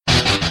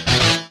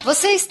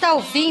Você está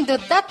ouvindo o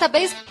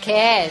Database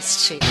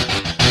Cast,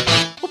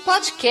 o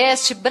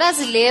podcast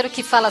brasileiro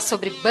que fala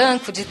sobre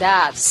banco de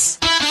dados.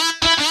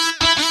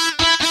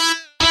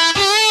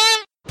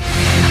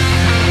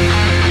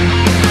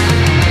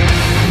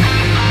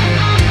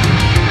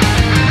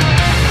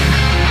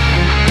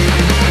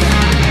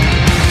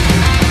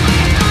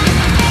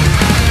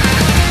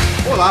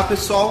 Olá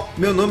pessoal,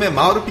 meu nome é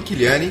Mauro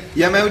Picchigliani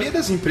e a maioria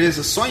das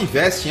empresas só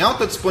investe em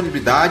alta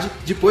disponibilidade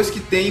depois que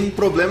tem um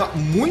problema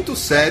muito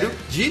sério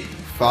de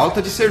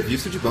falta de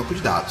serviço de banco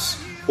de dados.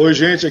 Oi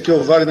gente, aqui é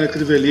o Wagner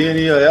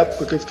Crivellini e a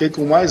época que eu fiquei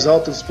com mais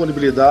alta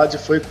disponibilidade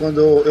foi quando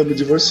eu me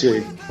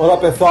divorciei. Olá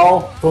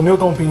pessoal, sou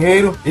Milton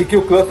Pinheiro e que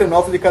o cluster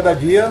nosso de cada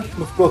dia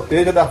nos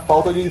proteja da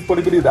falta de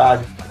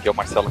disponibilidade. Aqui é o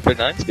Marcelo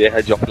Fernandes,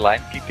 terra de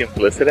offline, quem tem um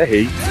cluster é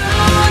rei.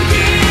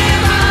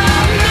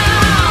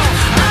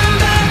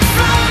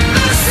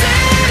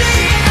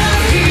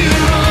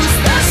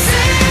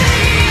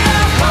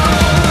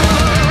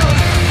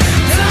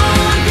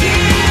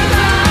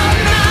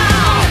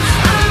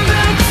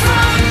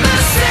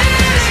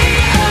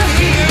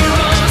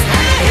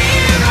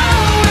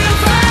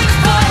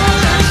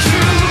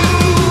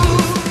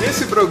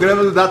 No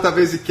programa do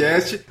Database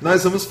Cast,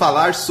 nós vamos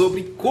falar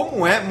sobre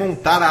como é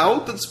montar a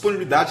alta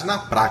disponibilidade na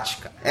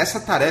prática. Essa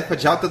tarefa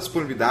de alta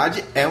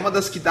disponibilidade é uma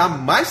das que dá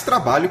mais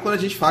trabalho quando a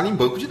gente fala em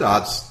banco de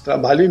dados.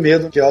 Trabalho e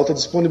medo, que alta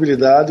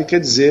disponibilidade quer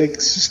dizer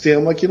que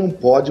sistema que não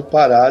pode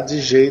parar de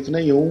jeito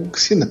nenhum,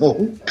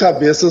 senão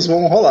cabeças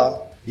vão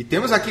rolar. E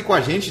temos aqui com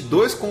a gente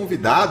dois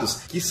convidados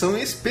que são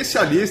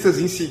especialistas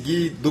em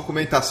seguir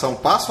documentação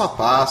passo a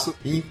passo,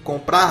 em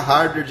comprar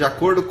hardware de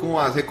acordo com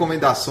as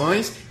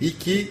recomendações e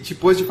que,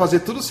 depois de fazer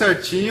tudo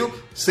certinho,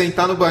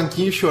 sentar no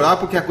banquinho e chorar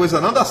porque a coisa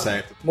não dá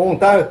certo.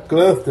 Montar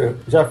cluster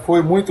já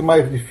foi muito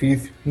mais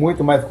difícil,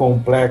 muito mais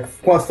complexo.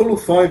 Com as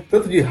soluções,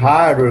 tanto de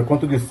hardware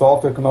quanto de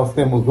software que nós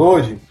temos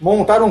hoje,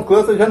 montar um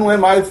cluster já não é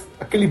mais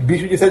aquele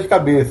bicho de sete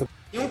cabeças.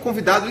 E um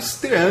convidado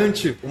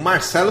estreante, o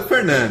Marcelo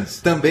Fernandes.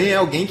 Também é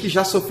alguém que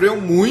já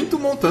sofreu muito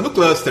montando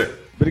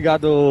cluster.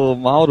 Obrigado,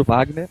 Mauro,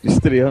 Wagner,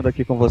 estreando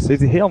aqui com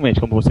vocês. E realmente,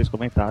 como vocês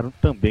comentaram,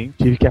 também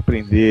tive que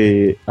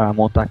aprender a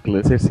montar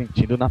cluster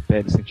sentindo na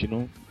pele,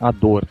 sentindo a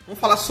dor. Vamos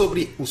falar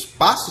sobre os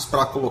passos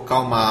para colocar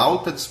uma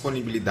alta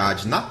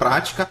disponibilidade na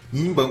prática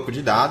em banco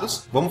de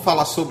dados. Vamos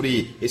falar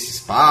sobre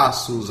esses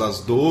passos, as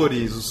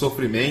dores, os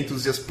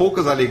sofrimentos e as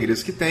poucas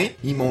alegrias que tem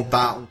em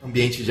montar um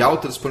ambiente de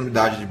alta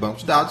disponibilidade de banco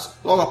de dados,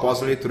 logo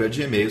após a leitura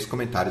de e-mails,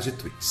 comentários e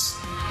tweets.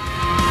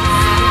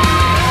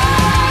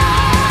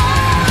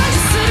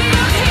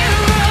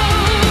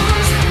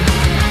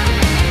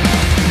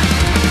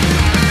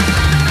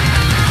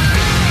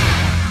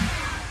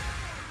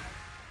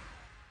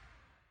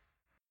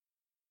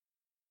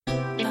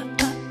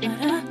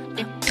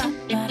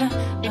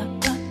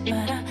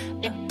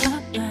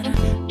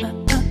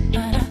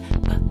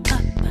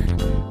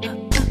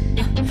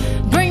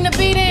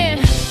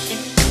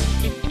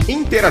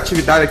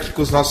 Interatividade aqui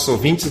com os nossos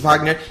ouvintes,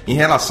 Wagner, em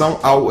relação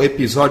ao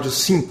episódio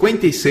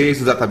 56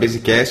 do Database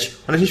Cast,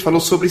 onde a gente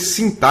falou sobre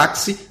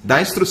sintaxe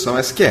da instrução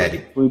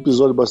SQL. Um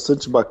episódio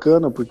bastante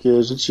bacana, porque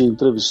a gente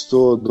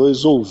entrevistou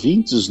dois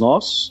ouvintes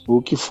nossos,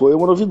 o que foi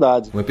uma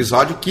novidade. Um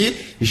episódio que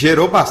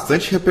gerou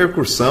bastante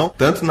repercussão,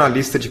 tanto na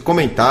lista de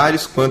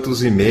comentários, quanto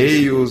os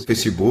e-mails,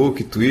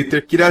 Facebook,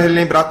 Twitter. Queria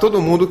relembrar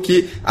todo mundo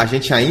que a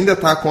gente ainda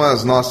está com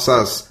as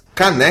nossas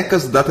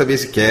canecas do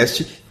Database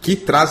Cast, que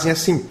trazem a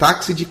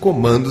sintaxe de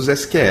comandos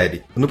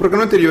SQL. No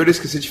programa anterior eu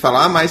esqueci de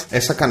falar, mas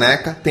essa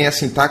caneca tem a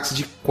sintaxe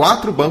de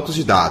 4 bancos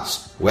de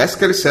dados: o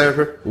SQL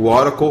Server, o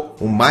Oracle,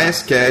 o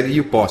MySQL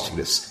e o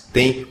Postgres.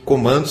 Tem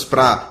comandos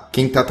para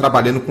quem está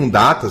trabalhando com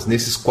datas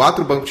nesses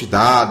 4 bancos de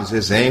dados,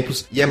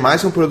 exemplos, e é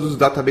mais um produto do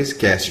Database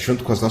Cast,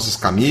 junto com as nossas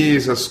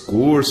camisas,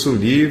 curso,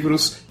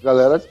 livros.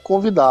 Galera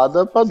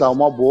convidada para dar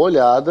uma boa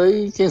olhada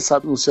e quem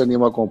sabe não se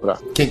anima a comprar.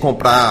 Quem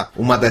comprar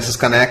uma dessas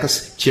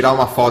canecas, tirar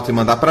uma foto e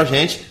mandar pra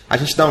gente, a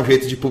gente dá um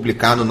jeito de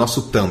publicar no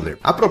nosso Tumblr.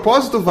 A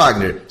propósito,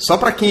 Wagner, só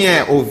para quem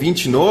é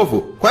ouvinte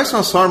novo, quais são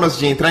as formas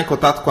de entrar em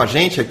contato com a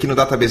gente aqui no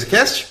Database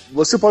Cast?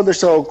 Você pode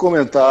deixar um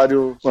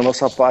comentário na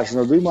nossa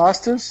página do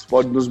eMasters,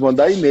 pode nos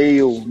mandar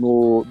e-mail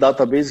no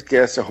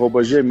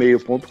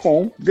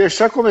databasecast@gmail.com,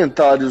 deixar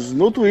comentários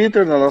no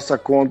Twitter, na nossa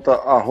conta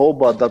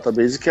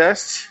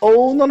 @databasecast,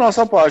 ou na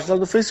nossa página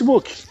do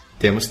Facebook.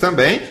 Temos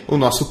também o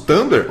nosso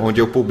Tumblr, onde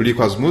eu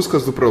publico as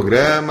músicas do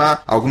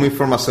programa, alguma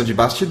informação de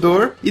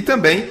bastidor, e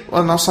também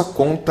a nossa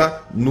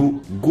conta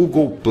no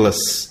Google+.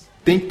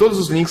 Tem todos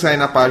os links aí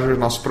na página do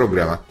nosso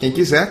programa. Quem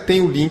quiser,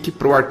 tem o link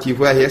para o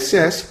arquivo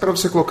RSS para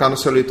você colocar no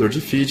seu leitor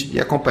de feed e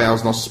acompanhar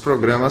os nossos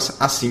programas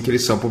assim que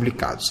eles são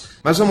publicados.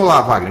 Mas vamos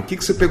lá, Wagner, o que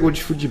você pegou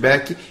de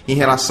feedback em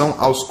relação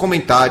aos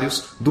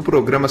comentários do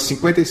programa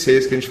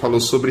 56 que a gente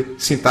falou sobre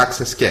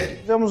sintaxe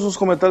SQL? Tivemos uns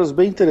comentários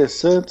bem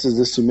interessantes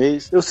desse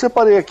mês. Eu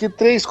separei aqui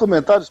 3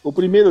 comentários. O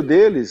primeiro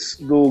deles,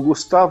 do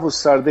Gustavo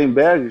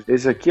Sardenberg.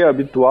 Esse aqui é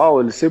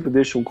habitual, ele sempre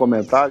deixa um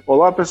comentário.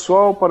 Olá,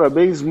 pessoal,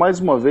 parabéns mais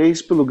uma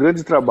vez pelo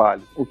grande trabalho.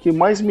 trabalho. O que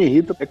mais me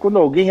irrita é quando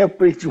alguém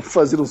aprende a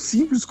fazer um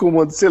simples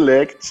comando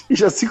select e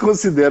já se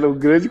considera um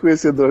grande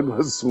conhecedor do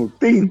assunto.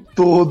 Tem em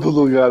todo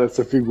lugar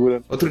essa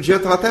figura. Outro dia eu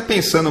estava até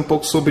pensando um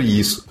pouco sobre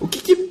isso. O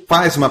que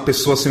faz uma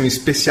pessoa ser um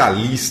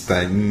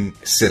especialista em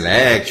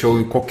select ou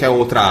em qualquer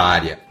outra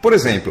área? Por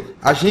exemplo,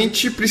 a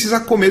gente precisa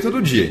comer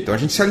todo dia, então a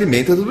gente se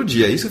alimenta todo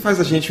dia. Isso faz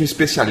a gente um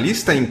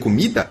especialista em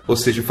comida? Ou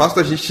seja, o fato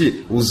da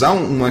gente usar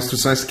uma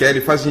instrução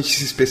SQL faz a gente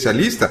ser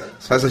especialista?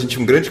 Faz a gente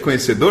um grande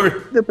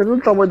conhecedor? Dependendo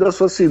do tamanho da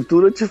sua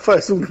cintura, te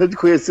faz um grande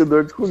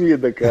conhecedor de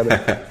comida,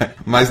 cara.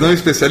 Mas não um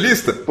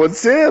especialista? Pode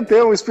ser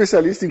até um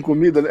especialista em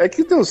comida. É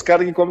que tem uns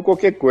caras que comem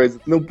qualquer coisa.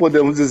 Não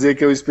podemos dizer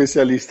que é um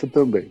especialista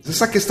também.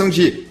 Essa questão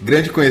de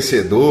grande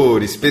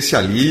conhecedor,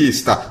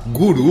 especialista,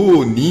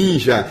 guru,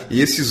 ninja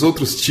e esses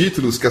outros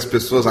títulos que as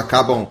pessoas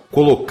acabam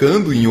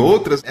colocando em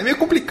outras, é meio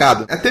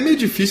complicado. É até meio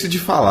difícil de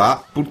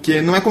falar,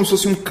 porque não é como se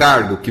fosse um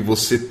cargo que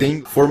você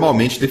tem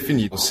formalmente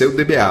definido. Você é o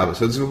DBA,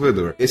 você é o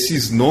desenvolvedor.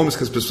 Esses nomes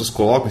que as pessoas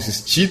colocam,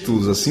 esses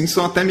títulos assim,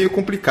 são até meio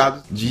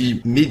complicados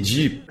de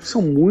medir.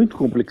 São muito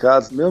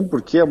complicados, mesmo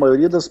porque a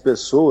maioria das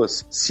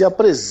pessoas se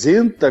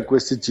apresenta com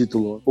esse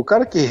título. O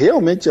cara que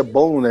realmente é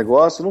bom no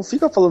negócio não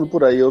fica falando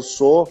por aí, eu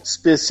sou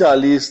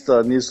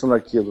especialista nisso,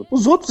 naquilo.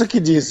 Os outros é que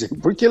dizem,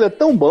 porque ele é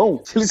tão bom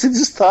que ele se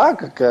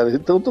destaca, cara.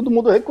 Então todo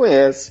mundo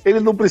reconhece. Ele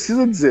não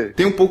precisa dizer.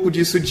 Tem um pouco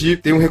disso de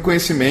ter um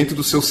reconhecimento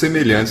dos seus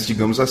semelhantes,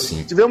 digamos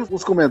assim. Tivemos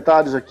uns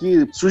comentários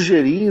aqui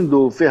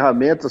sugerindo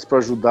ferramentas para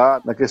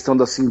ajudar na questão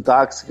da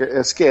sintaxe.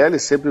 SQL é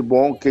sempre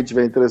bom, quem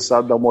tiver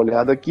interessado dá uma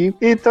olhada aqui.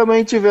 E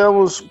também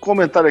tivemos um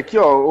comentário aqui,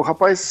 ó, o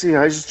rapaz se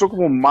registrou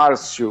como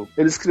Márcio.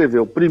 Ele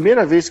escreveu,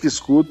 primeira vez que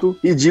escuto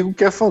e digo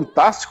que é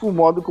fantástico o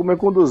modo como é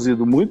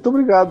conduzido. Muito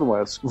obrigado,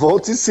 Márcio.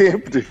 Volte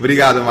sempre.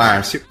 Obrigado,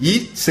 Márcio.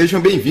 E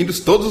sejam bem-vindos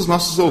todos os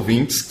nossos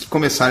ouvintes que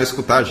começaram a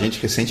escutar a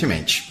gente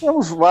recentemente.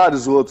 Temos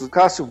vários outros.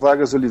 Cássio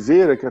Vargas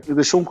Oliveira, que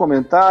deixou um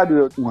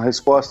comentário, uma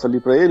resposta ali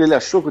pra ele. Ele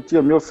achou que eu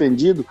tinha me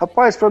ofendido.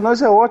 Rapaz, pra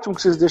nós é ótimo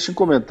que vocês deixem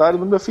comentário.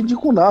 Não me ofendi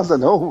com nada,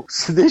 não.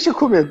 Se deixa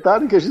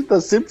comentário que a gente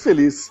tá sempre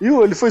feliz. E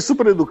ele foi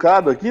super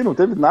educado aqui, não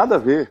teve nada a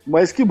ver.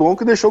 Mas que bom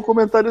que deixou o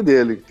comentário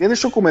dele. Quem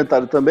deixou o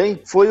comentário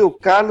também foi o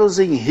Carlos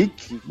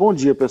Henrique. Bom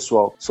dia,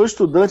 pessoal. Sou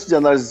estudante de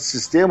análise de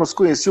sistemas,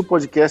 conheci o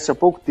podcast há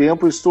pouco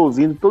tempo e estou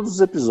ouvindo todos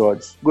os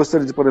episódios.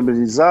 Gostaria de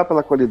parabenizar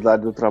pela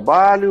qualidade do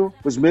trabalho,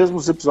 pois mesmo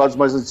os episódios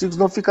mais antigos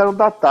não ficaram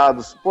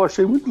datados. Pô,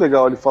 achei muito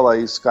legal ele falar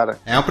isso, cara.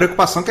 É uma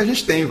preocupação que a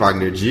gente tem,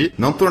 Wagner, de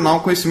não tornar um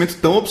conhecimento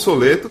tão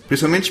obsoleto,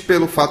 principalmente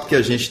pelo fato que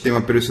a gente tem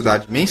uma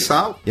periodicidade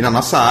mensal e na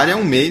nossa área é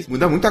um mês,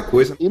 muda muita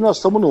coisa. E nós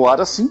estamos no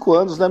ar há 5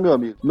 anos, né, meu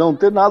amigo? Não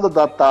ter nada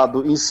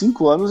datado em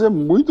 5 anos é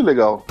muito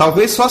legal.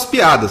 Talvez só as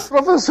piadas.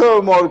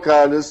 Professor Mauro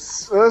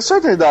Carlos, o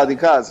senhor tem dado em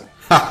casa?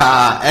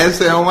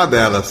 Essa é uma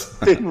delas.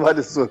 Tem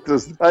várias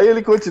outras. Aí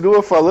ele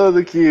continua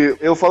falando que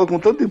eu falo com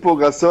tanta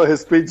empolgação a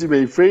respeito de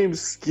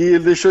mainframes que ele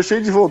deixou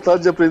cheio de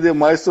vontade de aprender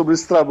mais sobre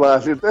esse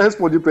trabalho. Eu até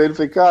respondi pra ele,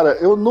 falei, cara,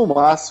 eu no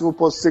máximo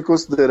posso ser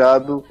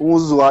considerado um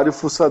usuário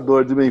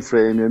fuçador de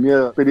mainframe. A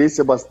minha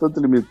experiência é bastante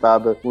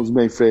limitada com os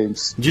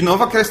mainframes. De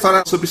novo aquela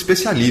história sobre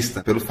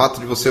especialista. Pelo fato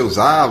de você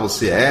usar,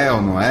 você é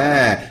ou não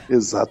é.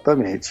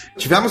 Exatamente.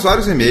 Tivemos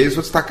vários e-mails,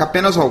 vou destacar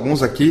apenas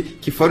alguns aqui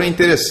que foram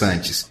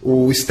interessantes.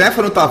 O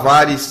Stefano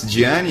Tavares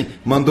Diani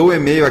mandou um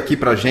e-mail aqui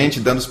pra gente,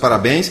 dando os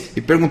parabéns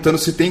e perguntando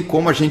se tem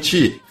como a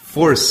gente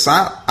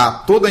forçar a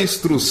toda a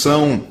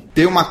instrução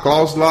ter uma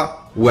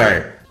cláusula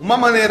where. Uma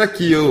maneira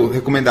que eu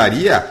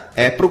recomendaria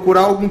é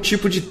procurar algum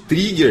tipo de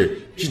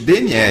trigger de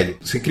DNL.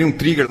 Você cria um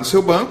trigger no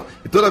seu banco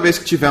e toda vez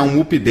que tiver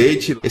um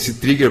update, esse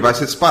trigger vai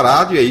ser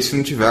disparado e aí se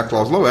não tiver a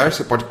cláusula where,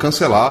 você pode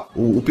cancelar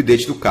o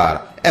update do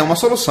cara. É uma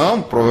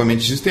solução,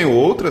 provavelmente existem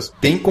outras,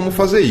 tem como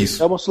fazer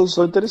isso. É uma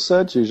solução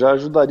interessante, já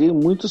ajudaria em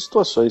muitas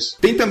situações.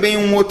 Tem também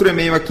um outro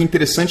e-mail aqui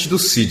interessante do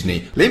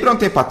Sidney. Lembra um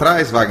tempo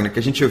atrás, Wagner, que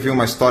a gente ouviu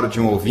uma história de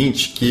um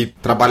ouvinte que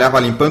trabalhava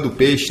limpando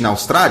peixe na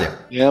Austrália?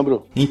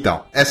 Lembro.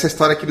 Então, essa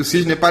história aqui do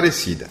Sidney é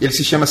parecida. Ele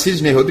se chama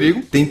Sidney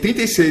Rodrigo, tem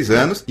 36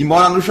 anos e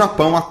mora no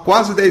Japão há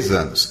quase 10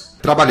 anos.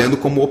 Trabalhando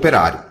como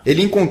operário.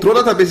 Ele encontrou o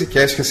Database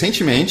Cast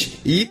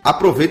recentemente e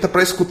aproveita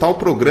para escutar o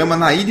programa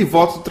na ida e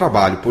volta do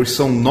trabalho, pois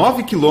são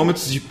 9 km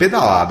de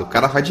pedalado, o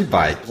cara vai de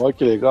bike. Olha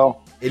que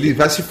legal. Ele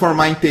vai se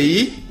formar em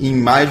TI em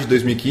maio de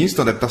 2015,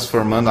 então deve estar se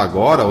formando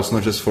agora, ou se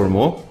não já se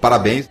formou.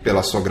 Parabéns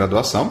pela sua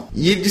graduação.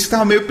 E ele disse que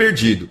estava meio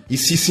perdido e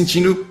se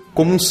sentindo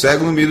como um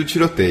cego no meio do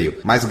tiroteio.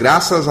 Mas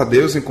graças a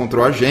Deus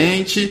encontrou a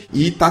gente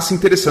e está se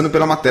interessando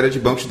pela matéria de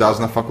banco de dados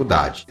na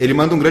faculdade. Ele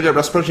manda um grande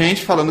abraço pra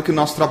gente, falando que o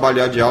nosso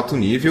trabalho é de alto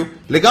nível.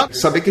 Legal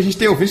saber que a gente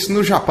tem ouvintes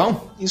no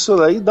Japão. Isso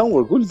aí dá um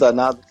orgulho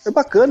danado. É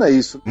bacana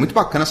isso. Muito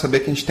bacana saber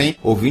que a gente tem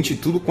ouvinte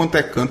de tudo quanto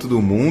é canto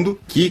do mundo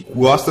que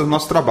gosta do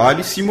nosso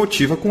trabalho e se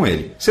motiva com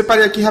ele.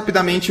 Separei aqui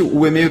rapidamente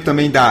o e-mail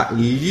também da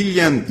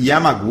Lilian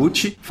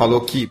Yamaguchi.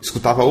 Falou que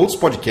escutava outros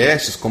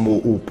podcasts como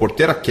o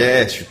Porteira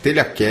Cast, o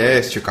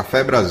Telhacast, o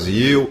Café Brasil,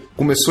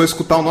 começou a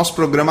escutar o nosso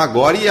programa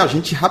agora e a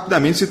gente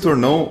rapidamente se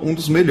tornou um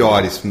dos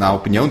melhores, na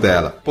opinião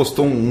dela.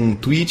 Postou um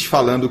tweet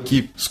falando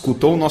que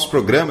escutou o nosso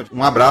programa.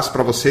 Um abraço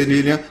para você,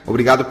 Lilian.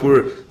 Obrigado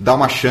por dar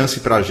uma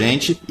chance pra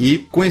gente e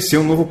conhecer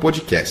um novo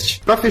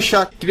podcast. Para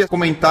fechar, queria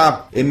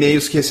comentar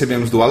e-mails que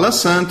recebemos do Alan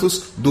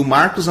Santos, do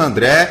Marcos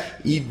André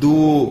e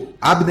do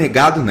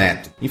Abnegado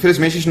Neto.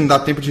 Infelizmente a gente não dá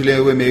tempo de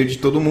ler o e-mail de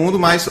todo mundo,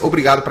 mas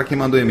obrigado para quem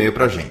mandou e-mail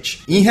pra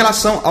gente. Em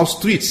relação aos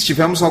tweets,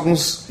 tivemos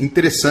alguns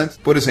interessantes.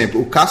 Por exemplo,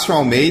 o Cássio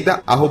Almeida,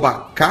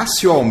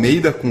 @Cássio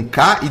Almeida com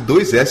K e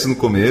 2 S no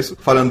começo,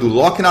 falando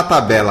lock na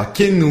tabela,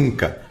 que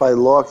nunca. Pai,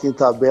 lock em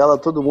tabela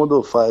todo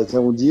mundo faz, né?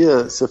 Um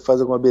dia você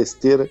faz alguma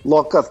besteira,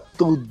 loca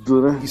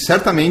tudo, né? E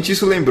certamente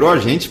isso lembrou a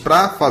gente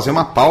para fazer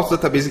uma pauta da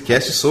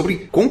TabaseCast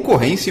sobre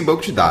concorrência em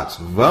banco de dados.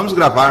 Vamos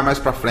gravar mais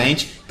para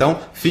frente, então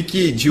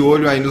fique de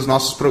olho aí nos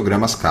nossos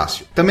programas,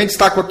 Cássio. Também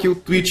destaco aqui o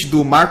tweet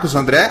do Marcos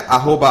André,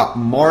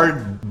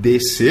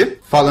 @mordc,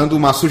 falando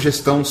uma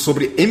sugestão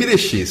sobre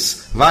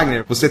MDX.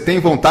 Wagner, você tem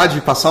vontade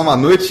de passar uma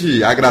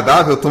noite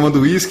agradável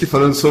tomando uísque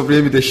falando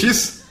sobre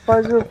MDX?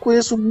 Mas eu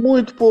conheço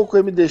muito pouco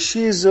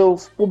MDX, eu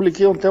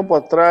publiquei um tempo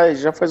atrás,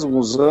 já faz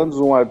alguns anos,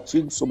 um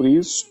artigo sobre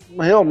isso.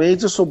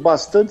 Realmente eu sou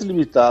bastante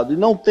limitado e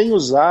não tenho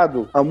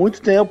usado há muito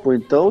tempo,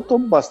 então eu estou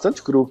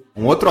bastante cru.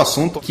 Um outro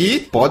assunto que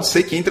pode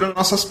ser que entre nas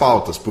nossas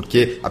pautas,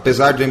 porque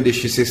apesar do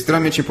MDX ser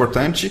extremamente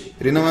importante,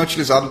 ele não é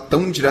utilizado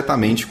tão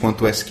diretamente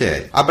quanto o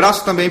SQL.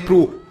 Abraço também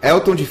pro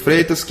Elton de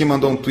Freitas, que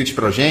mandou um tweet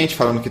pra gente,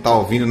 falando que tá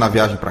ouvindo na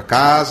viagem pra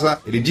casa.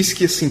 Ele disse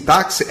que a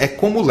sintaxe é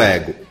como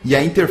Lego e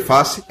a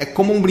interface é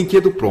como um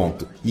brinquedo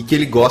pronto, e que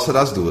ele gosta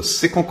das duas.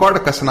 Você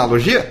concorda com essa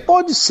analogia?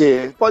 Pode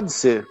ser, pode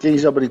ser. Quem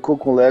já brincou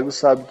com Lego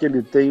sabe que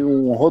ele tem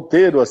um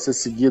roteiro a ser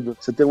seguido.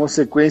 Você tem uma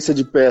sequência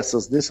de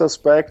peças. Nesse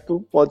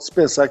aspecto, pode-se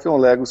pensar que é um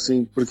Lego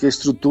sim, porque a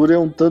estrutura é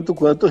um tanto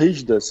quanto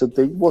rígida. Você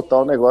tem que botar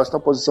o negócio na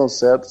posição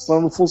certa,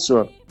 senão não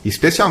funciona.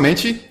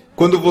 Especialmente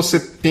quando você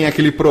tem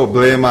aquele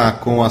problema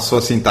com a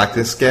sua sintaxe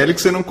SQL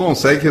que você não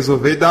consegue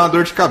resolver e dá uma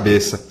dor de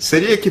cabeça.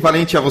 Seria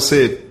equivalente a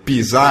você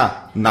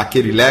pisar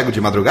naquele Lego de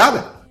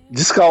madrugada?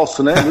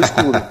 Descalço, né? No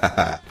escuro.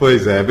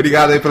 Pois é,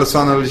 obrigado aí pela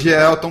sua analogia,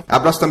 Elton.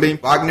 Abraço também,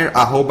 Wagner,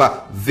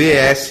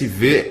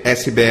 @VSVSBR,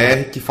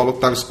 que falou que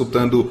estava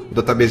escutando o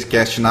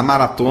DatabaseCast na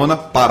maratona,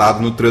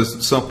 parado no trânsito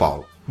de São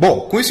Paulo.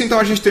 Bom, com isso então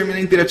a gente termina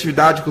a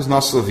interatividade com os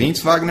nossos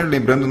ouvintes, Wagner,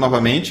 lembrando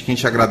novamente que a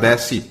gente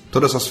agradece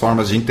todas as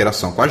formas de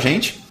interação com a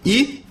gente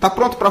e está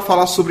pronto para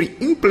falar sobre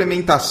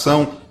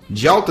implementação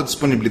de alta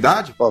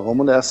disponibilidade? Ó,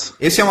 vamos nessa.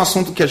 Esse é um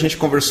assunto que a gente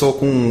conversou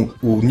com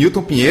o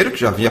Newton Pinheiro, que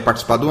já havia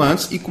participado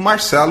antes, e com o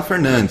Marcelo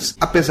Fernandes.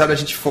 Apesar da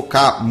gente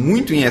focar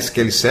muito em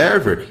SQL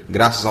Server,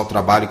 graças ao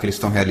trabalho que eles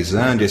estão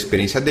realizando e a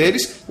experiência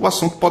deles, o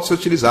assunto pode ser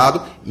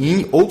utilizado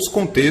em outros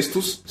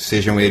contextos,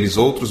 sejam eles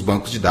outros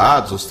bancos de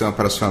dados, ou sistema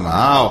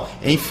operacional,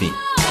 enfim.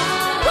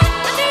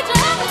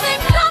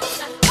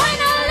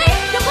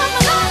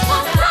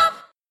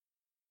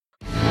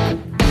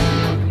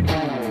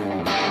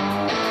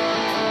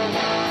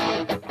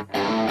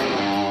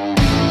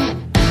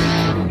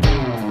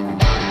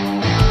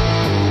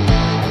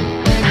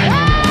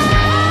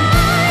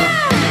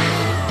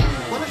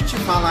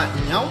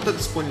 Em alta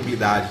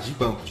disponibilidade de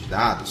banco de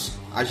dados,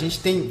 a gente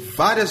tem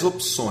várias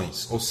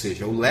opções, ou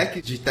seja, o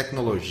leque de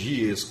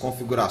tecnologias,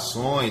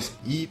 configurações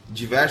e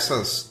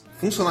diversas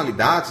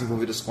funcionalidades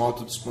envolvidas com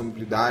alta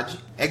disponibilidade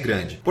é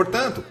grande.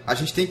 Portanto, a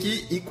gente tem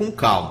que ir com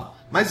calma.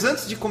 Mas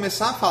antes de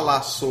começar a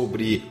falar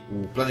sobre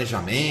o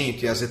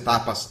planejamento e as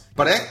etapas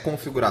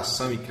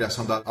pré-configuração e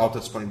criação da alta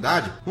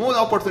disponibilidade, vamos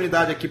dar a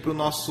oportunidade aqui para o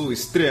nosso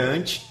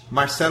estreante,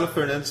 Marcelo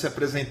Fernandes, se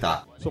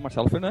apresentar. Sou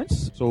Marcelo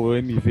Fernandes, sou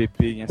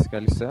MVP em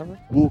SQL Server.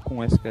 Atuo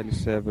com SQL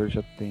Server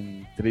já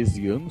tem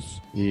 13 anos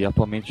e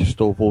atualmente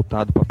estou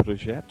voltado para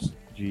projetos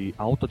de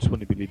alta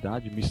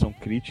disponibilidade, missão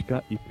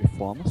crítica e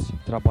performance.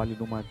 Trabalho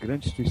numa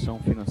grande instituição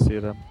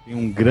financeira em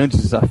um grande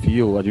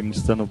desafio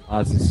administrando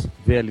bases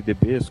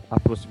VLDBs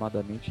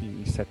aproximadamente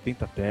em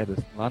 70 teras.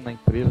 Lá na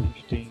empresa a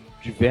gente tem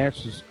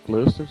diversos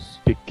clusters,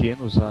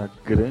 pequenos a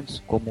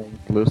grandes, como um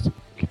cluster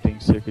que tem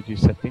cerca de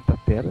 70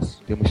 teras,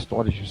 tem uma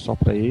storage só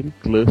para ele,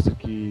 cluster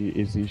que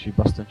exige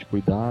bastante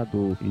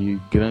cuidado e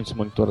grandes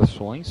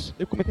monitorações.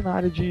 Eu comecei na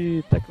área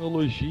de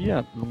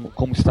tecnologia,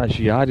 como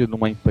estagiário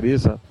numa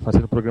empresa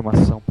fazendo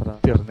programação para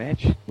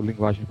internet, com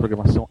linguagem de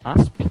programação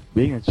ASP,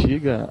 bem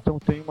antiga. Então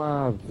tem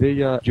uma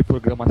veia de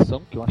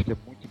programação que eu acho que é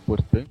muito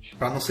importante.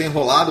 Para não ser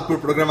enrolado por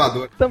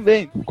programador.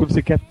 Também, quando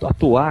você quer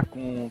atuar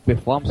com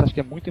performance, acho que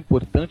é muito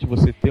importante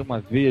você ter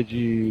uma veia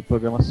de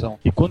programação.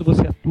 E quando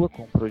você atua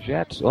com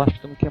projetos, eu acho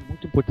também que é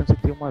muito importante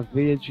você ter uma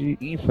veia de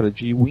infra,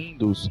 de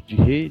Windows, de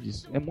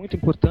redes. É muito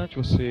importante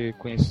você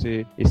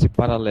conhecer esse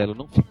paralelo,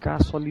 não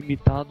ficar só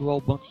limitado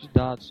ao banco de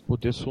dados.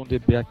 Poder sou um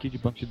DB aqui de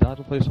banco de dados,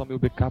 vou fazer só meu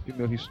backup e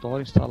meu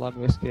restore, instalar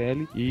meu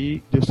SQL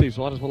e deu 6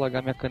 horas, vou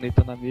largar minha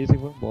caneta na mesa e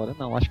vou embora.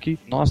 Não, acho que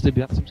nós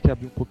DBA temos que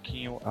abrir um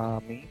pouquinho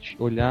a mente,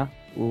 olhar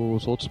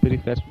os outros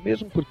periféricos,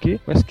 mesmo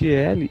porque o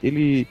SQL,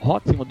 ele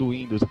roda em cima do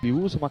Windows, ele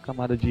usa uma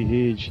camada de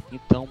rede,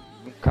 então,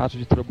 no caso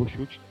de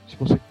troubleshoot, se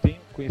você tem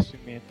um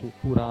conhecimento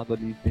curado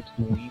ali dentro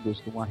do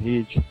Windows, de uma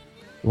rede,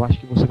 eu acho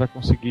que você vai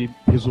conseguir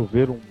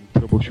resolver um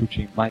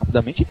troubleshooting mais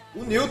rapidamente.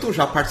 O Newton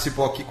já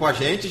participou aqui com a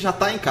gente, já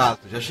está em casa.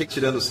 Já chega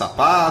tirando o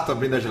sapato,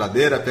 abrindo a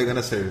geladeira, pegando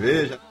a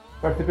cerveja.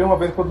 Participei uma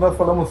vez quando nós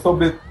falamos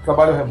sobre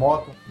trabalho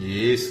remoto.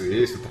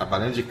 Isso,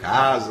 trabalhando de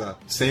casa,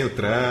 sem o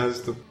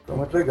trânsito. Foi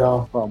muito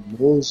legal. O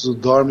famoso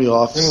dorme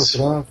office. Sem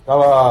o trânsito.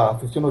 Estava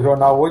assistindo o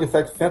jornal hoje,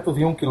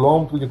 701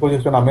 quilômetros de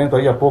congestionamento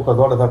aí há poucas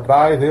horas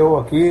atrás. Eu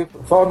aqui,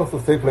 só no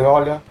sossego, falei,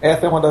 olha,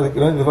 essa é uma das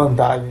grandes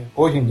vantagens.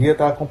 Hoje em dia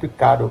está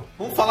complicado.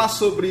 Vamos falar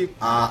sobre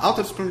a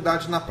alta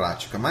disponibilidade na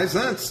prática, mas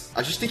antes,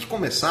 a gente tem que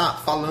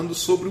começar falando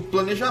sobre o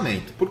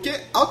planejamento. Porque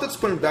alta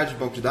disponibilidade de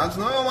banco de dados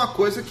não é uma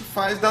coisa que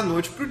faz da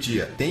noite para o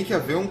dia. Tem que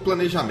haver um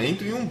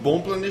planejamento e um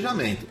bom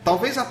planejamento.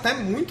 Talvez até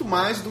muito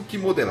mais do que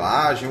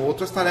modelagem ou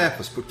outras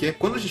tarefas, porque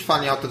quando a gente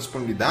fala em alta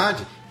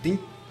disponibilidade, tem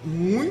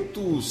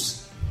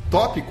muitos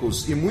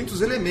tópicos e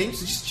muitos elementos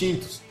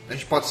distintos. A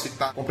gente pode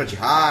citar compra de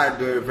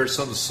hardware,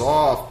 versão do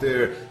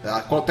software,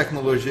 qual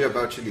tecnologia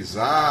vai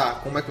utilizar,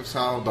 como é que vai ser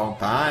o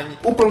downtime.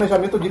 O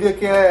planejamento eu diria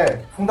que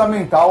é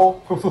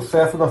fundamental para o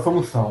sucesso da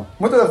solução.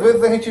 Muitas das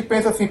vezes a gente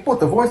pensa assim,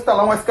 puta, vou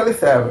instalar um SQL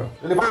Server.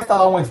 Ele vai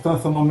instalar uma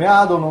instância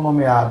nomeada ou não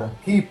nomeada?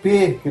 Que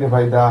IP que ele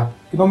vai dar?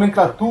 Que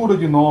nomenclatura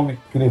de nome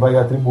que ele vai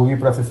atribuir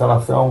para essa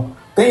instalação?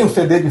 Tem o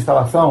CD de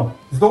instalação?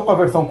 Estou com a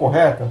versão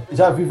correta?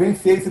 Já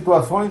vivenciei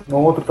situações,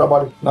 num outro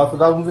trabalho, nós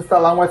precisávamos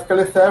instalar um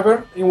SQL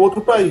Server em um outro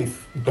país.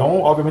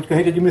 Então, obviamente que a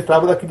gente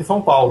administrava daqui de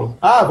São Paulo.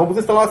 Vamos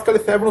instalar um SQL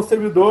Server no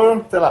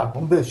servidor, sei lá,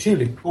 vamos dizer,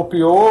 Chile.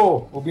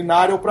 Copiou o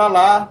binário para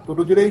lá,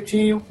 tudo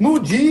direitinho. No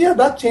dia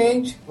da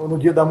change, ou no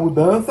dia da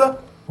mudança,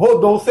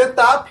 rodou o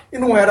setup e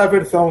não era a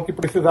versão que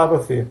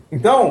precisava ser.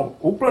 Então,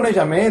 o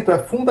planejamento é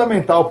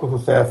fundamental para o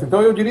sucesso.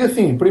 Então, eu diria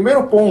assim,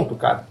 primeiro ponto,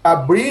 cara,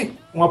 abrir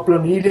uma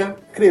planilha,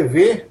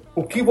 escrever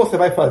o que você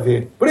vai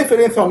fazer.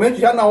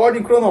 Preferencialmente já na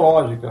ordem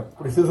cronológica.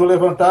 Preciso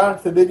levantar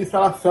CD de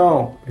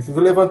instalação, preciso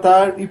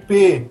levantar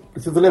IP,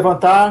 preciso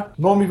levantar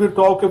nome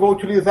virtual que eu vou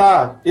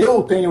utilizar.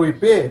 Eu tenho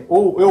IP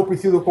ou eu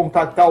preciso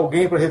contactar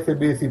alguém para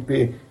receber esse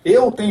IP?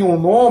 Eu tenho um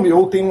nome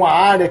ou tenho uma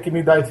área que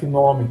me dá esse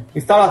nome?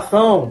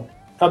 Instalação,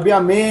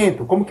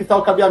 cabeamento, como que está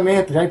o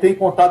cabeamento? Já entrei em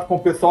contato com o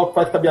pessoal que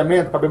faz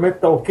cabeamento, o cabeamento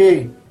está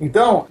ok?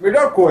 Então,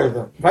 melhor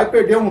coisa, vai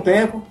perder um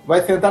tempo,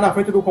 vai sentar na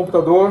frente do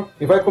computador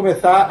e vai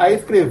começar a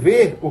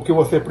escrever o que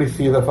você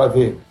precisa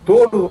fazer.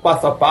 Todo o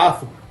passo a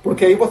passo,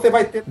 porque aí você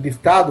vai ter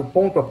listado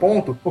ponto a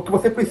ponto o que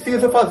você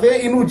precisa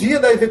fazer e no dia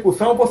da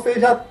execução você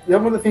já,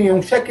 digamos assim,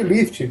 um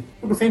checklist,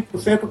 tudo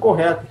 100%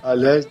 correto.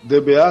 Aliás,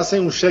 DBA sem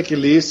um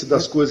checklist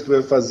das coisas que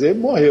vai fazer,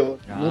 morreu.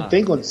 Não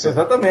tem condição.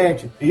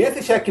 Exatamente. E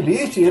esse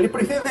checklist, ele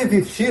precisa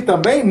existir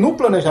também no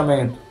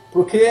planejamento.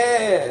 Porque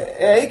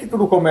é aí que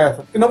tudo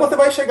começa. Senão você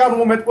vai chegar no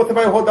momento que você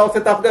vai rodar o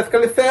setup da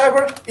SQL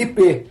Server,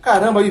 IP.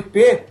 Caramba,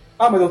 IP?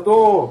 Mas eu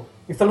tô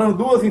instalando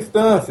 2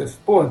 instâncias.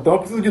 Então eu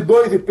preciso de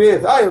 2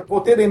 IPs. Eu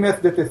vou ter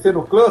MSDTC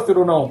no cluster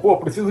ou não?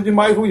 Preciso de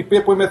mais um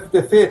IP para o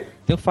MSDTC.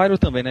 Tem o Firewall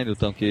também, né,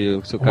 Newton? Que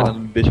se o cara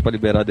não deixa para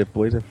liberar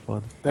depois, é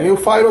foda. Tem o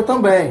Firewall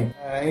também.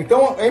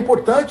 Então é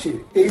importante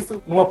ter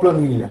isso numa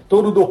planilha,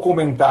 todo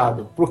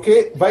documentado,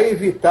 porque vai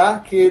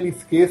evitar que ele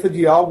esqueça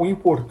de algo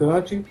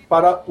importante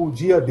para o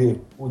dia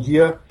dele, o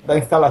dia da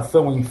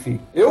instalação em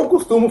si. Eu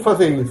costumo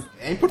fazer isso.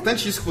 É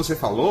importante isso que você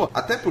falou,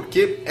 até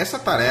porque essa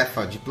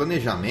tarefa de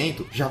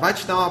planejamento já vai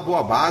te dar uma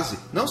boa base,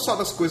 não só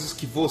das coisas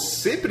que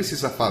você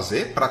precisa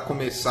fazer para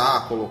começar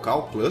a colocar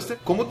o cluster,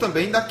 como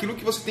também daquilo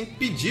que você tem que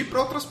pedir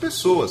para outras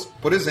pessoas.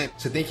 Por exemplo,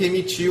 você tem que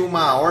emitir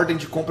uma ordem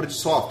de compra de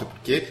software,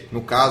 porque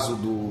no caso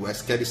do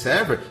SQL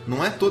Server,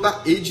 não é toda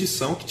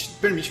edição que te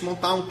permite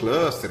montar um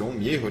cluster, um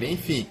mirror,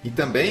 enfim. E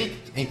também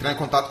entrar em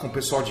contato com o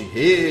pessoal de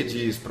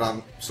redes para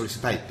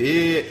solicitar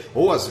IP,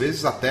 ou às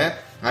vezes até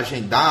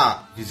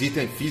agendar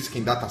visita em física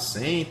em data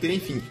center,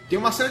 enfim. Tem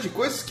uma série de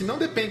coisas que não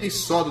dependem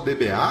só do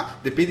DBA,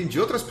 dependem de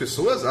outras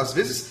pessoas, às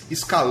vezes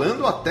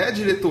escalando até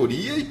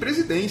diretoria e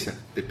presidência,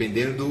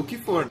 dependendo do que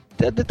for.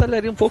 Até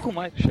detalharia um pouco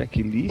mais o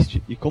checklist,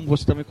 e como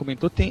você também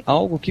comentou, tem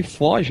algo que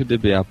foge do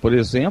DBA. Por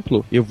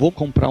exemplo, eu vou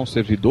comprar um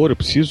servidor, eu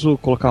preciso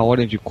colocar a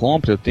ordem de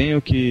compra, eu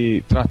tenho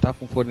que tratar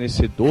com o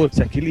fornecedor,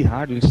 se aquele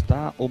hardware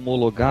está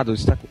homologado,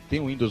 tem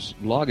o Windows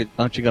Logged,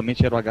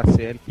 antigamente era o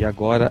HCL, e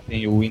agora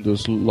tem o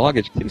Windows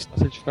Logged, que ele está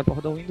certificado para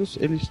rodar o Windows,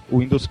 o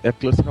Windows é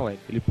Cluster OS,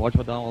 ele pode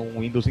rodar um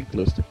Windows em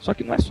cluster. Só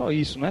que não é só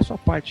isso, não é só a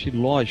parte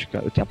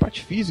lógica, eu tenho a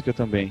parte física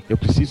também. Eu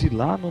preciso ir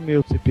lá no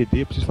meu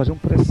CPD, eu preciso fazer um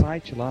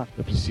pré-site lá,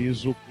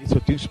 se eu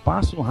tenho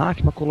espaço no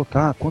rack para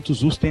colocar,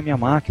 quantos usos tem a minha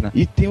máquina,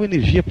 e tenho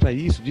energia para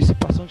isso,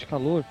 dissipação de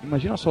calor.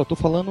 Imagina só, eu estou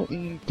falando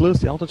em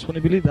cluster alta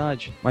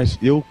disponibilidade, mas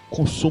eu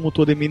consumo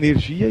toda a minha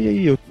energia e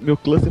aí meu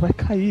cluster vai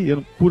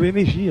cair por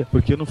energia,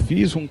 porque eu não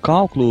fiz um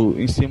cálculo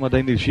em cima da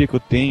energia que eu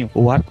tenho,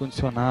 ou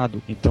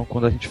ar-condicionado. Então,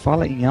 quando a gente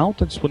fala em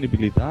alta disponibilidade,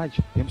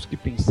 temos que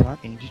pensar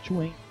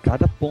end-to-end.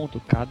 Cada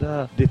ponto,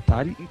 cada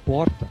detalhe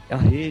importa. A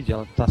rede,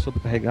 ela está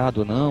sobrecarregada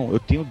ou não, eu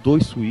tenho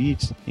 2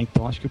 switches,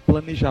 então acho que o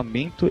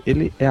planejamento,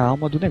 ele é a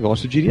alma do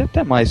negócio. Eu diria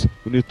até mais,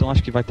 o Newton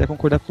acho que vai até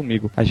concordar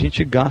comigo, a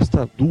gente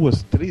gasta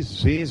 2,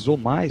 3 vezes ou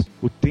mais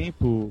o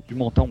tempo de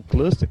montar um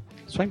cluster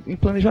só em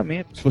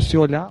planejamento. Se você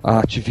olhar a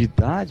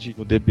atividade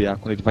do DBA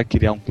quando ele vai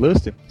criar um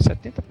cluster,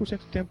 70%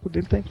 do tempo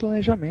dele está em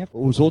planejamento.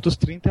 Os outros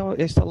 30%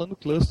 é instalando o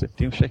cluster.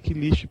 Tem o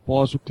checklist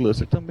pós o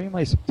cluster também,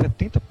 mas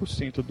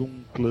 70% de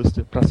um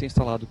cluster para ser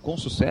instalado com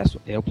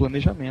sucesso é o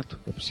planejamento.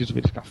 Eu preciso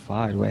verificar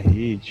firewall,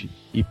 rede,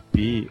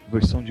 IP,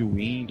 versão de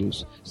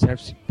Windows,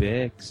 Service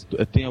Packs,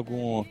 tem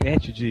algum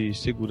patch de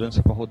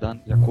segurança para rodar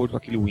de acordo com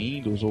aquele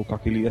Windows ou com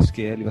aquele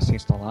SQL que vai ser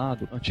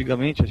instalado.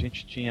 Antigamente a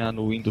gente tinha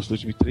no Windows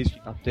 2003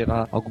 que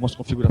alterar algumas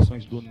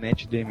configurações do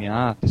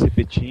NetDMA,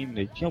 TCP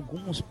Chimney, tinha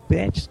alguns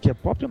patches que a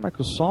própria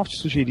Microsoft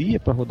sugeria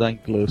para rodar em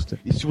cluster.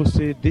 E se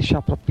você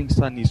deixar para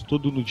pensar nisso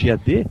tudo no dia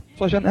D,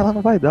 sua janela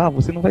não vai dar,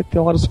 você não vai ter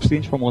hora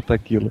suficiente para montar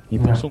aquilo.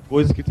 Então são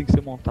coisas que tem que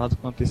ser montadas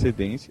com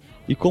antecedência.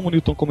 E como o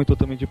Newton comentou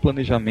também de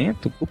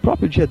planejamento, o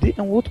próprio dia D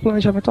é um outro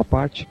planejamento à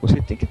parte.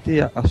 Você tem que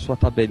ter a sua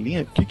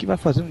tabelinha, o que vai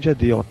fazer no dia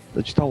D, ó.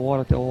 De tal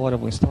hora até hora eu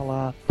vou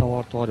instalar, tal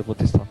hora eu vou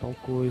testar tal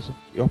coisa.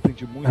 Eu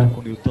aprendi muito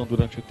com o Newton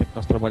durante o tempo que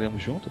nós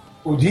trabalhamos juntos.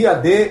 O dia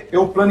D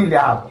eu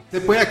planilhava. Você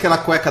põe aquela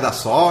cueca da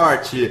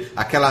sorte,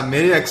 aquela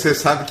meia que você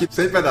sabe que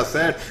sempre vai dar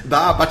certo,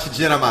 dá uma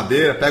batidinha na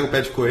madeira, pega o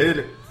pé de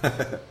coelho.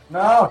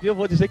 Não. E eu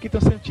vou dizer que então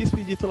sempre tinha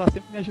expedito lá,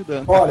 sempre me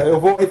ajudando. Olha, eu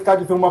vou arriscar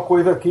dizer uma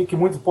coisa aqui que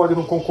muitos podem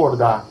não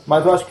concordar,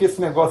 mas eu acho que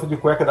esse negócio de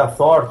cueca da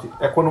sorte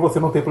é quando você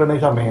não tem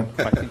planejamento.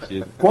 Faz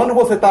sentido. Quando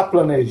você está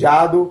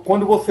planejado,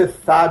 quando você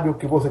sabe o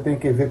que você tem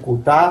que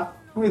executar,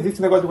 não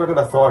existe negócio de cueca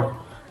da sorte.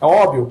 É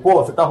óbvio,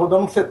 você tá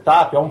rodando um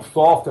setup, é um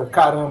software,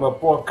 caramba,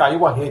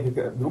 caiu a rede,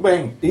 tudo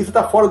bem. Isso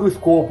tá fora do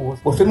escopo,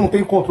 você não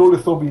tem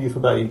controle sobre isso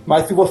daí.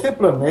 Mas se você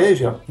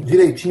planeja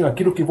direitinho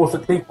aquilo que você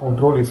tem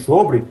controle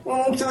sobre,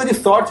 não precisa de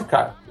sorte,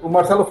 cara. O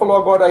Marcelo falou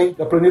agora aí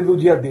da planilha do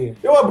dia D.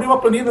 Eu abri uma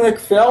planilha no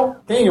Excel,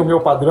 tenho o meu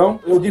padrão,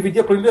 eu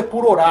dividi a planilha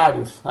por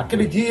horários.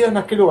 Naquele dia,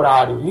 naquele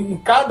horário. Em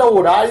cada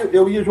horário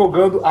eu ia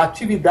jogando a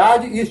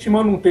atividade e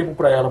estimando um tempo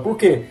para ela. Por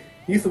quê?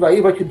 Isso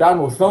daí vai te dar a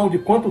noção de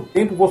quanto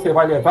tempo você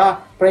vai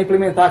levar para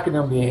implementar aquele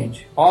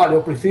ambiente. Olha,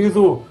 eu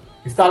preciso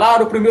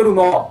instalar o primeiro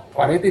nó,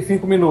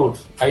 45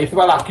 minutos. Aí você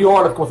vai lá, que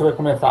horas que você vai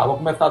começar? Vou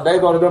começar às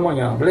 10 horas da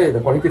manhã,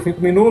 beleza?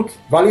 45 minutos.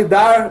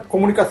 Validar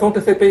comunicação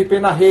TCP/IP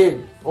na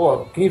rede,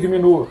 15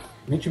 minutos,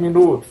 20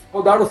 minutos.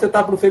 Vou dar o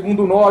setup do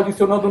segundo nó,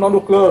 adicionando o nó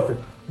no cluster,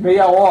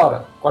 meia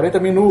hora, 40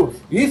 minutos.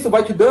 Isso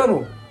vai te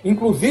dando,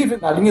 inclusive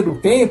na linha do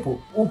tempo,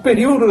 o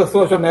período da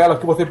sua janela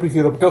que você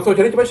precisa, porque o seu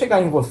gerente vai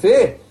chegar em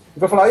você e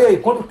vai falar, e aí,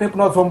 quanto tempo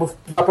nós vamos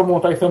dar para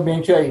montar esse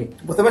ambiente aí?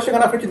 Você vai chegar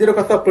na frente dele com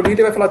essa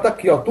planilha e vai falar, tá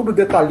aqui, ó, tudo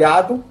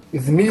detalhado,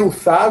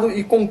 esmiuçado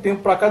e com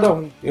tempo para cada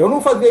um. Eu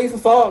não fazia isso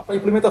só para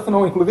implementação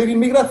não, inclusive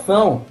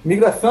migração.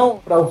 Migração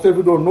para um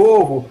servidor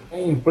novo,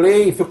 em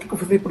place, o que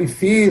você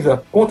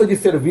precisa, conta de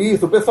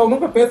serviço. O pessoal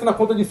nunca pensa na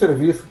conta de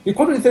serviço. E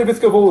conta de serviço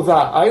que eu vou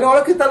usar? Aí na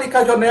hora que tá ali com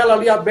a janela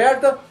ali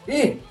aberta,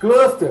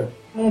 cluster.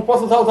 Não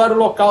posso usar usuário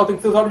local, tem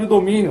que ser usuário de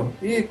domínio.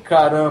 Ih,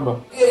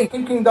 caramba. E aí,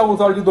 quem dá o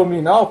usuário de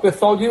domínio? O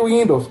pessoal de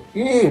Windows.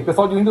 Ih, o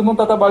pessoal de Windows não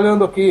está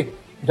trabalhando aqui.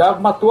 Já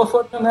matou a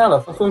sua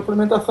janela, a sua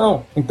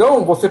implementação.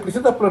 Então, você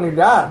precisa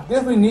planilhar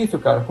desde o início,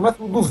 cara.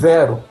 Começa do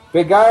zero.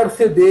 Pegar o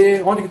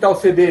CD. Onde que está o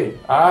CD?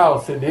 O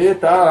CD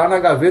está lá na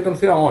gaveta, não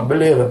sei aonde.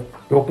 Beleza.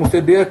 Estou com o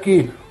CD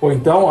aqui. Ou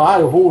então,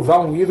 eu vou usar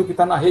um ISO que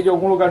está na rede em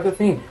algum lugar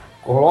assim.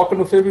 Coloca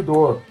no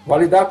servidor,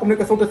 validar a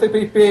comunicação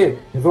TCP/IP,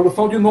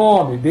 resolução de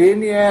nome,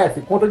 DNS,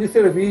 conta de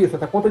serviço.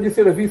 Essa conta de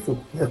serviço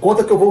é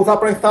conta que eu vou usar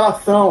para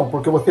instalação,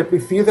 porque você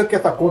precisa que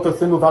essa conta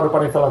sendo usada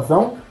para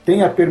instalação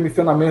tenha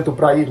permissionamento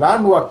para ir lá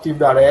no Active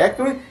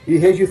Directory e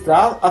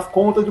registrar as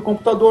contas de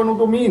computador no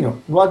domínio,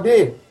 no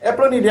AD. É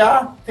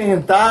planilhar,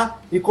 sentar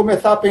e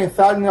começar a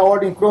pensar na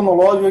ordem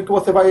cronológica em que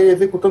você vai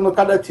executando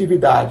cada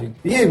atividade.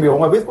 E,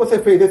 uma vez que você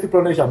fez esse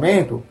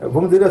planejamento,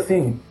 vamos dizer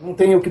assim, não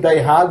tem o que dar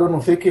errado, a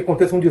não ser que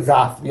aconteça um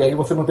desastre. E aí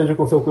você não esteja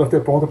com o seu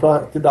cluster pronto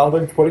para te dar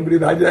uma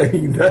disponibilidade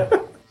ainda.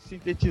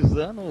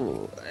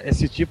 Sintetizando,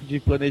 esse tipo de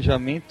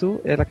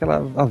planejamento era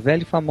a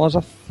velha e famosa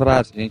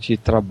frase: a gente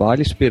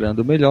trabalha esperando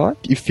o melhor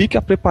e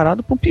fica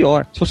preparado para o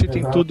pior. Se você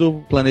tem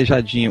tudo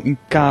planejadinho, em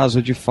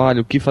caso de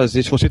falha, o que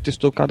fazer, se você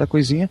testou cada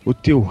coisinha, o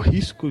teu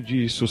risco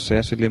de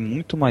sucesso ele é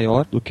muito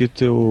maior do que o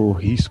teu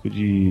risco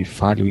de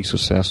falha ou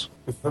insucesso.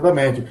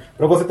 Exatamente.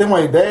 Para você ter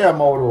uma ideia,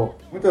 Mauro,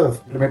 muitas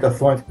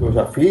implementações que eu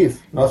já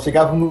fiz, nós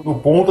chegávamos no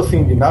ponto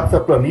assim, de na nossa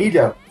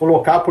planilha,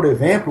 colocar, por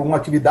exemplo, uma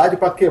atividade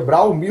para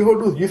quebrar o mirror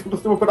dos discos do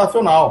sistema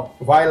operacional.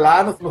 Vai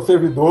lá no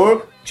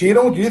servidor,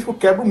 tira um disco,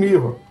 quebra o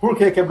mirror. Por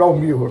que quebrar o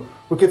mirror?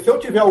 Porque se eu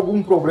tiver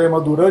algum problema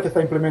durante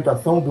essa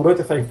implementação,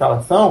 durante essa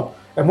instalação,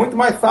 é muito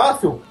mais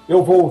fácil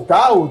eu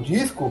voltar o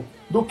disco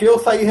do que eu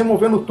sair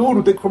removendo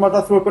tudo, ter que formatar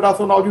o sistema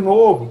operacional de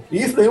novo.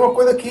 E isso daí é uma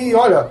coisa que,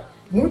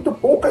 muito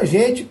pouca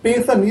gente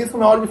pensa nisso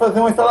na hora de fazer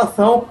uma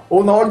instalação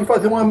ou na hora de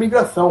fazer uma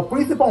migração,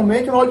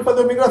 principalmente na hora de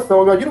fazer uma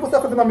migração. Imagina você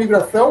fazendo uma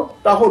migração,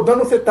 tá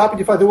rodando o setup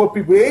de fazer o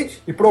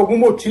upgrade e por algum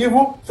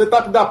motivo o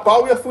setup dá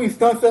pau e a sua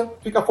instância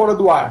fica fora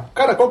do ar.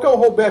 Cara, qual que é o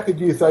rollback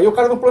disso? Aí o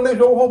cara não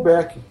planejou o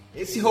rollback.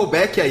 Esse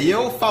rollback aí é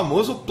o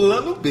famoso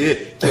plano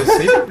B, que eu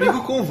sempre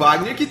brigo com o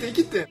Wagner que tem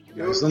que ter.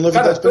 Isso não é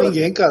novidade pra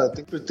ninguém, cara.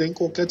 Tem que ter em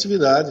qualquer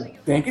atividade.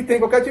 Tem que ter em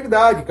qualquer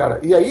atividade, cara.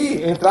 E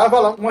aí entrava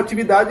lá uma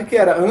atividade que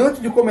era,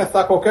 antes de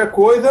começar qualquer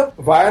coisa,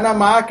 vai na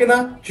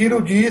máquina, tira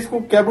o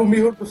disco, quebra o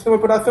mirror do sistema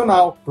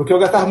operacional. Porque eu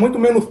gastava muito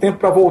menos tempo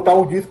para voltar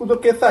o disco do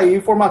que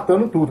sair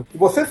formatando tudo. Se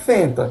você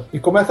senta e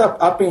começa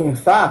a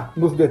pensar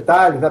nos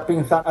detalhes, a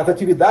pensar as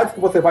atividades que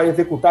você vai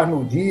executar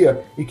no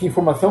dia e que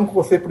informação que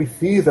você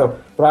precisa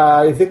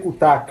para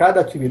executar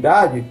cada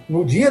atividade,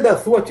 no dia da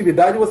sua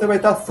atividade você vai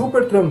estar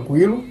super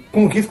tranquilo,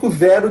 com risco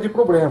zero de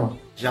problema.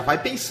 Já vai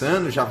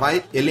pensando, já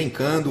vai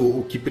elencando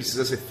o que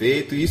precisa ser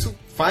feito, e isso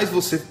faz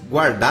você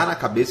guardar na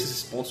cabeça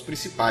esses pontos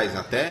principais.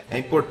 Até é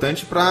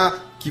importante para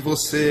que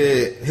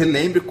você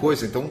relembre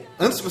coisa. Então,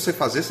 antes de você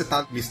fazer, você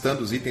está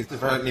listando os itens, você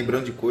vai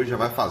lembrando de coisa, já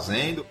vai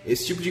fazendo.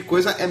 Esse tipo de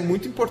coisa é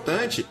muito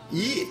importante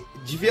e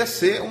devia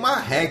ser uma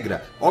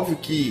regra. Óbvio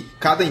que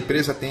cada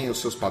empresa tem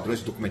os seus padrões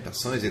de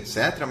documentações,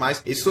 etc.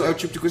 Mas isso é o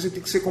tipo de coisa que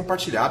tem que ser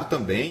compartilhado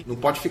também. Não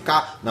pode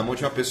ficar na mão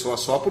de uma pessoa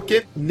só,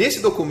 porque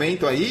nesse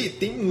documento aí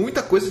tem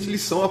muita coisa de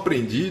lição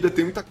aprendida,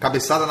 tem muita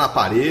cabeçada na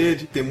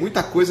parede, tem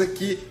muita coisa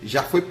que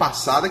já foi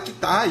passada que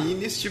está aí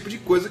nesse tipo de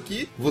coisa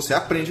que você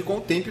aprende com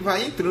o tempo e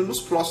vai entrando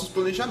nos próximos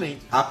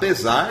planejamentos.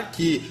 Apesar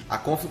que a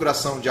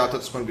configuração de alta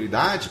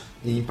disponibilidade,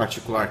 em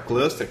particular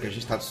cluster, que a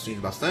gente está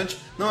discutindo bastante,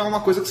 não é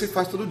uma coisa que você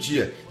faz todo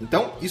dia.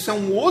 Então, isso é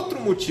um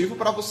outro motivo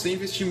para você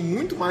investir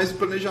muito mais em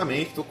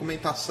planejamento,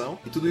 documentação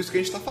e tudo isso que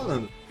a gente está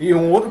falando. E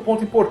um outro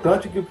ponto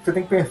importante que você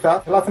tem que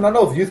pensar relacionado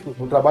aos discos.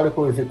 No trabalho que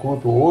eu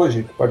executo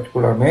hoje,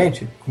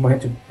 particularmente, como a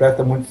gente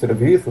presta muito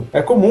serviço,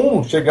 é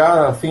comum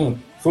chegar assim,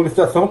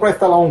 solicitação para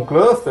instalar um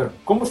cluster,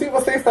 como se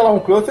você instalar um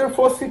cluster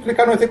fosse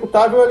clicar no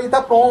executável e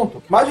está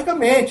pronto.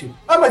 Magicamente.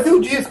 Ah, mas e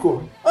o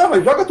disco? Ah,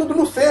 mas joga tudo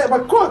no C.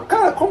 Mas,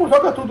 cara, como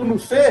joga tudo no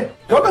C?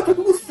 Joga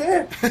tudo no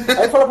C.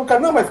 Aí fala pro cara,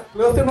 não, mas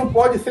cluster não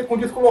pode ser com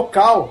disco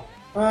local.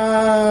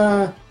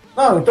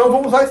 Não, então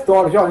vamos usar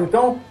storage.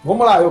 Então,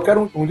 vamos lá, eu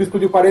quero um disco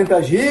de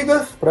 40 GB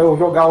para eu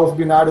jogar os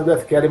binários do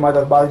SQL mais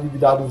as bases de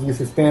dados de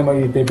sistema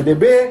e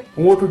TempDB,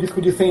 um outro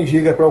disco de 100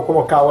 GB para eu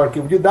colocar o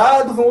arquivo de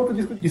dados, um outro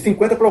disco de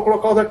 50 para eu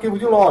colocar os arquivos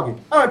de log.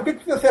 Ah, mas por que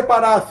precisa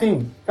separar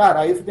assim? Cara,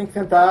 aí você tem que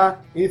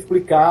sentar e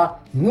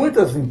explicar.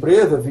 Muitas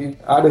empresas e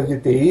áreas de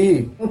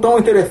TI não estão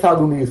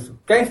interessadas nisso.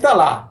 Quer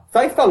instalar?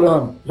 Sai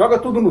instalando. Joga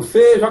tudo no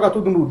C, joga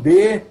tudo no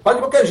D, faz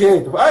de qualquer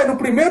jeito. Ah, no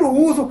primeiro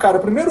uso, cara,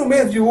 primeiro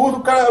mês de uso, o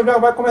cara já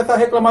vai começar a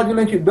reclamar de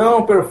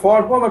lentidão,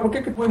 performance. Pô, mas por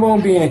que foi meu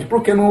ambiente?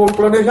 Porque não houve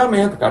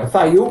planejamento, cara.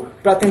 Saiu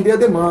para atender a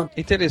demanda.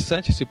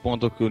 Interessante esse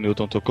ponto que o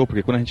Newton tocou,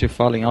 porque quando a gente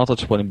fala em alta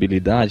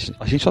disponibilidade,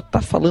 a gente só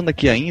está falando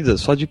aqui ainda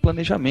só de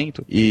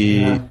planejamento.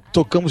 E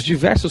tocamos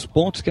diversos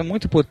pontos que é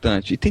muito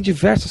importante. E tem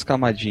diversas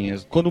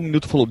camadinhas. Quando o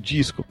Newton falou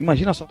disco,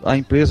 imagina só, a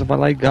empresa vai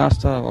lá e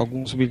gasta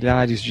alguns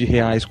milhares de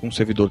reais com um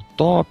servidor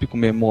top, com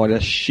memória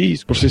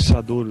X,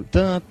 processador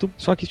tanto,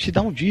 só que te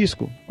dá um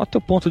disco. O teu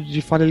ponto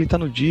de falha ele está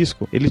no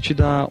disco. Ele te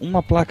dá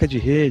uma placa de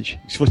rede.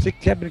 Se você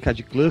quer brincar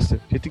de cluster,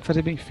 você tem que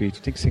fazer bem feito,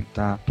 tem que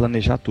sentar,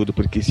 planejar tudo,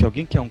 porque se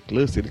alguém quer um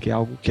cluster, ele quer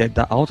algo que é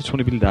da alta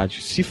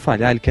disponibilidade. Se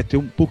falhar, ele quer ter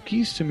um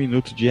pouquíssimo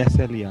minuto de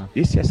SLA.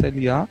 Esse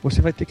SLA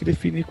você vai ter que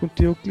definir com o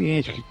teu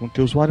cliente, com o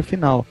teu usuário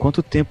final.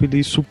 Quanto tempo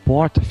ele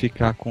suporta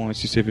ficar com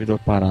esse servidor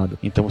parado.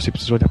 Então você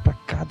precisa olhar para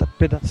cada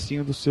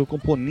pedacinho do seu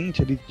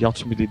componente ali de alta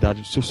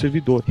disponibilidade, do seu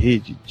servidor,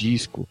 rede,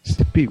 disco,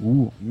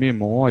 CPU,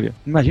 memória.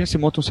 Imagina se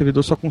monta um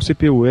servidor só com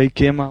CPU, aí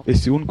queima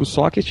esse único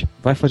socket,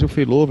 vai fazer o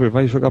failover,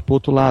 vai jogar pro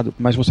outro lado.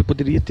 Mas você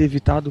poderia ter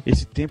evitado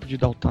esse tempo de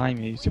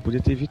downtime aí, você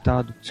poderia ter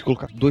evitado. Se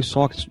colocar 2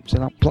 sockets, sei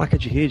lá, placa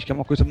de rede, que é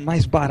uma coisa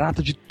mais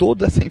barata de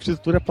toda essa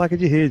infraestrutura, é a placa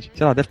de rede.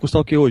 Sei lá, deve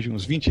custar o que hoje?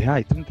 Uns 20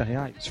 reais, 30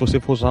 reais? Se você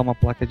for usar uma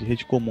placa de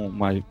rede comum,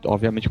 mas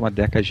obviamente uma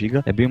Deca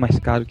Giga é bem mais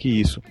caro que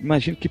isso.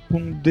 Imagina que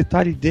por um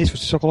detalhe desse,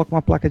 você só coloca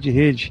uma placa de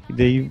rede e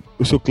daí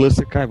o seu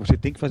cluster cai, você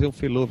tem que fazer um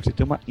failover, você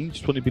tem uma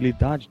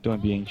indisponibilidade do teu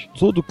ambiente.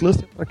 Todo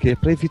cluster para quê?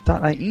 Para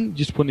evitar a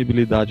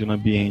indisponibilidade no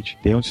ambiente.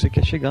 Daí onde você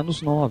quer chegar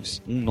nos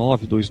 9s. 1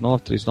 9, 2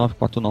 9, 3 9,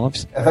 4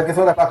 9s. Essa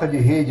questão da placa de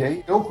rede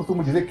aí, eu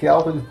costumo dizer que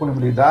alta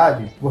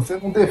disponibilidade, você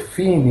não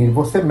define,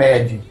 você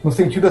mede. No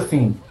sentido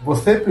assim,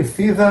 você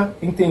precisa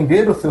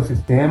entender o seu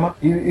sistema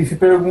e se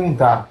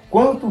perguntar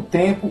quanto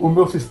tempo o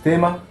meu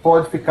sistema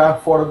pode ficar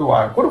fora do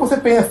ar. Quando você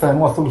pensa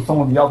numa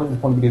solução de alta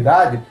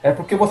disponibilidade, é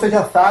porque você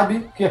já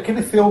sabe que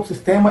aquele seu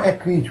sistema é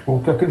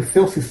crítico, que aqueles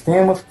seus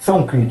sistemas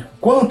são críticos.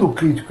 Quanto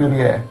crítico ele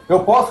é?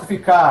 Eu posso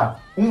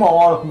ficar 1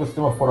 hora com o meu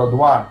sistema fora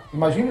do ar?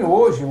 Imagine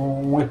hoje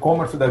um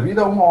e-commerce da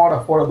vida 1 hora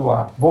fora do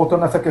ar.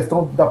 Voltando nessa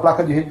questão da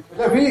placa de rede. Eu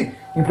já vi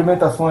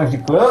implementações de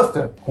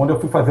cluster, quando eu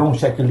fui fazer um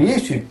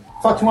checklist,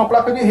 só tinha uma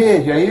placa de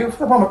rede. Aí eu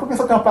falei, mas por que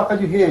só tem uma placa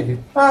de rede?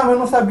 Ah, mas eu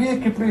não sabia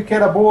que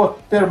era boa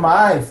ter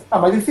mais. Ah,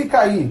 mas e se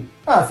cair?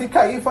 Ah, se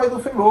cair faz o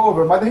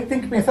failover. Mas a gente tem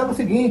que pensar no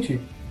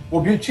seguinte: o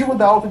objetivo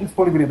da alta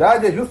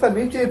disponibilidade é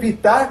justamente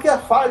evitar que a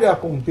falha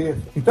aconteça.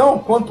 Então,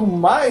 quanto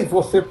mais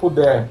você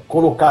puder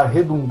colocar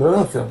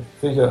redundância,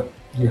 seja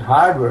de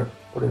hardware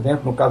por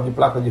exemplo, no caso de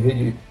placas de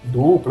rede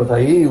duplas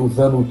aí,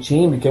 usando o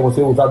time, que é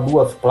você usar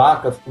duas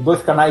placas, os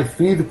dois canais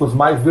físicos,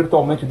 mas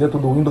virtualmente dentro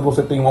do Windows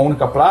você tem uma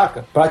única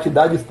placa, para te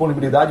dar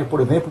disponibilidade,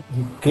 por exemplo,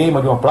 de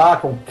queima de uma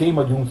placa ou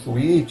queima de um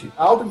switch.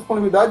 A alta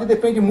disponibilidade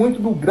depende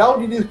muito do grau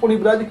de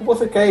disponibilidade que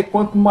você quer, e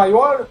quanto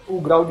maior o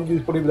grau de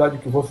disponibilidade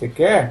que você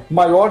quer,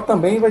 maior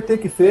também vai ter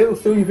que ser o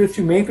seu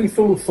investimento em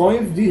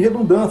soluções de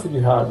redundância de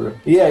hardware.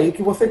 E é aí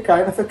que você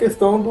cai nessa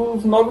questão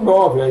dos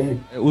 99 aí.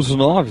 Os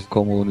 9,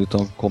 como o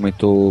Newton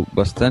comentou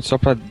bastante, só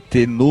para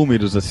ter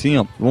números assim,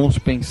 ó, vamos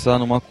pensar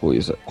numa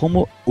coisa.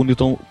 Como o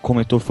Newton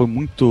comentou, foi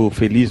muito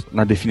feliz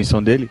na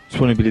definição dele,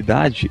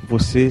 disponibilidade,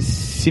 você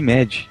se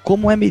mede.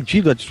 Como é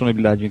medido a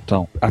disponibilidade,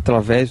 então?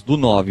 Através do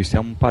 9, isso é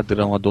um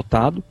padrão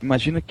adotado.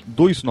 Imagina que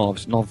 2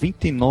 9s,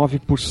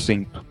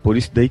 99%. Por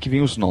isso daí que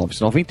vem os 9s,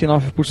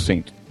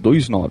 99%.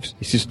 2 9s.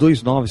 Esses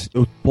 2 9s,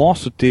 eu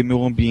posso ter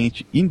meu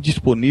ambiente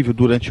indisponível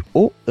durante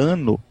o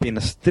ano,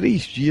 apenas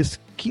 3 dias,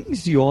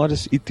 15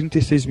 horas e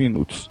 36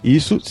 minutos.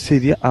 Isso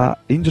seria a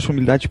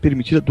indisponibilidade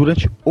permitida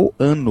durante o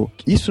ano.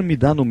 Isso me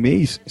dá no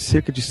mês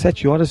cerca de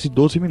 7 horas e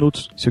 12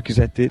 minutos, se eu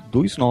quiser ter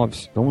 2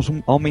 9s. Vamos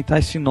aumentar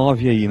esse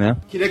 9 aí, né?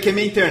 Queria que a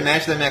minha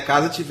internet da minha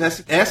casa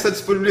tivesse essa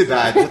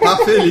disponibilidade. Eu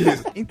tava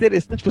feliz.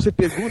 Interessante, você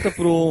pergunta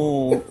para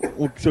o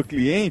seu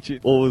cliente,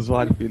 ou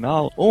usuário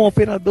final, ou uma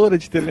operadora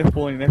de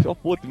telefone, né?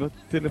 Pô, meu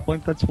telefone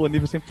está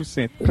disponível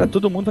 100%. Para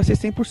todo mundo vai ser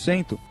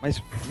 100%.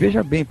 Mas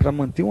veja bem, para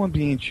manter um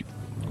ambiente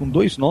com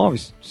 2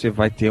 9s, você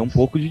vai ter um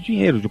pouco de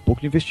dinheiro, um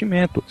pouco de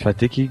investimento. Você vai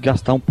ter que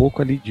gastar um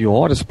pouco ali de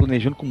horas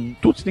planejando com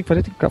tudo que você tem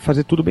que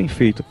fazer tudo bem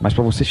feito. Mas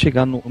para você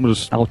chegar no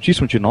números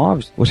altíssimos de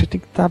 9s, você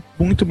tem que estar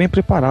muito bem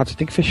preparado. Você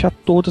tem que fechar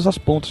todas as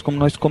pontas, como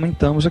nós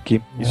comentamos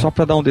aqui. E só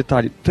para dar um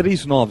detalhe,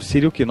 3 9s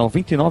seria o quê?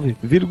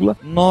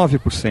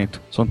 99,9%.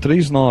 São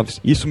 3 9s.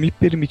 Isso me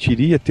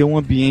permitiria ter um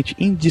ambiente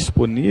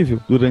indisponível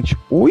durante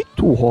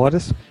 8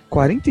 horas,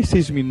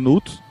 46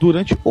 minutos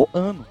durante o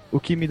ano, o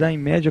que me dá em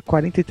média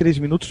 43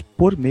 minutos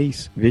por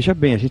mês. Veja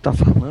bem, a gente está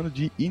falando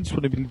de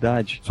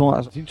indisponibilidade. São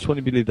as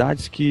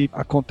indisponibilidades que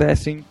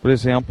acontecem, por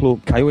exemplo,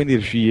 caiu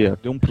energia,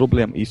 deu um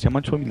problema. Isso é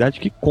uma disponibilidade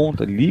que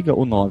conta, liga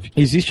o 9.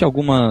 Existem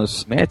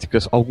algumas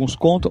métricas, alguns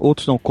contam,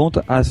 outros não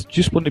contam, as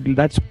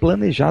disponibilidades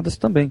planejadas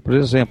também. Por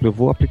exemplo, eu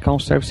vou aplicar um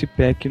Service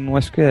Pack no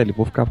SQL,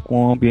 vou ficar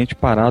com o ambiente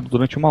parado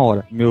durante 1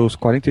 hora. Meus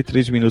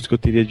 43 minutos que eu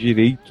teria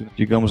direito,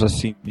 digamos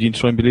assim, de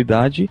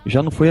indisponibilidade,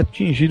 já não foi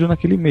atingido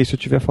naquele mês, se eu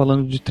estiver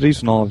falando de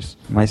 3 9s.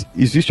 Mas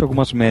existem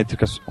algumas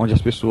métricas onde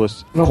as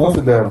pessoas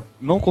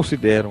não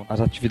consideram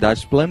as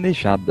atividades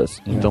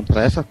planejadas. Então,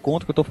 para essa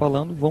conta que eu estou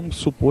falando, vamos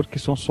supor que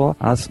são só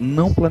as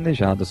não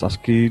planejadas, as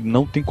que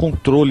não tem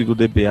controle do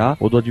DBA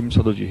ou do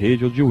administrador de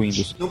rede ou de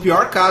Windows. No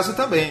pior caso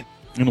também.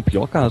 E no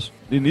pior caso.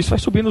 E nisso vai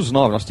subindo os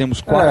 9. Nós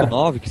temos 4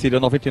 9, que seria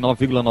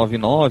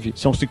 99,99.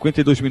 São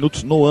 52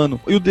 minutos no ano.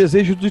 E o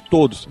desejo de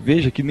todos.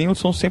 Veja que nem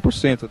são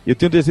 100%. Eu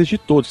tenho o desejo de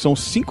todos. São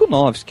 5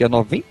 9s, que é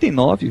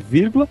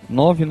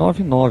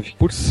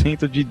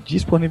 99,999% de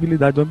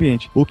disponibilidade do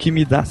ambiente. O que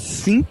me dá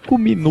 5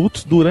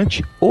 minutos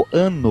durante o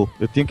ano.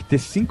 Eu tenho que ter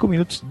 5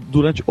 minutos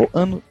durante o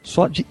ano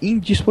só de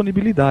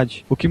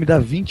indisponibilidade. O que me dá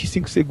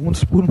 25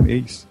 segundos por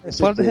mês.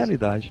 Fora da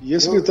realidade. E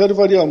esse critério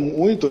varia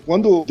muito.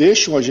 Quando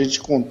deixam a gente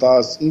contar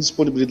as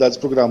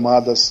indisponibilidades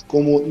programadas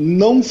como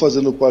não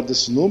fazendo parte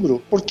desse número,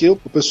 porque o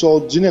pessoal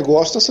de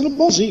negócio está sendo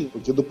bonzinho,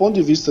 porque do ponto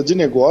de vista de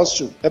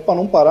negócio é para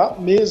não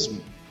parar mesmo.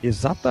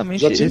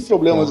 Exatamente. Já tive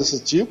problemas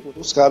desse tipo,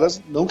 os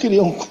caras não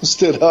queriam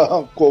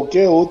considerar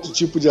qualquer outro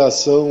tipo de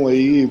ação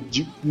aí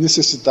de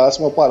necessitasse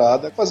uma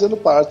parada fazendo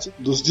parte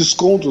dos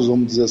descontos,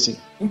 vamos dizer assim.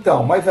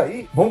 Então, mas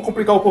aí, vamos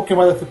complicar um pouquinho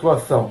mais a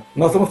situação.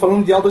 Nós estamos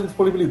falando de alta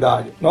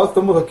disponibilidade. Nós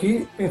estamos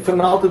aqui pensando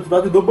na alta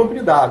disponibilidade do banco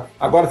de dados.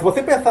 Agora, se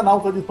você pensar na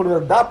alta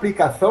disponibilidade da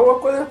aplicação, a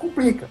coisa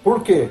complica.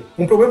 Por quê?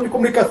 Um problema de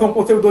comunicação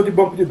com o servidor de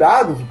banco de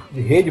dados,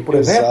 de rede, por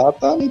exemplo,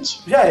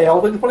 exatamente, já é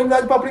alta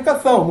disponibilidade para a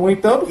aplicação. No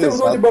entanto, o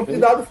servidor de banco de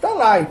dados está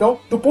lá. Então,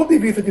 do ponto de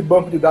vista de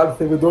banco de dados,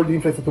 servidor de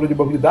infraestrutura de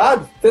banco de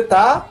dados, você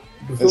está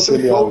do seu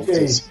threshold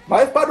aí.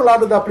 Mas para o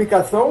lado da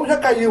aplicação já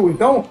caiu.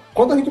 Então,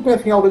 quando a gente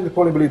pensa em alta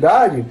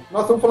disponibilidade,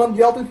 nós estamos falando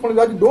de alta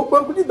disponibilidade do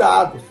banco de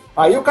dados.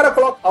 Aí o cara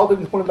coloca alta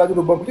disponibilidade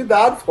do banco de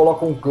dados,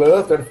 coloca um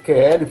cluster,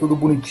 SQL, tudo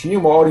bonitinho,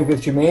 maior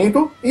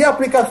investimento, e a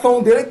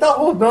aplicação dele está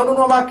rodando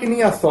numa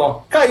maquininha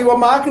só. Caiu a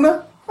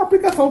máquina, a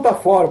aplicação está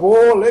fora. Pô,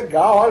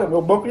 legal, olha,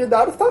 meu banco de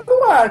dados está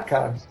no ar,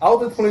 cara.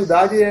 Alta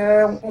disponibilidade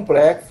é um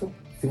complexo.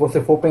 Se você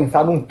for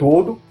pensar num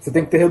todo, você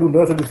tem que ter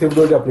redundância do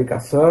servidor de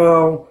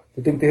aplicação,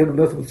 você tem que ter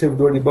redundância do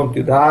servidor de banco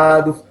de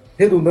dados,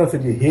 redundância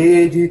de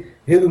rede,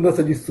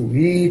 redundância de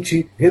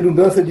switch,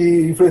 redundância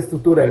de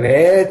infraestrutura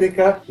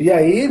elétrica. E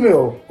aí,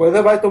 meu, a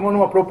coisa vai tomando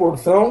uma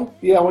proporção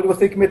e é onde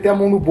você tem que meter a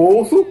mão no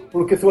bolso,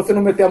 porque se você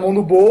não meter a mão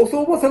no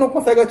bolso, você não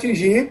consegue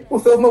atingir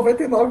os seus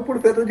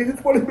 99% de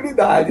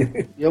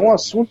disponibilidade. E é um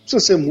assunto que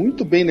precisa ser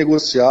muito bem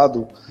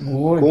negociado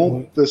com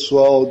o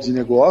pessoal de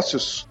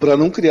negócios para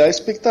não criar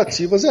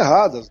expectativas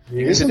erradas.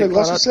 Esse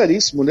negócio é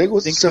seríssimo.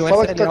 Você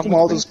fala que está com uma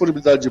alta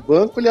disponibilidade de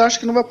banco, ele acha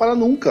que não vai parar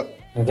nunca.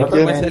 Tem que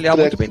ter um SLA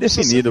muito bem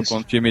definido com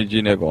o time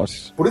de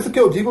negócios. Por isso que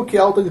eu digo que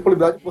a alta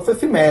disponibilidade você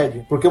se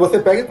mede. Porque você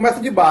pega e começa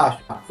de baixo.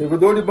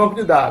 Servidor de banco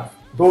de dados,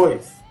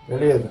 2.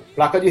 Beleza.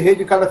 Placa de rede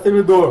de cada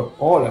servidor.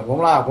 Olha,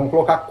 vamos lá, vamos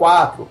colocar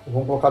 4,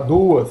 vamos colocar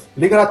 2.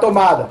 Liga na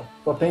tomada.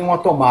 Só tem uma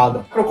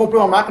tomada. Eu comprei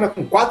uma máquina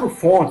com 4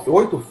 fontes,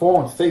 8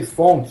 fontes, 6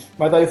 fontes,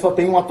 mas aí só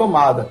tem uma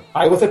tomada.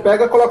 Aí você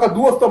pega e coloca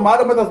 2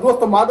 tomadas, mas as 2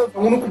 tomadas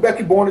são um único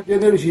backbone de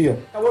energia.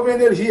 Acabou minha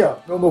energia,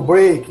 meu no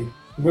break,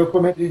 o meu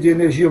equipamento de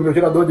energia, o meu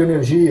gerador de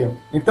energia.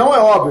 Então é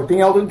óbvio,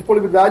 tem alta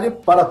disponibilidade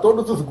para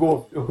todos os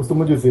gostos, eu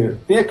costumo dizer.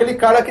 Tem aquele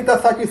cara que está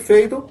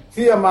satisfeito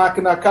se a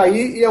máquina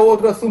cair e a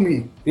outra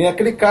assumir. Tem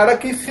aquele cara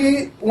que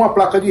se uma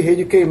placa de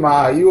rede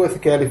queimar e o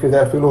SQL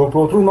fizer failover para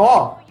outro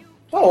nó,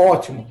 tá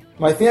ótimo.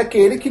 Mas tem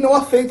aquele que não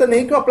aceita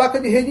nem que uma placa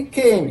de rede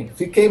queime.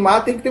 Se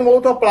queimar, tem que ter uma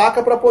outra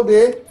placa para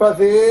poder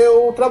fazer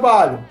o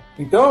trabalho.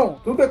 Então,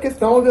 tudo é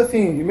questão de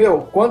assim,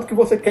 quanto que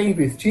você quer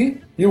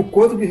investir e o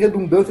quanto de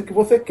redundância que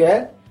você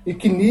quer e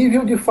que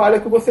nível de falha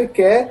que você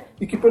quer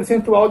e que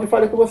percentual de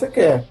falha que você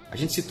quer. A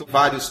gente citou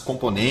vários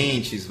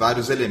componentes,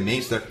 vários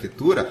elementos da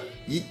arquitetura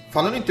e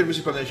falando em termos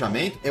de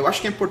planejamento, eu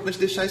acho que é importante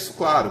deixar isso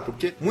claro,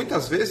 porque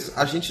muitas vezes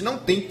a gente não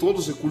tem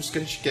todos os recursos que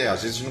a gente quer.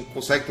 Às vezes a gente não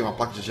consegue ter uma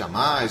placa de energia a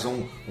mais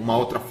ou uma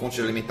outra fonte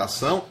de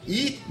alimentação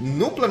e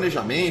no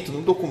planejamento,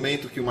 no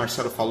documento que o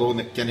Marcelo falou,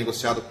 né, que é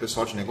negociado com o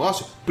pessoal de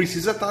negócio,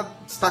 precisa estar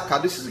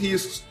destacado esses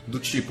riscos. Do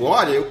tipo,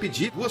 olha, eu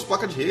pedi 2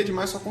 placas de rede,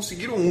 mas só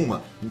conseguiram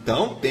uma.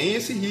 Então tem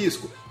esse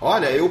risco.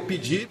 Olha, eu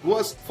pedi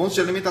 2 fontes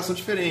de alimentação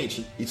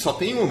diferentes e só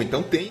tem uma,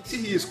 então tem esse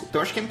risco. Então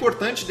acho que é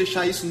importante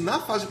deixar isso na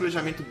fase de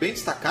planejamento bem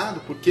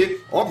destacado, porque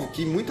óbvio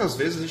que muitas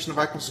vezes a gente não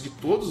vai conseguir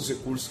todos os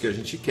recursos que a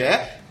gente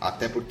quer,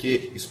 até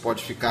porque isso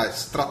pode ficar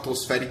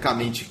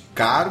estratosfericamente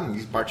caro,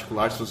 em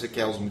particular se você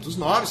quer os muitos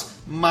nobres,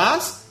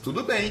 mas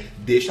tudo bem,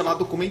 deixa lá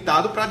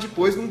documentado para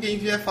depois ninguém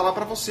vier falar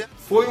para você,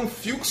 foi um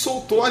fio que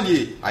soltou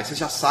ali. Aí você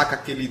já saca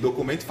aquele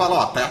documento e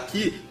fala, tá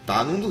aqui,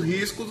 tá num dos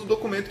riscos do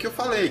documento que eu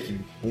falei, que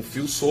um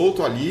fio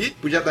solto ali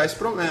podia dar esse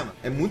problema.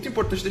 É muito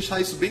importante deixar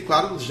isso bem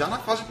claro já na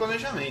fase de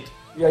planejamento.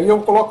 E aí eu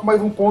coloco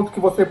mais um ponto que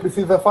você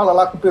precisa falar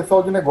lá com o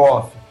pessoal de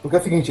negócio. Porque é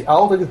o seguinte,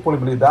 alta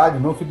disponibilidade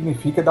não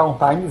significa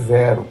downtime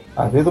zero.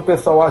 Às vezes o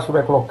pessoal acha que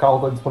vai colocar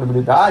alta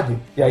disponibilidade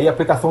e aí a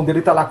aplicação dele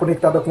está lá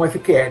conectada com o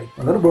SQL.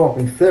 Mandando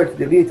bronca, insert,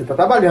 delete, está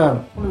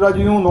trabalhando.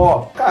 Disponibilidade de um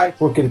nó, cai.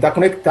 Porque ele está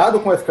conectado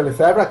com o SQL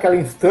Server, aquela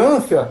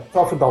instância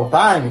sofre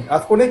downtime,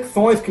 as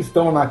conexões que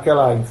estão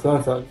naquela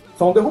instância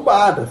são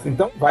derrubadas.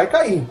 Então vai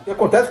cair. O que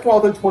acontece com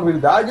alta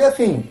disponibilidade é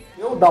assim,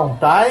 o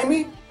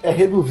downtime é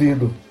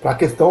reduzido para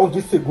questão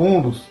de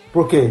segundos,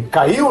 porque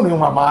caiu em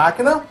uma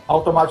máquina,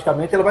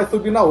 automaticamente ela vai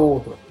subir na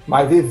outra.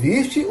 Mas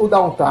existe o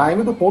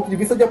downtime do ponto de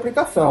vista de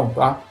aplicação,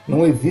 tá?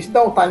 Não existe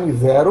downtime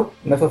zero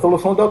nessa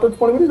solução de alta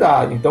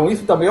disponibilidade. Então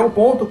isso também é um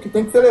ponto que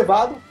tem que ser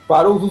levado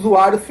para os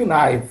usuários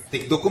finais.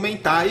 Tem que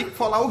documentar e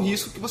falar o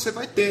risco que você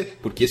vai ter,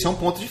 porque esse é um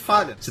ponto de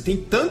falha. Você tem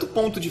tanto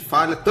ponto de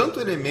falha, tanto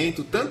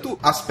elemento, tanto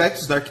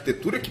aspectos da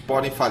arquitetura que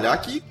podem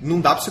falhar que não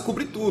dá para você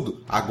cobrir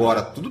tudo.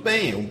 Agora, tudo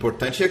bem, o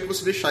importante é que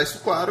você deixar isso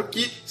claro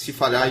que se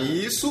falhar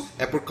isso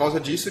é por causa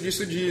disso,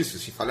 disso, disso.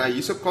 Se falhar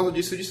isso é por causa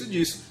disso, disso,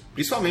 disso.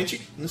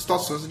 Principalmente em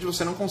situações onde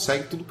você não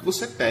consegue tudo que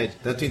você pede,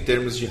 tanto em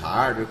termos de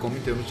hardware como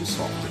em termos de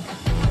software.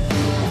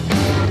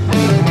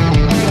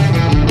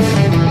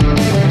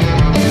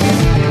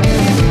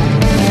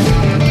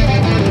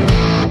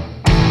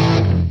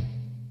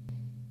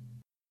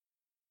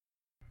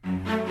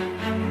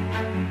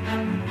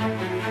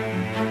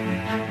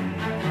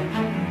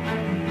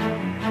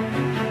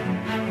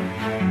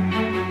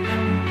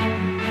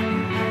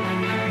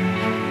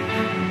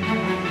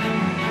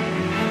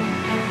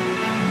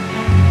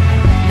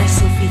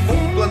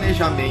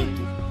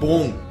 Planejamento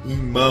bom em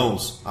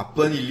mãos, a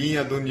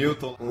planilhinha do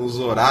Newton, os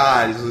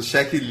horários, os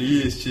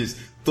checklists,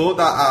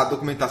 toda a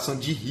documentação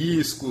de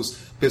riscos,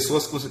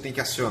 pessoas que você tem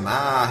que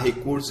acionar,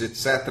 recursos,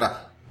 etc.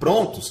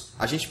 prontos,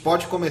 a gente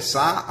pode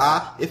começar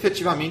a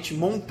efetivamente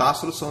montar a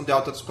solução de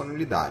alta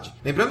disponibilidade.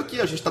 Lembrando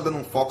que a gente está dando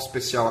um foco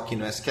especial aqui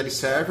no SQL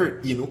Server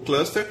e no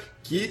Cluster,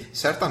 que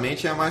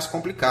certamente é a mais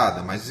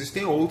complicada, mas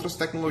existem outras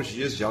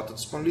tecnologias de alta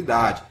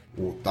disponibilidade,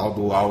 o tal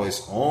do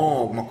Always On,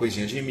 alguma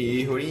coisinha de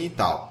mirroring e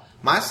tal.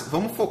 Mas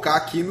vamos focar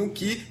aqui no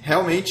que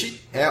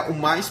realmente é o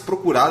mais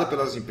procurado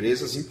pelas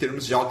empresas em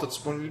termos de alta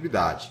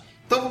disponibilidade.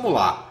 Então vamos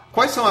lá.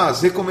 Quais são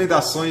as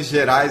recomendações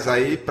gerais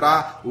aí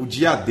para o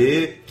dia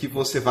D que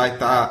você vai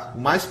estar o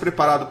mais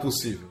preparado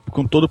possível?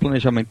 Com todo o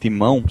planejamento em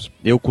mãos,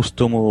 eu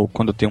costumo,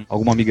 quando eu tenho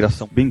alguma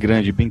migração bem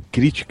grande, bem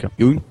crítica,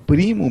 eu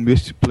imprimo o meu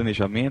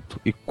planejamento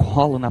e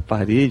colo na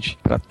parede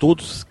para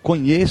todos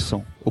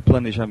conheçam o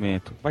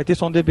planejamento. Vai ter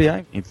só um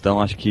DBA,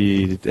 então acho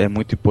que é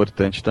muito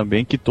importante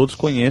também que todos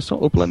conheçam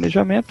o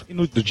planejamento. E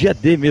no dia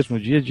D mesmo,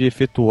 no dia de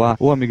efetuar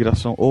ou a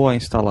migração ou a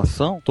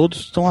instalação,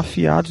 todos estão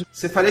afiados.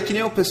 Você faria que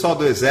nem o pessoal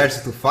do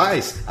exército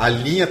faz?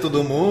 Alinha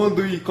todo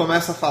mundo e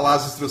começa a falar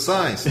as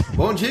instruções?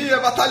 Bom dia,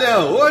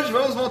 batalhão! Hoje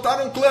vamos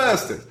montar um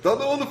cluster!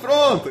 Todo mundo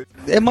pronto!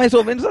 É mais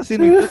ou menos assim.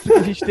 No entanto,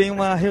 a gente tem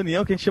uma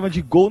reunião que a gente chama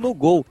de Go No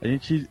Go. A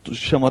gente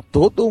chama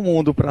todo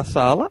mundo para a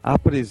sala,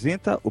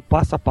 apresenta o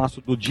passo a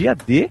passo do dia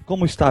D,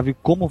 como estava e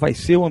como vai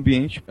ser o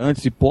ambiente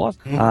antes e pós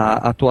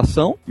a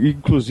atuação,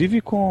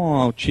 inclusive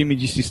com o time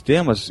de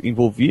sistemas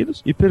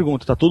envolvidos, e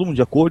pergunta, tá todo mundo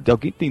de acordo?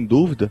 Alguém tem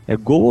dúvida? É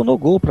go ou no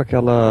go para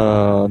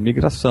aquela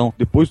migração.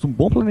 Depois de um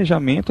bom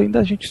planejamento, ainda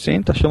a gente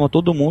senta, chama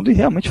todo mundo e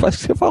realmente faz o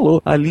que você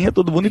falou. Alinha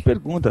todo mundo e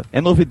pergunta.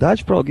 É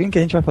novidade para alguém que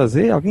a gente vai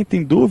fazer? Alguém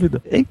tem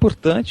dúvida? É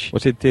importante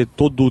você ter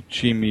todo o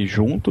time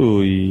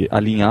junto e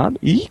alinhado,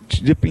 e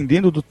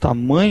dependendo do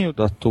tamanho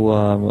da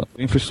tua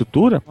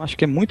infraestrutura, acho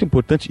que é muito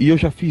importante, e eu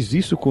já fiz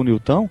isso com o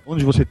Newton,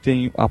 onde você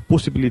tem a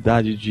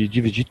possibilidade de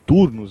dividir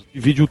turnos.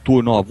 Divide o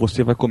turno, ó,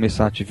 você vai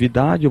começar a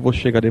atividade, eu vou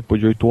chegar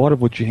depois de 8 horas,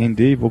 vou te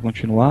render e vou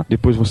continuar,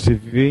 depois você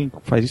vem,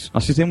 faz isso.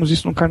 Nós fizemos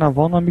isso no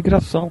carnaval, na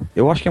migração.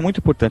 Eu acho que é muito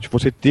importante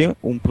você ter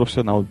um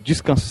profissional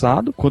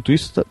descansado, enquanto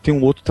isso tem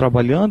um outro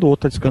trabalhando, o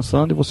outro está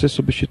descansando e você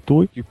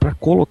substitui. E para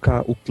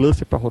colocar o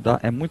cluster para rodar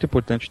é muito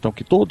importante, então,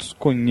 que todos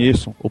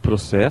conheçam o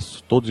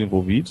processo, todos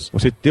envolvidos,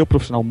 você ter o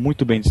profissional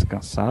muito bem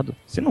descansado.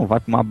 Você não vai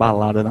para uma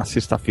balada na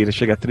sexta-feira,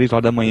 chega às 3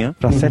 horas da manhã,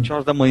 para 7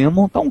 horas da manhã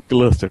montar um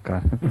cluster,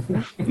 cara.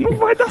 Não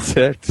vai dar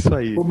certo isso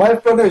aí. Por mais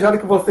planejado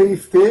que você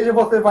esteja,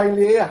 você vai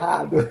ler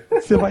errado.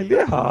 Você vai ler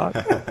errado.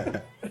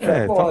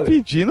 Tá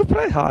pedindo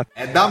pra errar.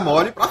 É dar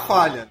mole pra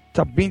falha.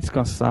 Tá bem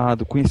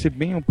descansado, conhecer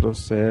bem o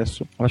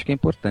processo, eu acho que é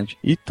importante.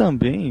 E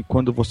também,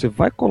 quando você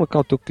vai colocar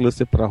o teu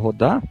cluster pra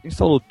rodar,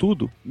 instalou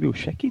tudo,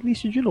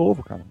 checklist de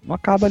novo, cara. Não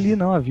acaba ali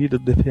não a vida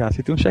do DPA,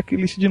 você tem um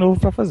checklist de novo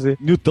pra fazer.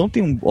 Newton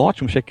tem um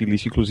ótimo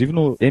checklist, inclusive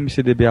no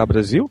MCDBA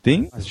Brasil,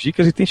 tem as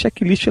dicas e tem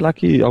checklist lá,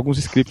 que alguns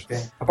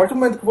scripts. A partir do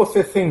momento que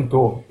você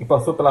sentou e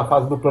passou pela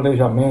fase do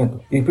planejamento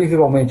e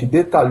principalmente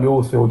detalhou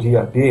o seu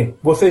dia D,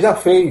 você já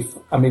fez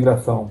a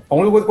migração. A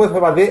única coisa que você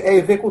vai fazer é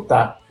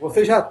executar.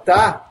 Você já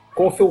está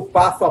com o seu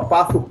passo a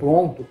passo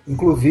pronto,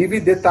 inclusive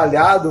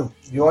detalhado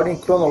de ordem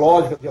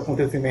cronológica de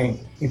acontecimento.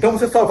 Então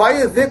você só vai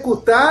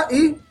executar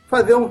e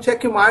fazer um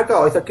checkmark,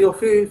 ó, isso aqui eu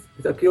fiz,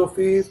 isso aqui eu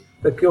fiz,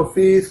 isso aqui eu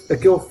fiz, isso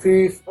aqui eu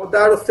fiz,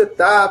 rodar o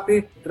setup,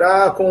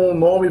 entrar com o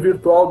nome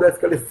virtual do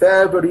SQL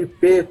Server,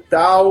 IP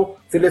tal,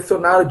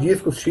 selecionar o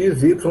disco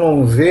X,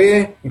 Y,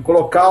 Z e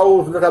colocar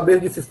os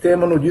database de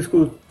sistema no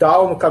disco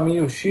tal, no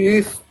caminho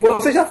X.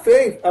 Você já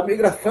fez a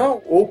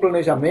migração ou o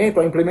planejamento,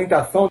 a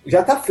implementação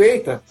já está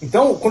feita.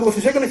 Então, quando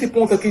você chega nesse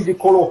ponto aqui de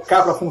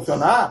colocar para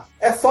funcionar,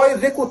 é só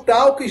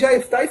executar o que já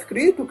está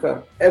escrito,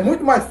 cara. É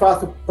muito mais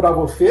fácil para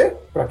você,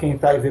 para quem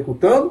está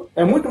executando,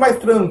 é muito mais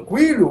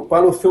tranquilo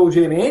para os seus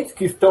gerentes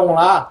que estão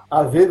lá,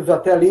 às vezes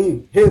até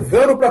ali,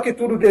 rezando para que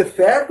tudo dê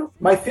certo,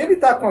 mas se ele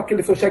está com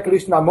aquele seu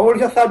checklist na mão, ele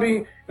já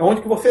sabe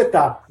onde que você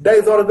está.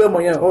 10 horas da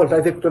manhã, está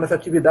executando essa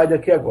atividade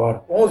aqui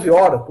agora. 11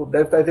 horas,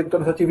 deve estar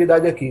executando essa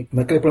atividade aqui.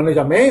 Naquele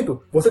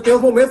planejamento, você tem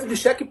os momentos de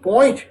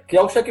checkpoint, que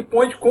é o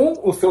checkpoint com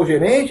o seu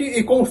gerente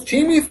e com os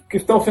times que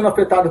estão sendo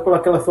afetados por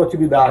aquela sua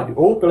atividade,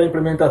 ou pela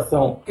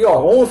implementação. Aqui,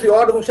 11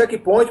 horas um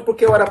checkpoint,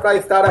 porque eu era para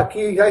estar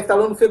aqui já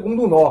instalando o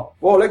segundo nó.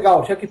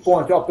 Legal,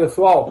 checkpoint.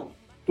 Pessoal,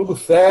 tudo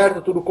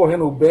certo, tudo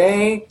correndo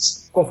bem,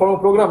 conforme o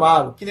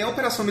programado. Que nem a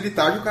operação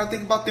militar, que o cara tem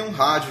que bater um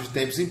rádio de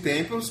tempos em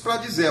tempos para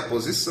dizer a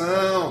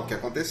posição, o que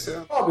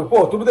aconteceu.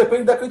 Óbvio, tudo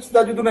depende da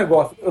criticidade do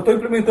negócio. Eu estou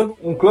implementando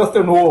um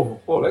cluster novo.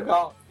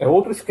 Legal. É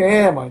outro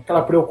esquema,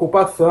 aquela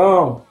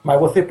preocupação. Mas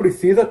você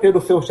precisa ter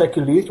o seu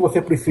checklist,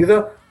 você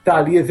precisa estar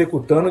ali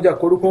executando de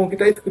acordo com o que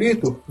está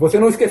escrito. Você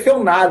não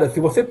esqueceu nada. Se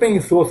você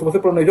pensou, se você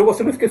planejou,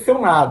 você não esqueceu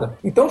nada.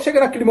 Então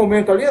chega naquele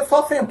momento ali, é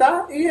só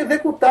sentar e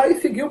executar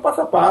e seguir o passo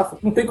a passo.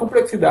 Não tem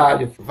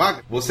complexidade.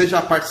 Wagner, você já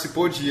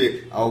participou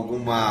de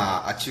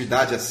alguma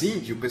atividade assim,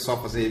 de o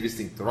pessoal fazer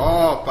revista em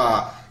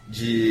tropa,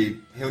 de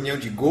reunião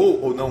de Go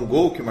ou não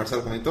Go, que o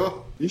Marcelo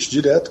comentou? Ixi,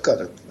 direto,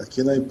 cara.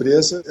 Aqui na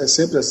empresa é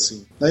sempre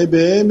assim. Na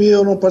IBM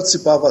eu não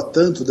participava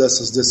tanto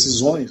dessas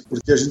decisões,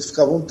 porque a gente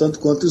ficava um tanto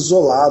quanto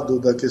isolado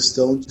da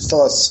questão de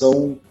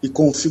instalação e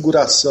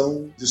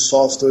configuração de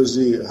softwares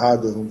e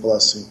hardware, vamos falar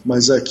assim.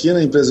 Mas aqui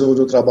na empresa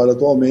onde eu trabalho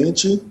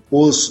atualmente,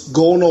 os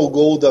Go, No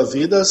Go da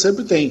vida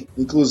sempre tem.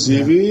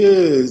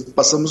 Inclusive,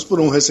 passamos por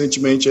um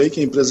recentemente aí, que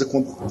a empresa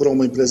comprou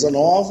uma empresa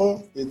nova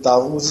e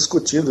estávamos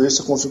discutindo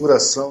isso, a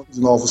configuração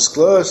de novos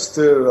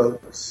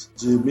clusters,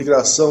 de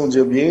migração de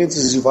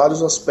ambientes, de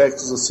vários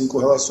aspectos assim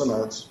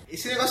correlacionados.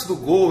 Esse negócio do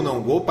Go ou não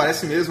Go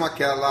parece mesmo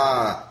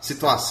aquela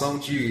situação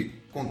de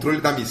controle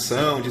da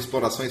missão, de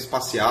exploração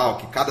espacial,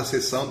 que cada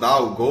sessão dá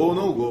o Go ou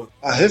não Go.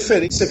 A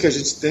referência que a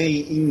gente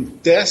tem em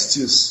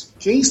testes,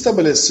 quem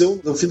estabeleceu,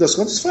 no fim das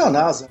contas, foi a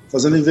NASA,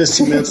 fazendo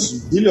investimentos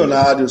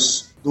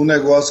bilionários num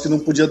negócio que não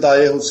podia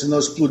dar erro, senão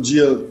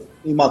explodia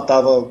e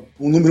matava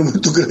um número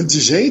muito grande de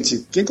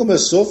gente. Quem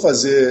começou a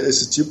fazer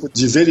esse tipo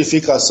de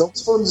verificação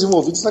foram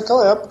desenvolvidos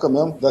naquela época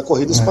mesmo, da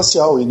corrida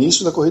espacial, o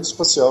início da corrida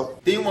espacial.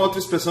 Tem uma outra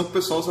expressão que o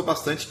pessoal usa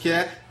bastante, que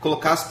é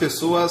colocar as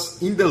pessoas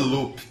in the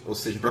loop, ou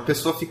seja, para a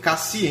pessoa ficar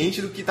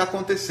ciente do que está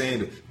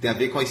acontecendo. Tem a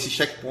ver com esse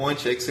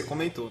checkpoint aí que você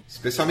comentou.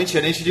 Especialmente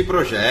gerente de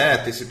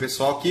projeto, esse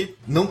pessoal que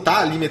não está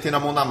ali metendo a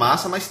mão na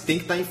massa, mas tem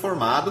que estar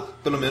informado,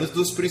 pelo menos,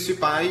 dos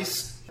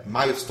principais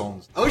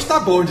Milestones. Hoje tá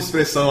bom de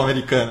expressão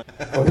americana.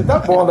 Hoje tá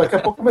bom, daqui a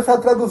pouco começar a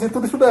traduzir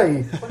tudo isso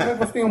daí. Quando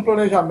você tem um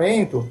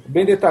planejamento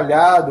bem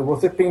detalhado,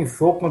 você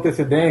pensou com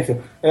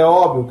antecedência, é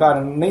óbvio,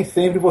 cara, nem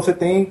sempre você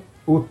tem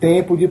o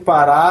tempo de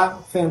parar,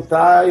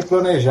 sentar e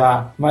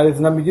planejar. Mas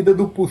na medida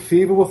do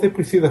possível você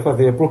precisa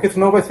fazer, porque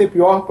senão vai ser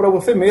pior para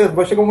você mesmo.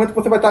 Vai chegar um momento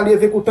que você vai estar ali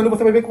executando e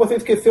você vai ver que você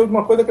esqueceu de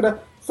uma coisa que era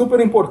super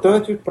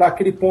importante para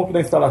aquele ponto da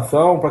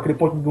instalação, para aquele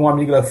ponto de uma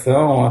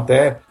migração,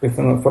 até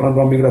falando de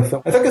uma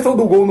migração. Essa questão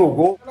do go no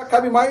go, ela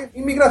cabe mais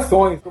em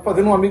migrações. Estou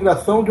fazendo uma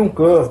migração de um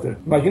cluster.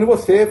 Imagina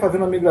você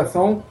fazendo uma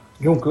migração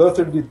de um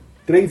cluster de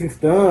 3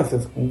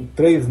 instâncias, com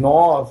 3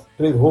 nós,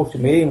 3 host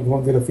names,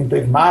 vamos dizer assim,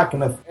 3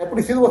 máquinas. É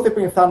preciso você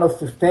pensar nos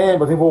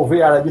sistemas,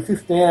 envolver a área de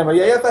sistema.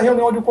 E aí essa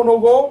reunião de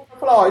Conogol,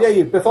 falar, ó, e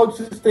aí, pessoal de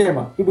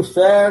sistema, tudo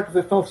certo?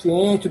 Vocês estão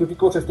cientes do que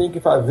vocês têm que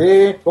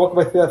fazer? Qual que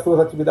vai ser as suas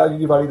atividades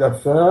de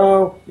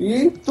validação?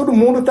 E todo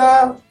mundo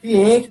está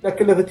ciente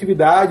daquelas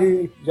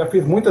atividades, já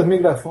fiz muitas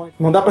migrações.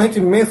 Não dá pra gente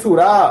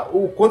mensurar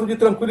o quanto de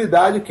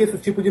tranquilidade que esse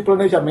tipo de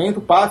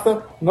planejamento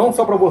passa, não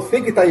só para você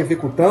que está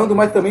executando,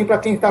 mas também para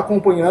quem está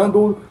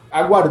acompanhando,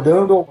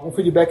 aguardando um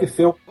feedback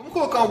seu. Vamos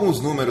colocar alguns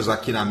números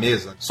aqui na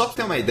mesa, só para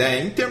ter uma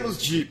ideia, em termos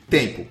de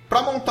tempo.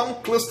 Para montar um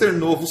cluster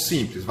novo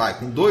simples,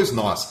 com 2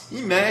 nós,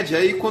 em média,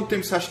 aí quanto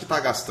tempo você acha que está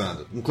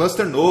gastando? Um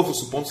cluster novo,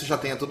 supondo que você já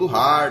tenha todo o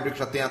hardware, que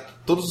já tenha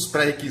todos os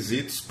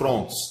pré-requisitos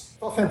prontos.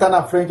 Só sentar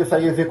na frente e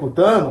sair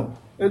executando,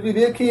 eu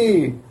diria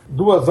que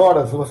 2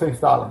 horas você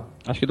instala.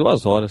 Acho que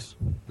 2 horas.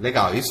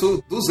 Legal,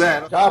 isso do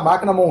zero. Já a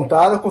máquina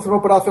montada, com o sistema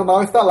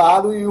operacional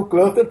instalado e o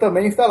cluster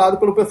também instalado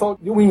pelo pessoal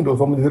de Windows,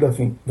 vamos dizer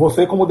assim.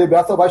 Você, como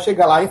DBA, só vai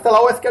chegar lá e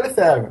instalar o SQL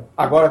Server.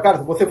 Agora, cara,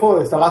 se você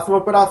for instalar sistema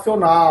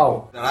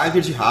operacional...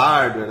 drive de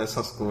hardware,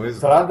 essas coisas.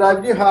 Instalar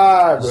drive de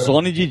hardware.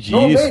 Zone de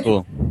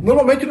disco.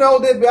 Normalmente não é o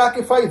DBA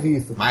que faz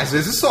isso. Mas às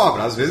vezes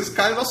sobra, às vezes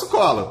cai no nosso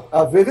colo.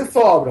 Às vezes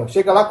sobra.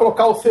 Chega lá,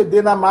 colocar o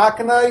CD na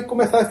máquina e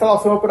começar a instalar o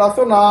sistema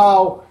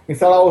operacional,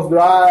 instalar os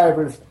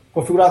drivers,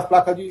 configurar as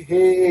placas de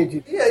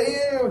rede. E aí,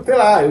 sei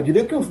lá, eu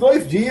diria que uns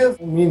 2 dias,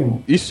 no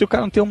mínimo. Isso se o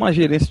cara não tem uma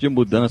gerência de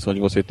mudança, onde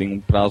você tem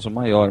um prazo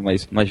maior,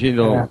 mas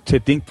imagina,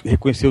 você tem que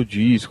reconhecer o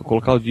disco,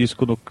 colocar o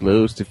disco no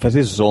cluster,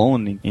 fazer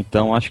zoning.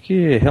 Então, acho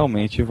que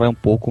realmente vai um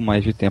pouco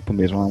mais de tempo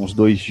mesmo, uns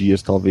 2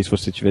 dias, talvez, se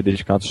você tiver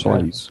dedicado só a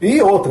isso. E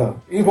outra,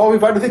 envolve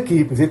várias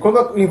equipes. E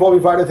quando envolve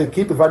várias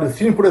equipes, vários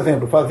times, por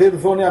exemplo, fazer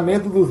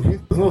zoneamento dos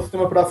discos no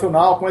sistema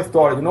operacional com a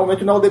storage.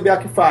 Normalmente não é o DBA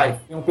que faz.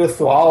 Tem um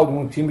pessoal de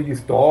um time de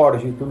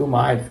storage e tudo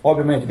mais.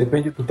 Obviamente,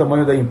 depende do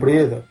tamanho da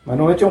empresa, mas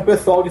normalmente é um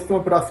pessoal de sistema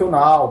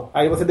operacional.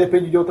 Aí você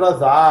depende de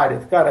outras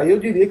áreas. Cara, aí eu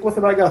diria que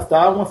você vai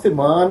gastar uma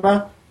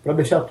semana para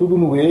deixar tudo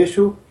no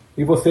eixo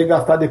e você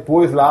gastar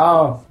depois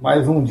lá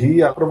mais um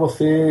dia para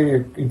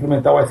você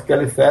implementar o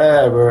SQL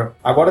Server.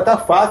 Agora tá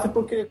fácil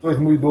porque em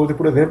 2012,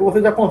 por exemplo,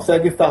 você já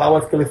consegue instalar o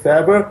SQL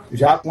Server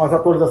já com as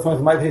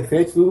atualizações mais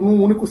recentes tudo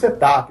num único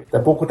setup. Até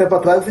pouco tempo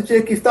atrás você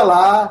tinha que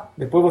instalar,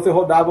 depois você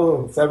rodava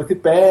o Service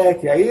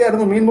Pack, aí era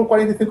no mínimo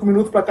 45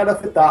 minutos para cada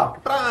setup.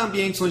 Para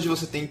ambientes onde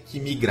você tem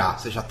que migrar,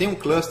 você já tem um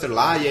cluster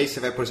lá e aí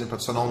você vai, por exemplo,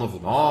 adicionar um novo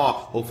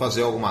nó ou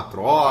fazer alguma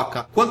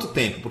troca. Quanto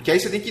tempo? Porque aí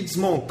você tem que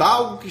desmontar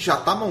algo que já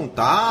está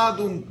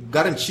montado,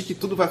 garantir que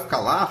tudo vai ficar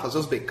lá, fazer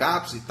os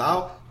backups e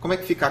tal. Como é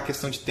que fica a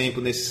questão de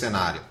tempo nesse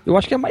cenário? Eu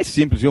acho que é mais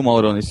simples, viu,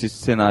 Mauro, nesse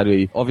cenário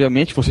aí.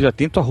 Obviamente, você já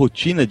tem sua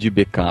rotina de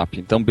backup.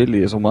 Então,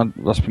 beleza, uma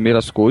das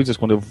primeiras coisas,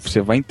 quando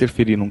você vai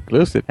interferir num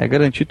cluster, é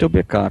garantir teu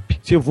backup.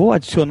 Se eu vou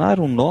adicionar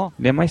um nó,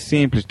 é mais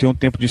simples. Tem um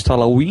tempo de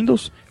instalar o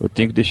Windows, eu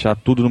tenho que deixar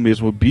tudo no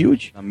mesmo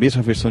build, na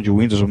mesma versão de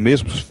Windows, os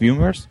mesmos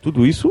firmwares,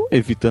 tudo isso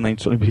evitando a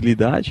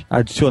indisponibilidade.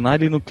 Adicionar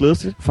ele no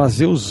cluster,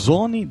 fazer o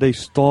zoning da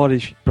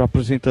storage para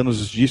apresentando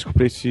os discos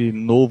para esse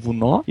novo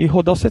nó e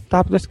rodar o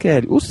setup do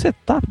SQL. O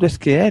setup do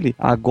SQL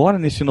agora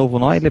nesse novo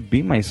nó ele é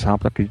bem mais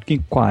rápido, acredito que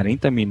em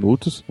 40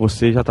 minutos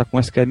você já está com o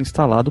SQL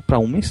instalado para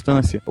uma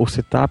instância. O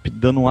setup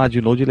dando um add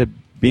node ele é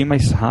bem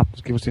mais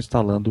rápido que você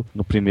instalando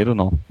no primeiro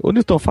nó. Ô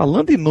Nilton,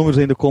 falando em números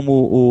ainda como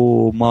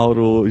o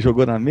Mauro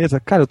jogou na mesa,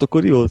 cara, eu tô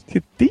curioso.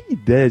 Você tem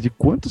ideia de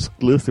quantos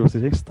clusters você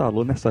já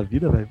instalou nessa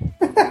vida, velho?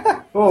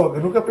 Pô,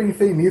 eu nunca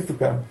pensei nisso,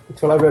 cara. Vou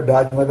te falar a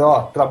verdade, mas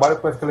trabalho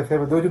com SQL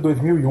Server desde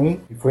 2001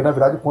 e foi, na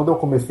verdade, quando eu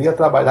comecei a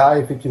trabalhar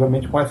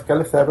efetivamente com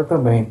SQL Server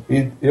também.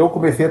 E eu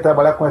comecei a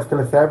trabalhar com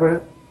SQL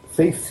Server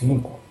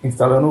 6.5,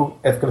 instalando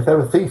SQL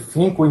Server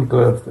 6.5 em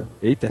cluster.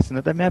 Eita, essa não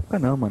é da minha época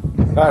não, mano.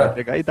 Cara, vai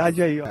pegar a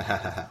idade aí, ó.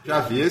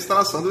 Já vi a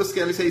instalação do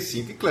SQL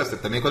 6.5 em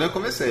cluster, também quando eu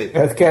comecei.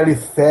 SQL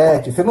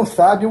 7, você não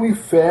sabe o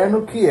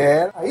inferno que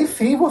era. Aí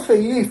sim você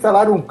ia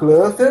instalar um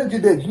cluster de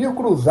dedinho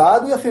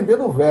cruzado e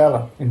acendendo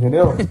vela,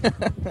 entendeu?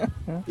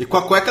 E com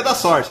a cueca da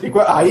sorte.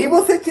 Aí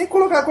você tinha que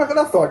colocar a cueca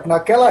da sorte.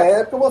 Naquela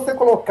época você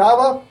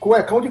colocava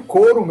cuecão de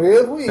couro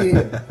mesmo e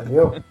ia,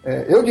 entendeu?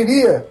 Eu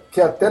diria que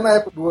até na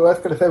época do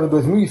SQL Server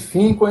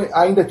 2005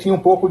 ainda ainda tinha um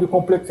pouco de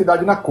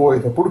complexidade na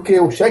coisa, porque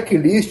o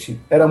checklist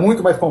era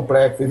muito mais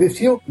complexo.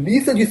 Existia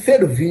lista de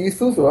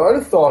serviços,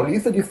 olha só,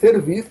 lista de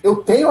serviços. Eu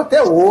tenho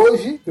até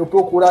hoje, se eu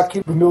procurar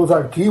aqui nos meus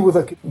arquivos,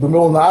 aqui do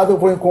meu NAS, eu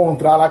vou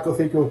encontrar lá, que eu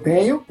sei que eu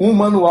tenho, um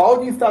manual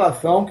de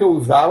instalação que eu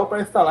usava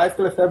para instalar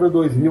SQL Server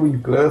 2000 em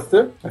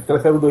cluster, SQL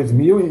Server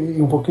 2000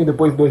 e um pouquinho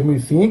depois de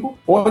 2005,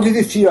 onde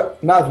existia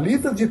nas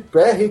listas de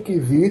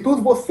pré-requisitos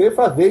você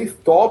fazer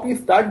stop e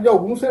start de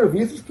alguns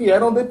serviços que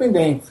eram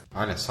dependentes.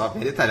 Olha só,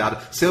 bem detalhado.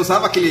 Você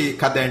usava aquele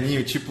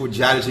caderninho tipo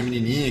diário de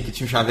menininha que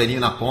tinha um chaveirinho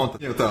na ponta,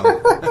 Newton?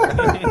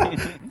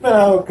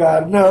 Não,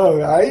 cara,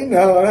 não. Aí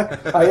não, né?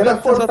 Aí era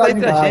forçado tá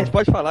entre demais. a gente,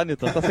 pode falar,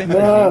 Newton, tá sempre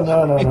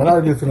Não,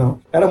 nada disso não.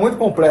 Era muito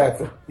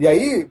complexo. E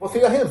aí você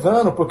ia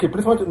rezando, porque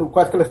principalmente no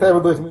SQL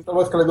Server 2000,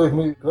 no SQL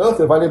 2000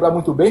 você vai lembrar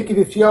muito bem que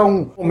existia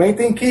um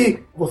momento em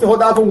que você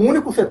rodava um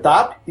único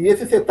setup, e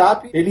esse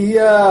setup ele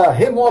ia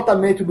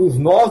remotamente dos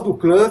nós do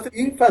cluster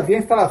e fazia a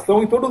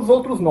instalação em todos os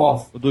outros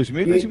nós. O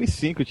 2000 e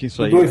 2005 tinha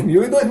isso aí.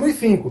 2000 e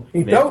 2005.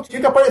 Então tinha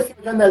que aparecer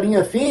uma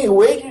janelinha assim,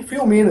 wait a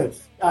few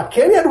minutes.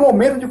 Aquele era o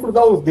momento de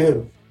cruzar os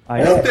dedos.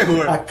 Aí é o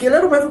terror. Aquele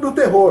era o momento do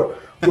terror.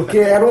 Porque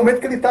era o momento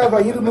que ele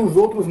estava indo nos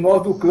outros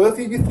nós do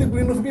cluster e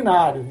distribuindo os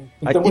binários.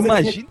 Então,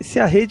 imagine se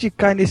a rede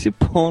cai nesse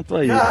ponto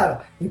aí.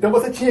 Cara, então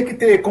você tinha que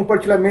ter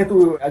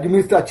compartilhamento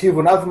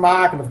administrativo nas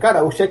máquinas.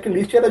 Cara, o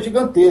checklist era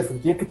gigantesco.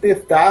 Tinha que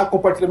testar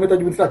compartilhamento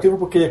administrativo,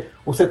 porque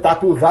o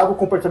setup usava o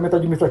compartilhamento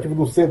administrativo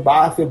do C$,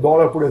 C$,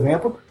 por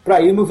exemplo, para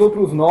ir nos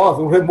outros nós.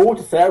 O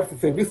remote service, o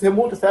serviço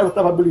remote service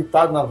estava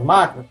habilitado nas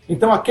máquinas.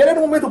 Então aquele era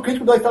o momento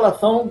crítico da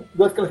instalação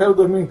do SQL Server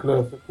 2000 em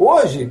cluster.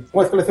 Hoje, com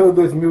o SQL Server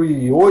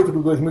 2008,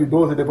 do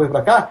 2012 e depois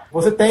para cá,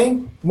 você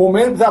tem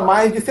momentos a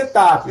mais de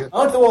setup.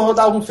 Antes eu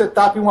rodava um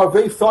setup uma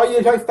vez só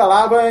e já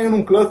instalava em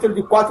um cluster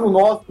de 4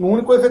 nós, numa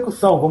única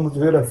execução, vamos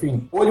dizer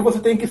assim. Hoje você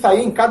tem que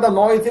sair em cada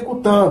nó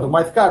executando,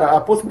 mas cara,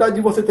 a possibilidade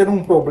de você ter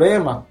um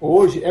problema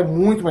hoje é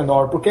muito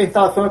menor, porque a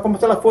instalação é como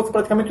se ela fosse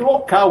praticamente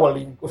local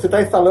ali. Você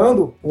está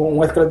instalando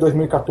um SQL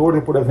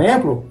 2014, por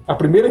exemplo, a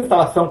primeira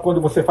instalação,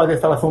 quando você faz a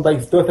instalação da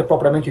instância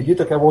propriamente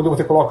dita, que é onde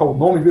você coloca o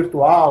nome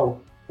virtual,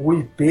 o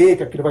IP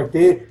que aquilo vai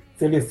ter,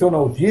 seleciona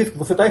os discos,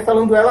 você está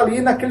instalando ela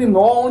ali naquele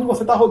nó onde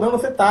você está rodando o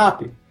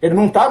setup. Ele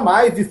não está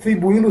mais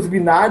distribuindo os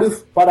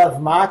binários para as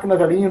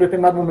máquinas ali em um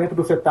determinado momento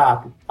do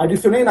setup.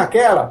 Adicionei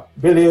naquela,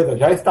 beleza,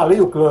 já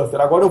instalei o cluster.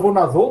 Agora eu vou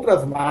nas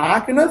outras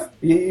máquinas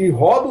e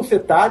rodo o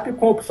setup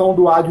com a opção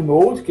do Add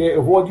Node, que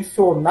eu vou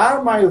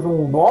adicionar mais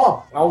um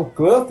nó a um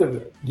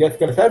cluster de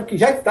SQL Server que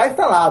já está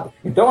instalado.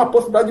 Então a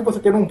possibilidade de você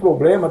ter um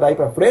problema daí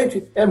para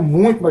frente é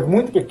muito, mas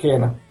muito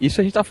pequena. Isso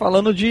a gente está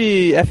falando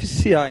de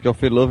FCI, que é o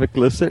Failover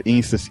Cluster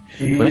Instance.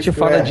 Isso, quando a gente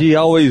fala de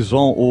Always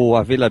On, ou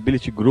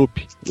Availability Group,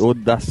 ou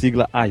da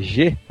sigla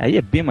AG, aí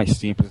é bem mais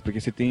simples, porque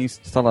você tem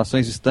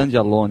instalações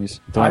standalones.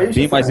 Então aí é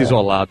bem mais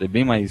isolado, é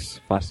bem mais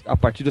fácil. A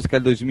partir do SQL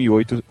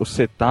 2008, o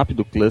setup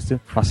do cluster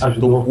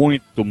facilitou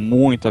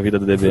muito a vida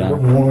do DBA.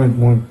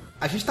 Muito.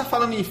 A gente está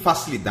falando em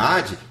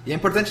facilidade e é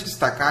importante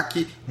destacar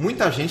que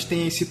muita gente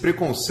tem esse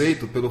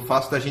preconceito pelo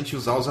fato da gente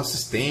usar os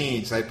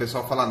assistentes, aí o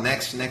pessoal fala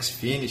next,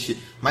 finish,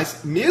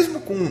 mas mesmo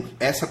com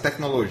essa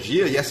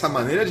tecnologia e essa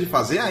maneira de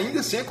fazer,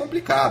 ainda assim é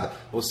complicada.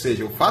 Ou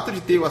seja, o fato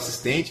de ter o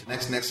assistente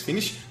next,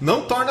 finish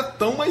não torna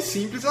tão mais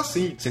simples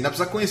assim. Você ainda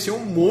precisa conhecer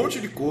um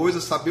monte de coisa,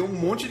 saber um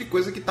monte de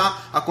coisa que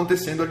está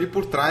acontecendo ali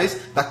por trás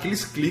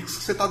daqueles cliques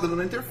que você está dando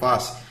na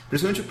interface.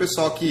 Principalmente o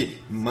pessoal que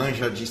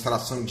manja de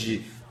instalação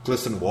de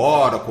cluster no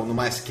Oracle, no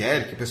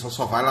MySQL, que o pessoal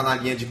só vai lá na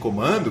linha de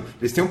comando,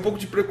 eles têm um pouco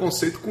de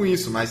preconceito com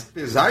isso, mas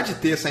apesar de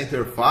ter essa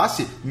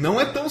interface, não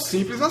é tão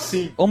simples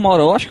assim. Ô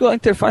Mauro, eu acho que a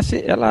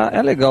interface ela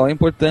é legal, é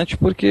importante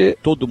porque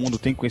todo mundo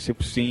tem que conhecer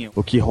por cima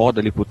o que roda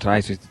ali por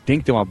trás, você tem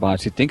que ter uma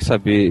base, você tem que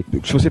saber.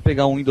 Se você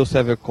pegar um Windows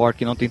Server Core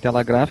que não tem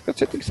tela gráfica,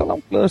 você tem que instalar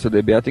um cluster, o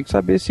DBA tem que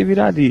saber se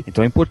virar ali.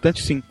 Então é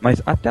importante sim,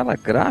 mas a tela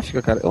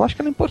gráfica, cara, eu acho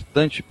que ela é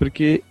importante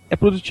porque é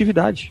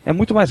produtividade. É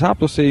muito mais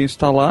rápido você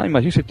instalar,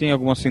 imagina você tem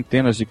algumas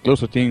centenas de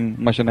clusters, tem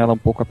uma janela um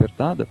pouco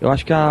apertada, eu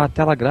acho que a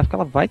tela gráfica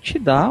ela vai te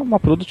dar uma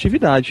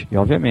produtividade. E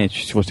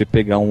obviamente, se você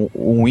pegar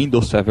um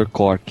Windows Server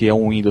Core, que é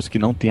um Windows que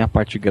não tem a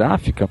parte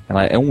gráfica,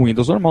 ela é um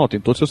Windows normal, tem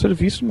todos os seus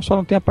serviços, mas só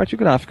não tem a parte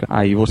gráfica.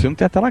 Aí você não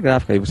tem a tela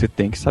gráfica, aí você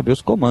tem que saber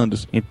os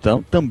comandos.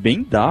 Então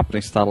também dá para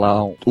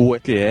instalar o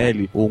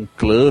ETL ou um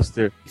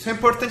cluster. Isso é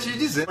importante de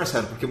dizer,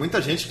 Marcelo, porque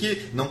muita gente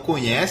que não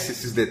conhece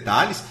esses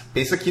detalhes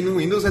pensa que no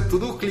Windows é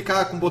tudo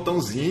clicar com um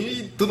botãozinho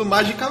e tudo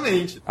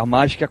magicamente. A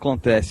mágica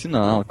acontece,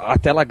 não. A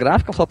tela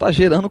gráfica só está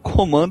gerando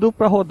comando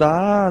para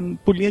rodar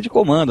por linha de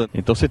comando.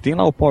 Então você tem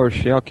lá o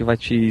PowerShell que vai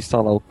te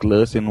instalar o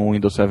cluster no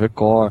Windows Server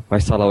Core, vai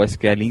instalar o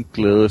SQL em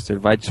cluster,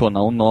 vai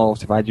adicionar um nó,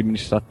 você vai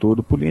administrar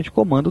tudo por linha de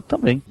comando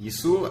também.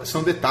 Isso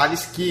são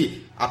detalhes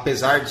que,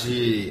 apesar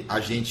de a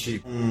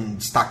gente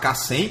destacar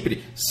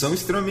sempre, são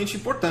extremamente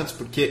importantes,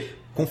 porque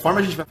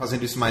conforme a gente vai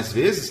fazendo isso mais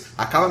vezes,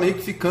 acaba meio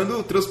que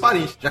ficando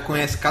transparente. Já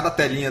conhece cada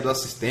telinha do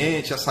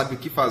assistente, já sabe o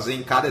que fazer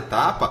em cada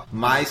etapa,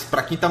 mas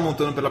para quem está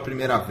montando pela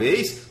primeira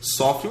vez,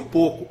 sofre um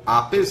pouco,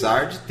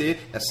 apesar de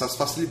ter essas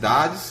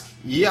facilidades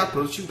e a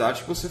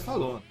produtividade que você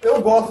falou.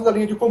 Eu gosto da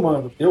linha de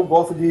comando. Eu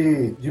gosto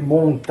de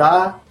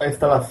montar a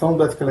instalação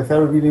do SQL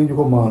Server de linha de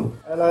comando.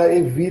 Ela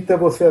evita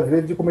você, às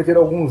vezes, de cometer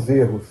alguns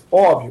erros.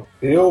 Óbvio,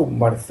 eu,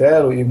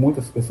 Marcelo e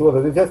muitas pessoas,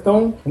 às vezes, já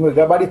estão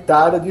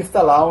gabaritadas de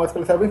instalar um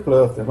SQL Server em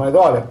cluster. Mas,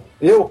 olha,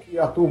 eu que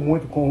atuo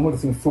muito com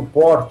assim,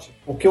 suporte,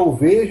 o que eu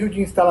vejo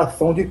de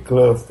instalação de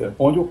cluster,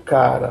 onde o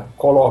cara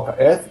coloca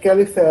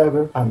SQL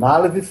Server,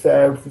 Analysis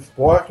Services,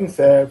 Working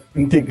Services,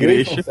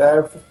 Integration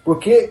Services,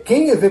 porque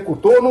quem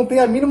executou não tem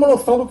a mínima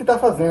noção do que está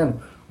fazendo.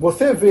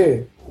 Você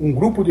vê um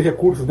grupo de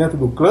recursos dentro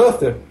do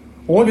cluster,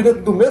 onde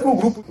dentro do mesmo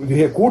grupo de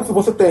recursos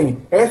você tem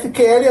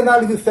SQL e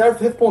Analysis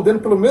Service respondendo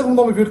pelo mesmo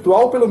nome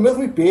virtual, pelo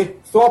mesmo IP.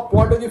 Só a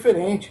porta é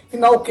diferente.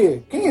 Sinal o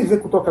quê? Quem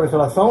executou aquela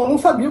instalação não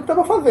sabia o que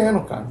estava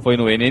fazendo, cara. Foi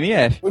no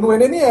NNF. Foi no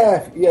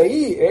NNF. E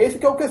aí, é esse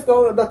que é a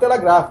questão da tela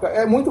gráfica.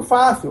 É muito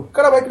fácil. O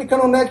cara vai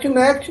clicando no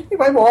Next e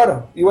vai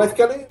embora. E o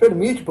SQL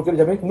permite, porque ele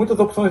já vem com muitas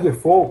opções de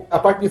default. A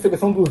parte de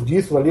seleção dos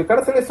discos ali, o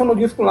cara seleciona o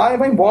disco lá e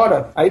vai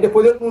embora. Aí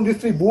depois ele não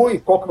distribui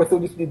qual que vai ser o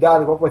disco de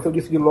dados, qual que vai ser o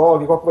disco de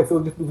log, qual que vai ser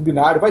o disco dos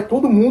binários. Vai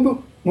todo mundo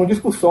num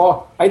disco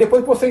só. Aí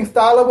depois que você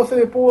instala, você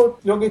vê, pô,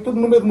 joguei tudo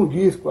no mesmo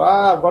disco.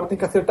 Ah, agora tem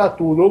que acertar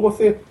tudo. Ou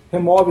você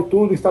remove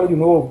tudo e instala de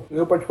novo.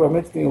 Eu,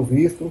 particularmente, tenho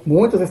visto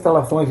muitas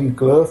instalações em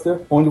cluster,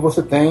 onde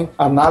você tem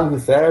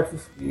Analysis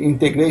Services,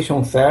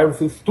 Integration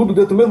Services, tudo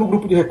dentro do mesmo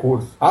grupo de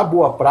recursos. A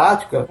boa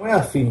prática não é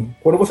assim.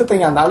 Quando você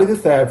tem Analysis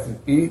Services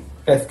e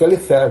SQL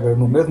Server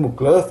no mesmo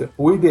cluster,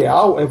 o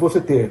ideal é você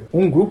ter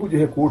um grupo de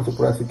recurso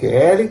para o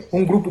SQL,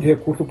 um grupo de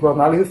recurso para o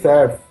Analysis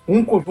Service,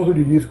 um conjunto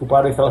de disco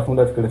para a instalação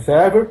do SQL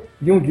Server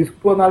e um disco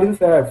para o Analysis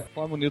Service.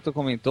 Como o Newton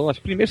comentou, acho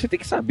que primeiro você tem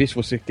que saber se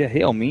você quer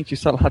realmente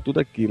instalar tudo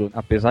aquilo.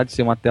 Apesar de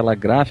ser uma tela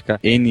gráfica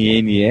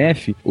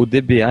NNF, o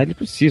DBA ele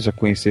precisa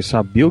conhecer,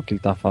 saber o que ele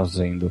está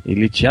fazendo.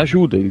 Ele te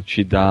ajuda, ele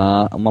te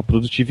dá uma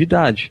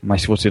produtividade.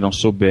 Mas se você não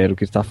souber o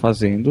que está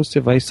fazendo, você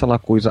vai instalar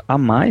coisa a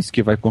mais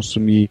que vai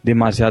consumir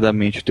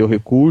demasiadamente o teu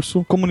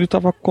recurso. Como o Newton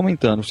estava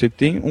comentando, você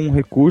tem um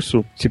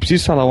recurso, você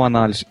precisa instalar o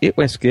Analysis e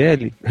o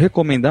SQL,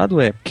 recomendado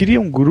é, cria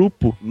um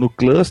grupo no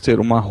cluster,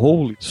 uma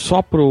role,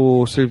 só para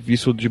o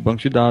serviço de banco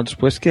de dados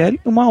para o SQL,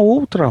 e uma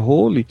outra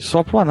role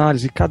só para o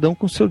Analysis, cada um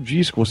com seu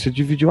disco, você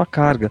dividiu a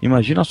carga.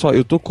 Imagina só,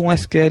 eu tô com o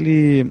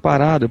SQL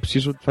parado, eu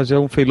preciso fazer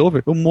um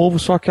failover, eu movo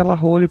só aquela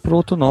role para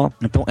outro nó.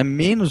 Então é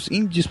menos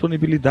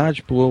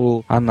indisponibilidade para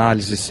o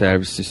Analysis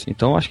Services.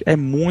 Então acho que é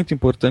muito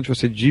importante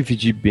você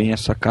dividir bem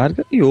essa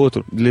carga. E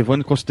outro,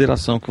 levando em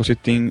consideração que você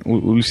tem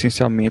o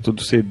licenciamento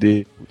do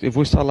CD, eu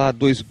vou instalar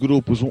dois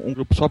grupos, um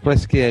grupo só para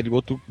SQL,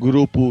 outro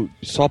grupo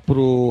só para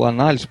o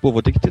Analysis, pô,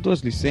 vou ter que ter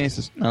duas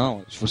licenças.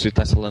 Não, se você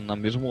está instalando no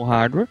mesmo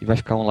hardware e vai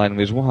ficar online no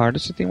mesmo hardware,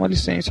 você tem uma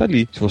licença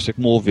ali. Se você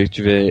mover,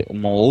 tiver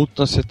uma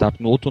outra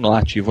setup no outro nó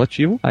ativo,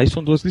 aí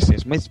são duas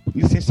licenças. Mas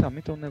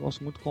licenciamento é um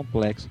negócio muito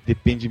complexo,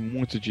 depende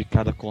muito de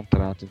cada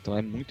contrato. Então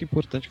é muito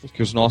importante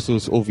que os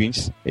nossos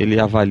ouvintes, ele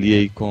avalie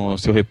aí com o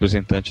seu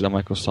representante da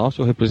Microsoft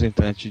ou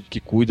representante que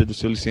cuida do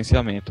seu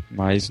licenciamento.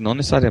 Mas não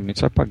necessariamente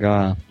você vai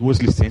pagar duas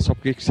licenças só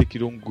porque você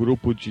criou um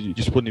grupo de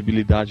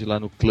disponibilidade lá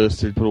no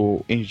cluster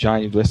pro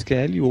engine do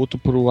SQL e outro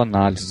pro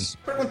Analysis.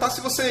 Perguntar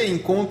se você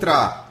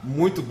encontra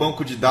muito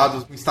banco de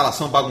dados com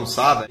instalação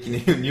bagunçada, que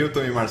nem o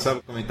Newton e o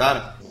Marcelo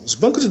comentaram. Os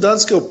bancos de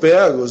dados que eu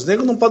pego, os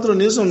negros não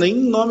padronizam nem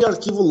nome de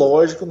arquivo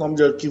lógico, nome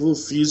de arquivo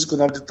físico,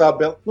 nome de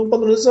tabela. Não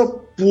padroniza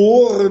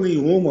porra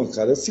nenhuma,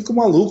 cara. Eu fico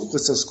maluco com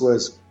essas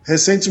coisas.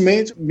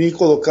 Recentemente me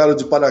colocaram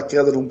de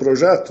paraquedas num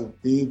projeto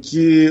em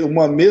que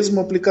uma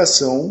mesma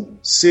aplicação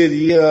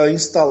seria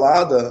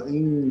instalada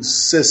em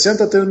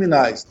 60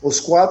 terminais. Os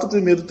 4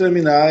 primeiros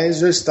terminais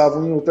já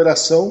estavam em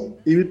operação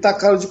e me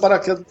tacaram de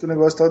paraquedas porque o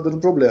negócio estava dando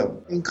problema.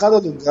 Em cada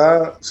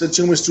lugar você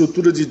tinha uma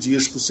estrutura de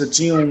disco, você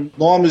tinha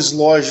nomes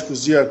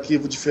lógicos de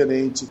arquivo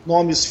diferente,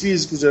 nomes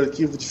físicos de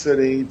arquivo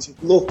diferente,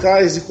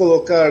 locais de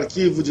colocar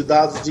arquivo de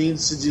dados de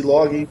índice de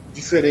login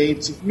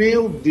diferente.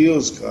 Meu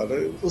Deus,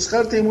 cara, os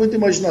caras têm muita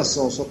imaginação.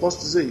 Só posso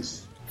dizer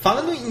isso.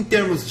 Falando em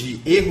termos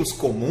de erros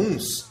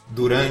comuns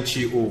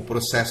durante o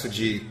processo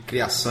de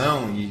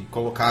criação e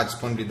colocar a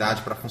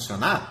disponibilidade para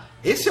funcionar,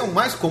 esse é o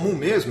mais comum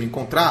mesmo,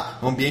 encontrar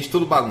um ambiente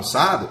todo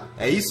bagunçado?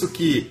 É isso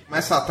que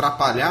começa a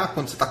atrapalhar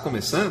quando você está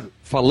começando?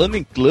 Falando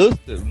em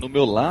cluster, no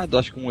meu lado,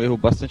 acho que um erro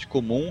bastante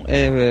comum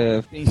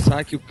é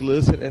pensar que o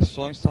cluster é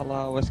só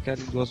instalar o SQL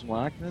em duas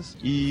máquinas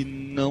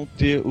e não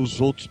ter os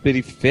outros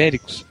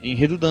periféricos em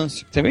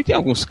redundância. Também tem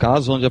alguns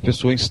casos onde a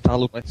pessoa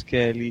instala o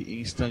SQL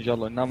em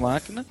standalone na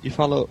máquina e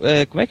fala,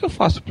 como é que eu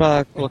faço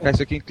para colocar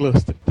isso aqui em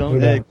cluster? Então,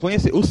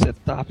 conhecer o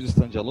setup do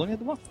standalone é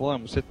de uma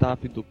forma, o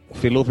setup do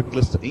Failover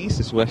Cluster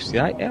Instance, o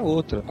FCI, é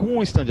outra. Com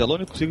o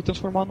standalone eu consigo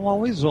transformar num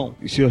always on.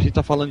 E se a gente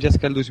está falando de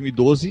SQL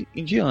 2012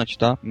 em diante,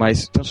 tá?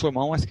 Mas transformar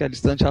transformar um SQL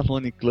Stand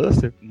Alone em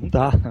cluster, não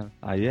dá.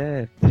 Aí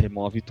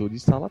remove tudo e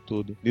instala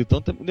tudo.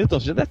 Newton,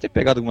 você já deve ter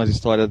pegado algumas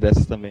histórias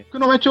dessas também. O que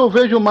normalmente eu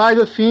vejo mais,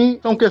 assim,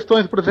 são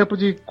questões, por exemplo,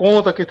 de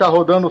conta que está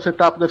rodando o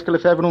setup do SQL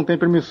Server não tem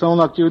permissão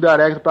no Active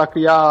Directory para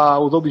criar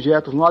os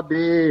objetos no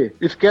AD.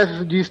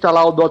 Esquece de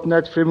instalar o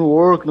 .NET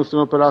Framework no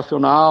sistema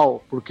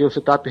operacional, porque o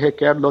setup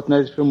requer o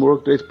 .NET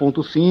Framework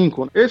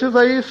 3.5. Esses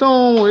aí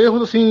são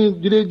erros, assim,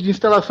 de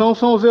instalação,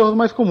 são os erros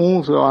mais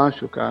comuns, eu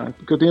acho, cara.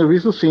 Porque eu tenho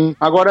visto, sim.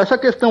 Agora, essa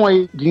questão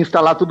aí de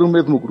instalar tudo no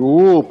mesmo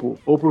grupo,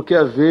 ou porque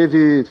às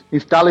vezes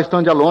instala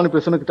standalone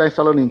pensando que está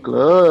instalando em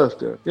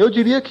cluster, eu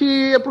diria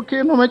que é porque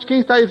normalmente quem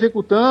está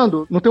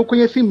executando não tem o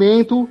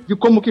conhecimento de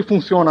como que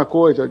funciona a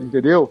coisa,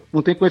 entendeu?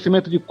 Não tem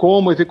conhecimento de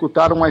como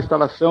executar uma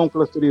instalação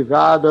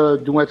clusterizada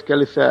de um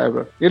SQL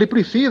Server. Ele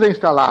precisa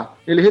instalar.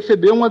 Ele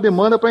recebeu uma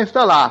demanda para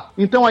instalar.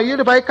 Então aí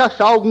ele vai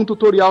caçar algum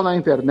tutorial na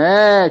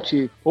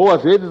internet, ou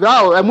às vezes,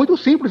 é muito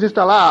simples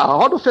instalar,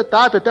 roda o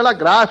setup, a tela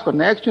gráfica,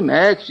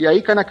 next, e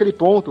aí cai naquele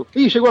ponto.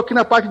 Ih, chegou aqui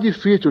na parte de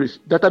features,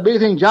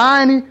 Database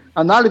Engine,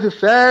 Analysis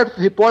Services,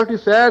 Reporting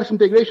Services,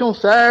 Integration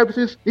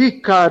Services. Ih,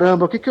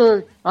 caramba, o que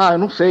eu... eu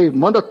não sei,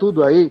 manda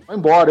tudo aí, vai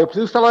embora, eu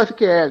preciso instalar o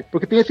SQL.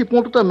 Porque tem esse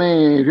ponto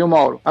também, viu,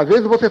 Mauro? Às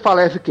vezes você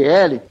fala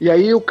SQL, e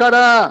aí o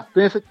cara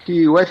pensa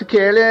que o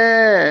SQL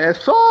é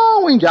só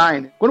um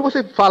engine. Quando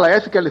você fala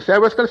SQL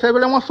Server, o SQL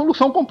Server é uma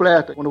solução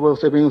completa, quando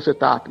você vem no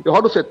setup. Eu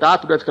rodo o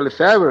setup do SQL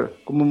Server,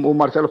 como o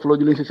Marcelo falou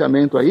de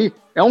licenciamento aí,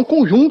 é um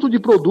conjunto de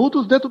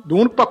produtos dentro de um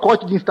único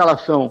pacote de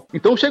instalação.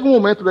 Então chega um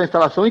momento da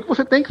instalação em que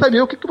você tem que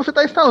saber o que você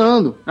está instalando.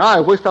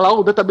 Eu vou instalar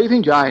o Database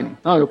Engine.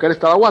 Eu quero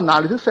instalar o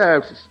Analysis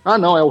Services.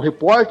 Não, é o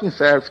Reporting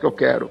Service que eu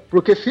quero.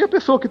 Porque se a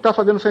pessoa que está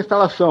fazendo essa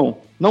instalação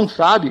não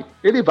sabe,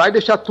 ele vai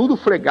deixar tudo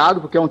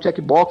fregado, porque é um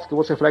checkbox que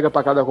você frega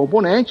para cada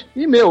componente,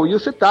 e o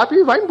setup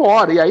vai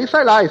embora. E aí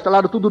sai lá,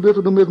 instalaram tudo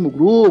dentro do mesmo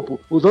grupo,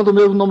 usando o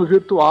mesmo nome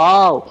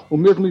virtual, o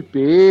mesmo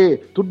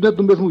IP, tudo dentro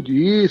do mesmo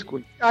disco.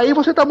 Aí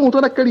você está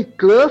montando aquele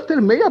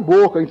cluster meia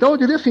boca. Então eu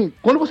diria assim,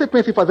 quando você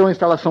pensa em fazer uma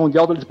instalação de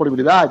alta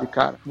disponibilidade,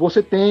 cara,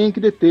 você tem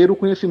que deter o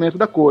conhecimento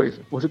da coisa.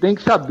 Você tem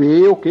que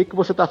saber o que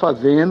você está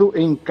fazendo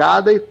em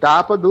cada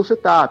etapa do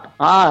setup.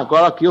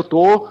 Agora aqui eu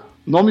tô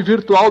nome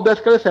virtual do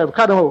SQL Server.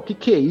 Caramba, o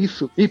que é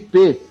isso?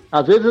 IP.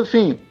 Às vezes,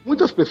 assim,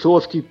 muitas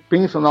pessoas que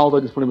pensam na alta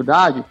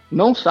disponibilidade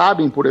não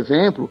sabem, por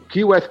exemplo,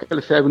 que o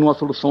SQL Server, numa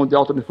solução de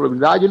alta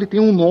disponibilidade, ele tem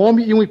um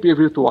nome e um IP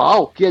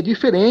virtual que é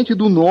diferente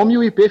do nome e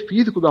o IP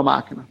físico da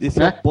máquina.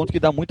 Esse é um ponto que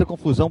dá muita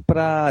confusão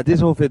para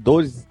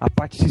desenvolvedores, a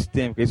parte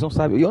sistêmica. Eles não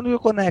sabem. E onde eu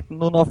conecto?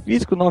 No nó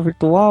físico, no nó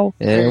virtual?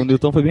 O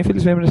Newton foi bem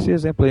feliz mesmo nesse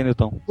exemplo aí,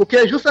 Newton. Porque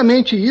é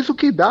justamente isso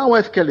que dá ao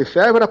SQL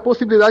Server a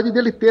possibilidade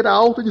dele ter a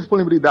alta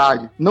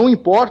disponibilidade. Não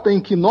importa em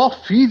que nó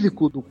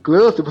físico do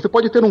cluster, você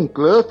pode ter um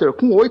cluster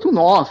com 8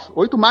 nós,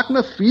 8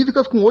 máquinas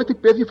físicas com 8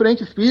 IPs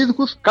diferentes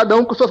físicos, cada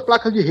um com suas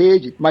placas de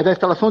rede. Mas a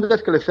instalação do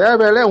SQL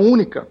Server ela é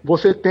única.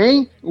 Você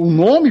tem um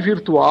nome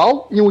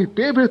virtual e um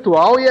IP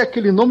virtual, e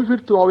aquele nome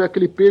virtual e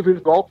aquele IP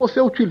virtual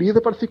você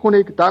utiliza para se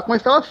conectar com a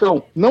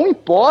instalação. Não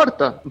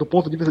importa, do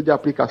ponto de vista de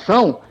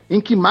aplicação, em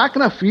que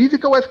máquina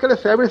física o SQL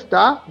Server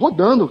está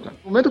rodando. Cara.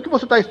 No momento que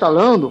você está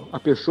instalando, a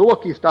pessoa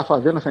que está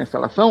fazendo essa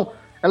instalação,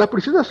 ela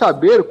precisa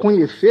saber,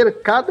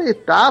 conhecer cada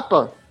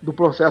etapa do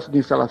processo de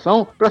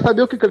instalação para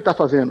saber o que ele está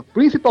fazendo,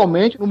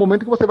 principalmente no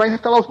momento que você vai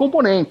instalar os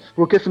componentes,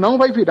 porque senão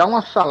vai virar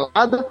uma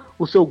salada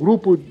o seu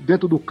grupo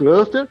dentro do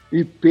cluster,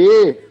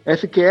 IP,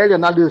 SQL,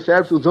 Analysis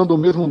Service usando o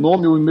mesmo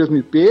nome ou o mesmo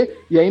IP,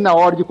 e aí na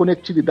hora de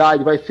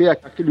conectividade vai ser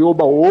aquele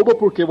oba-oba,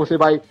 porque você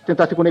vai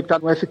tentar se conectar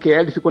no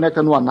SQL, se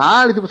conecta no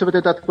Analysis, você vai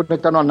tentar se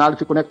conectar no Analysis,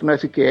 se conecta no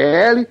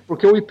SQL,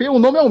 porque o IP, o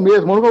nome é o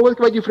mesmo, a única coisa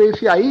que vai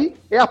diferenciar aí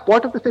é a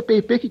porta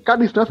TCP/IP que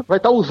cada instância vai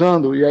estar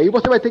usando, e aí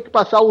você vai ter que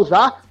passar a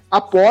usar a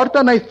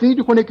porta na string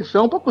de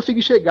conexão para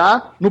conseguir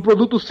chegar no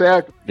produto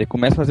certo. E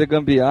começa a fazer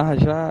gambiarra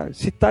já.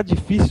 Se tá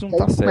difícil, não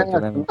tá certo,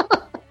 né, meu?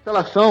 A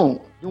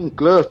instalação de um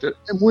cluster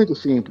é muito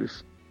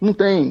simples. Não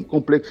tem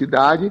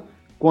complexidade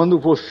quando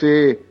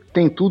você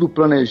tem tudo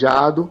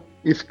planejado,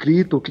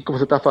 escrito o que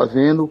você está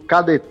fazendo,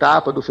 cada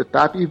etapa do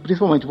setup, e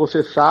principalmente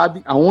você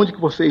sabe aonde que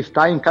você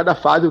está em cada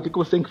fase, o que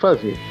você tem que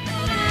fazer.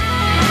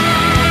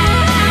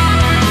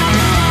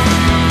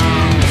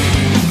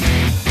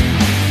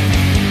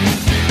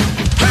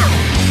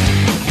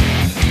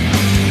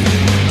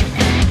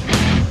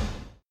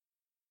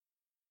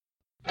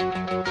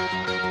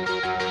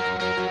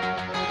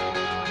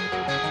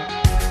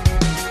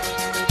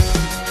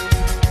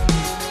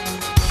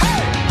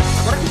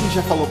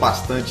 Já falou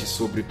bastante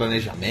sobre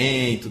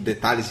planejamento,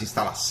 detalhes de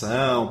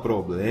instalação,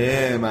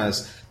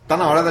 problemas. Tá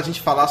na hora da gente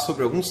falar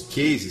sobre alguns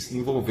cases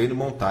envolvendo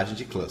montagem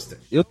de cluster.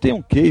 Eu tenho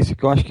um case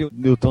que eu acho que o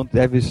Newton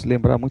deve se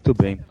lembrar muito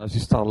bem. Nós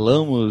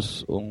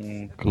instalamos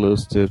um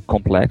cluster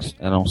complexo,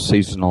 eram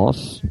 6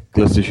 nós,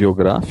 cluster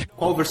geográfico.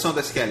 Qual versão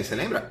da SQL, você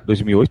lembra?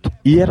 2008.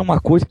 E era uma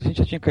coisa que a gente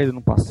já tinha caído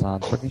no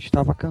passado, só que a gente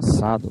estava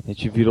cansado. A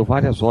gente virou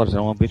várias horas,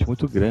 era um ambiente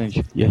muito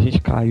grande. E a gente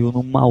caiu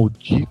no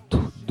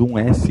maldito de um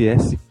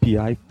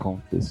SSPI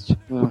Contest.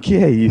 O que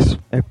é isso?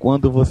 É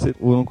quando você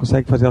não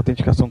consegue fazer a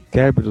autenticação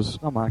Kerberos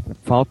na máquina.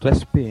 Falta o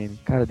SPM.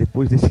 Cara,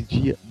 depois desse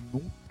dia,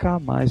 nunca nunca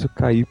mais eu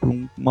caí por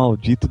um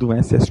maldito do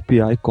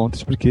SSPI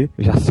Contest, porque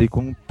eu já sei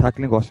como tá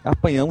aquele negócio.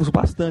 Apanhamos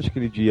bastante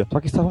aquele dia, só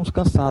que estávamos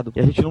cansados. E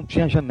a gente não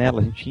tinha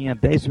janela, a gente tinha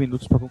 10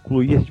 minutos para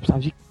concluir, a gente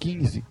precisava de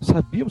 15.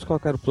 Sabíamos qual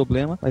era o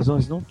problema, mas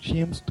nós não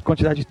tínhamos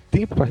quantidade de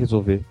tempo para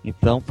resolver.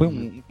 Então foi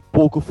um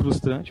pouco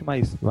frustrante,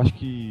 mas eu acho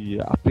que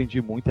aprendi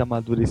muito e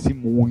amadureci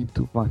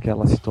muito com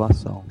aquela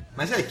situação.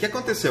 Mas aí, o que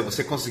aconteceu?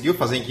 Você conseguiu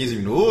fazer em 15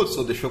 minutos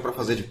ou deixou pra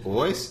fazer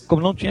depois?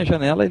 Como não tinha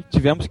janela,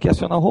 tivemos que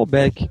acionar o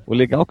rollback. O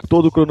legal é que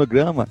todo o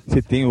cronograma,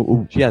 você tem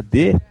o dia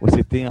D,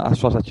 você tem as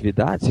suas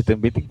atividades, você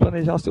também tem que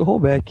planejar o seu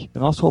rollback. O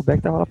nosso rollback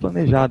estava lá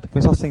planejado.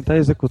 Foi só sentar e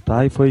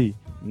executar e foi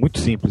muito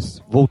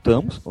simples.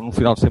 Voltamos, no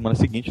final de semana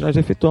seguinte nós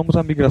efetuamos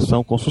a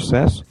migração com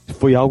sucesso.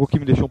 Foi algo que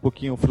me deixou um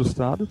pouquinho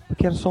frustrado,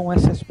 porque era só um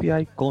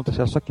SSPI Contest,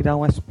 era só criar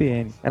um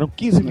SPN. Eram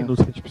 15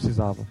 minutos que a gente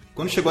precisava.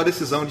 Quando chegou a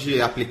decisão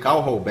de aplicar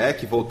o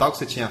rollback, voltar ao que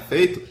você tinha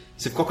feito,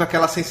 você ficou com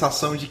aquela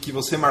sensação de que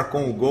você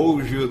marcou um gol,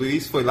 o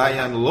juiz foi lá e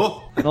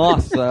anulou?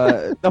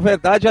 Nossa, na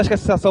verdade, eu acho que a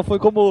sensação foi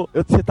como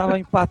você tava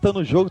empatando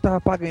o jogo, tava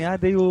pra ganhar,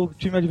 daí o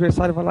time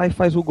adversário vai lá e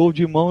faz o gol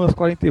de mão aos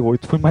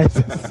 48. Foi mais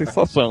essa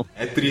sensação.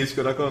 É triste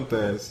quando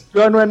acontece. O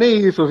pior não é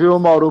nem isso, viu,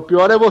 Mauro? O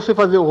pior é você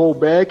fazer o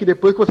rollback,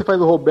 depois que você faz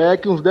o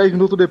rollback, uns 10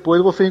 minutos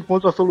depois você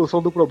encontra a solução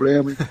do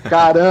problema.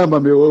 Caramba,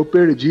 meu, eu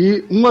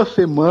perdi uma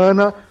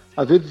semana,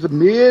 às vezes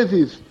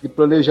meses de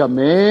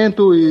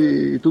planejamento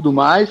e tudo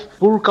mais,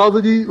 por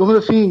causa de, vamos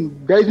dizer assim,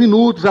 10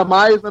 minutos a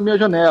mais na minha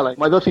janela.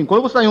 Mas assim,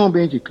 quando você está em um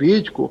ambiente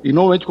crítico, e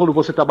normalmente quando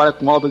você trabalha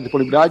com alta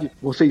disponibilidade,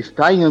 você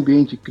está em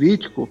ambiente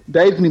crítico,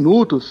 10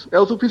 minutos é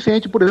o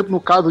suficiente, por exemplo, no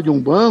caso de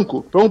um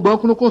banco, para um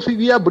banco não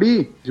conseguir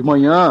abrir de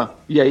manhã,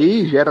 e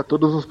aí gera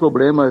todos os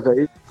problemas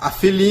aí. A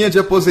filinha de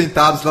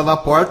aposentados lá na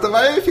porta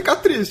vai ficar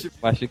triste.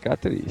 Vai ficar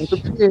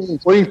triste.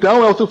 Ou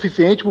então é o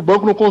suficiente para o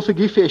banco não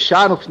conseguir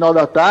fechar no final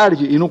da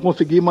tarde e não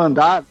conseguir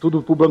mandar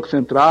tudo para o Banco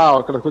Central,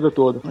 aquela coisa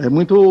toda. É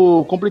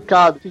muito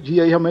complicado. Esse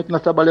dia aí realmente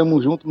nós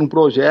trabalhamos juntos num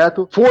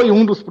projeto. Foi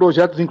um dos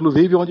projetos,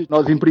 inclusive, onde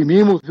nós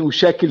imprimimos um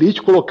checklist,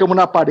 colocamos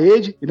na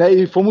parede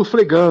e fomos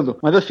fregando.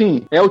 Mas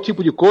assim, é o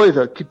tipo de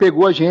coisa que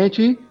pegou a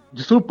gente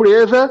de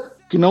surpresa,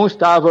 que não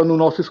estava no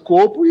nosso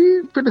escopo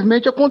e,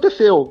 infelizmente,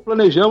 aconteceu.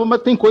 Planejamos,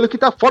 mas tem coisa que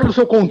está fora do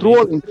seu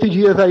controle. Esses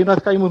dias aí nós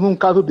caímos num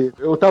caso desse.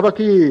 Eu estava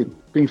aqui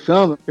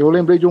pensando, eu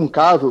lembrei de um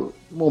caso,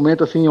 um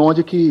momento assim,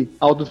 onde que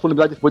a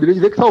autodisponibilidade poderia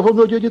dizer que salvou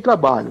meu dia de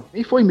trabalho.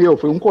 E foi meu,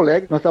 foi um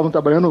colega, nós estávamos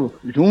trabalhando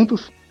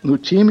juntos no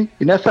time,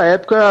 e nessa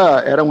época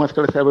era um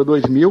SQL Server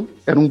 2000,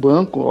 era um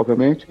banco,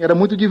 obviamente, era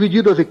muito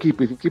dividido as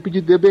equipes, equipe de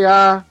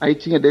DBA, aí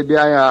tinha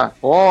DBA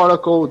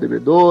Oracle,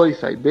 DB2,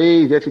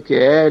 Sybase,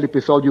 SQL,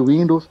 pessoal de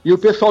Windows, e o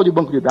pessoal de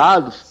banco de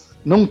dados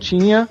não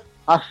tinha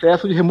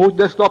acesso de remote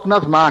desktop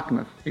nas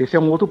máquinas. Esse é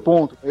um outro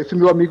ponto. Esse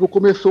meu amigo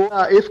começou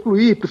a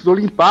excluir, precisou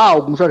limpar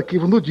alguns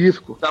arquivos no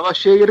disco. Estava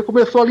cheio, ele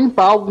começou a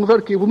limpar alguns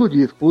arquivos no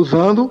disco,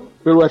 usando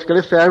pelo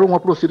SQL Server uma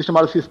procedura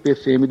chamada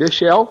XP-CMD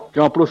Shell, que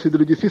é uma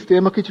procedura de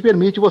sistema que te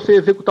permite você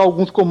executar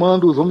alguns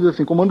comandos, vamos dizer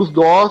assim, comandos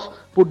DOS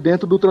por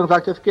dentro do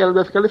Transact SQL do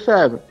SQL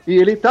Server. E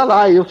ele tá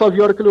lá, e eu só vi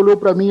a hora que ele olhou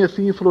pra mim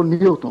assim e falou: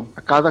 Newton,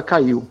 a casa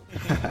caiu.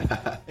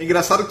 É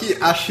engraçado que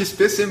a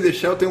XP-CMD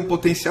Shell tem um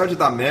potencial de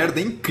dar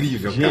merda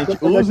incrível. Gente,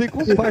 usem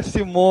com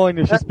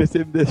parcimônia o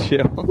XP-CMD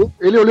Shell.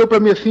 Ele olhou pra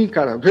mim assim,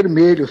 cara,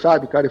 vermelho,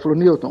 sabe, cara, e falou: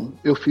 Newton,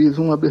 eu fiz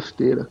uma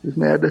besteira, fiz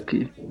merda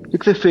aqui. O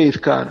que você fez,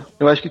 cara?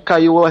 Eu acho que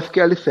caiu o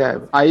SQL Server.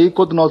 Aí,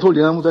 quando nós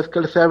olhamos, o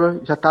SQL Server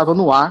já estava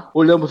no ar,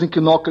 olhamos em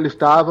que nó que ele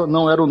estava,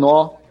 não era o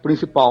nó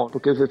principal,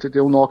 porque você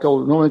tem um nó que é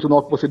normalmente o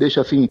nó que você deixa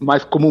assim,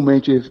 mais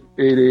comumente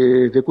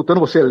ele executando,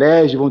 você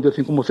elege, vamos dizer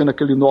assim, como sendo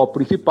aquele nó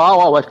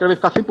principal, o SQL vai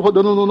ficar sempre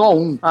rodando no nó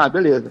 1. Ah,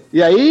 beleza.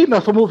 E aí,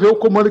 nós fomos ver o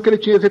comando que ele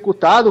tinha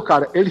executado,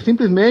 cara, ele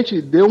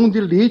simplesmente deu um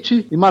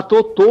delete e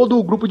matou todo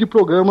o grupo de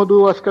programa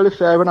do SQL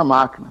Server na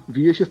máquina,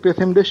 via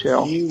XP-CMD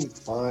Shell. Meu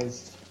pai.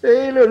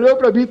 Ele olhou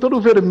pra mim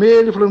todo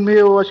vermelho, falou: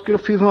 meu, acho que eu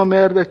fiz uma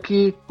merda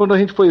aqui. Quando a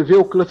gente foi ver,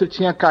 o cluster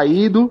tinha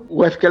caído,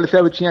 o SQL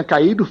Server tinha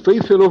caído,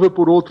 fez failover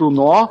por outro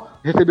nó,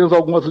 recebemos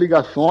algumas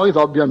ligações,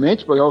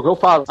 obviamente, porque é o que eu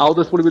falo, a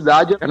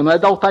autodisponibilidade ela não é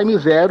downtime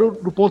zero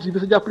do ponto de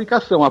vista de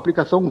aplicação. A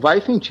aplicação vai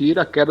sentir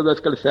a queda do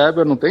SQL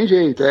Server, não tem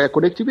jeito, é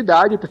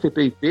conectividade,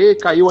 TCP/IP,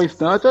 caiu a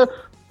instância,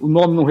 o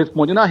nome não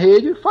responde na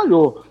rede,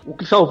 falhou. O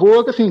que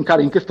salvou é que, assim,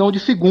 cara, em questão de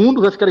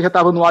segundos, o SQL já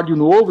estava no ar de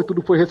novo e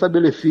tudo foi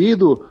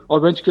restabelecido.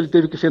 Obviamente que ele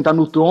teve que sentar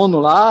no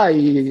trono lá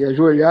e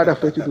ajoelhar à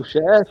frente do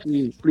chefe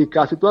e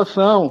explicar a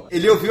situação.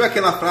 Ele ouviu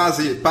aquela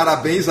frase,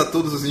 parabéns a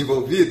todos os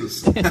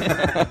envolvidos?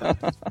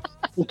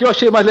 O que eu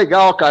achei mais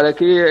legal, cara, é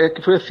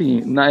que foi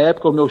assim, na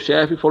época o meu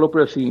chefe falou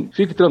para assim: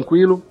 fique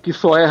tranquilo que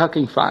só erra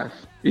quem faz.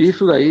 E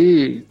isso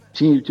daí,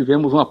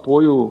 tivemos um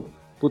apoio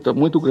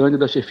muito grande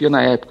da chefia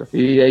na época.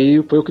 E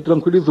aí foi o que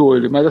tranquilizou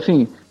ele. Mas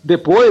assim,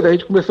 depois a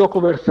gente começou a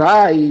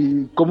conversar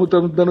e, como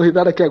estamos dando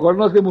risada aqui agora,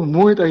 nós demos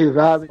muita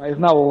risada. Mas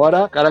na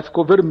hora, o cara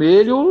ficou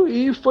vermelho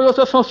e foi uma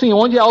situação assim,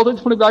 onde a alta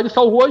disponibilidade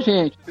salvou a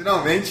gente.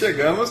 Finalmente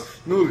chegamos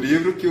no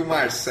livro que o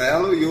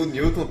Marcelo e o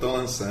Newton estão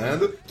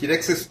lançando. Queria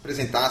que vocês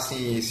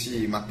apresentassem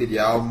esse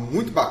material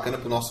muito bacana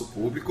para o nosso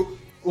público.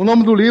 O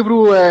nome do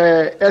livro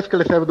é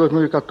SQL Server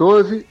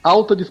 2014,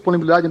 Alta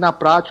Disponibilidade na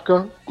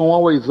Prática com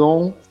Always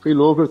On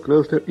Failover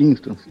Cluster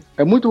Instance.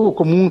 É muito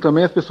comum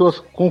também as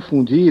pessoas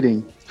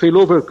confundirem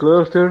Failover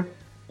Cluster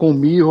com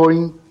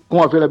Mirroring,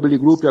 com Availability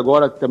Group,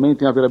 agora também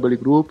tem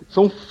Availability Group.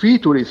 São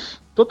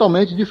features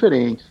totalmente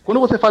diferentes.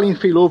 Quando você fala em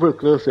Failover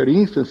Cluster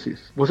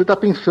Instances, você está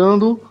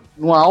pensando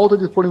numa alta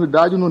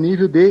disponibilidade no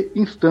nível de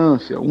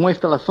instância, uma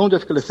instalação de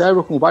SQL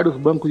Server com vários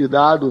bancos de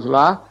dados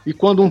lá, e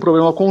quando um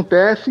problema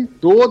acontece,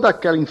 toda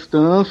aquela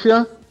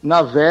instância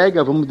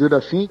navega, vamos dizer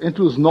assim,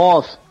 entre os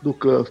nós do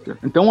cluster.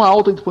 Então a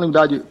alta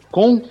disponibilidade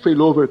com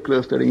Failover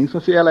Cluster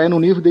Instance, ela é no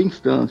nível de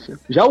instância.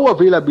 Já o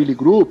Availability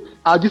Group,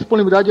 a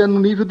disponibilidade é no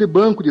nível de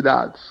banco de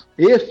dados.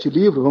 Este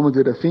livro, vamos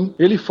dizer assim,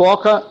 ele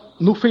foca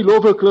no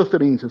Failover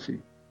Cluster Instance,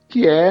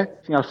 que é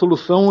assim, a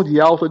solução de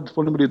alta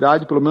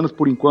disponibilidade, pelo menos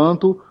por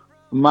enquanto,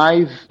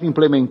 mais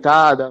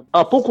implementada.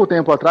 Há pouco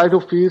tempo atrás eu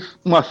fiz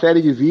uma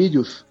série de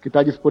vídeos que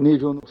está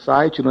disponível no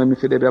site, no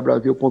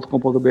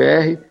mcdbabrasil.com.br,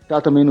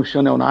 está também no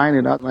Channel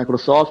 9, da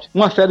Microsoft,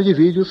 uma série de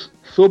vídeos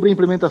sobre a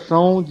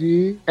implementação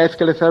de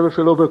SQL Server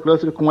Failover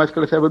Cluster com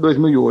SQL Server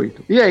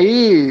 2008. E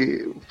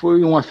aí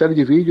foi uma série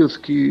de vídeos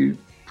que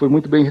foi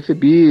muito bem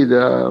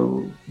recebida,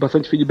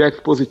 bastante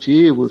feedbacks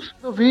positivos.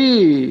 Eu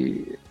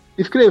vi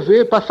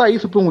escrever, passar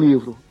isso para um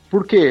livro.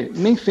 Porque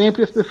nem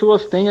sempre as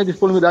pessoas têm a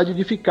disponibilidade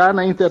de ficar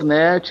na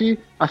internet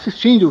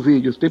assistindo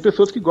vídeos. Tem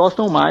pessoas que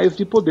gostam mais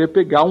de poder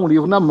pegar um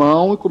livro na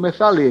mão e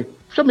começar a ler.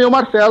 Chamei o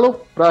Marcelo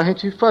para a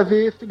gente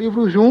fazer esse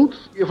livro juntos.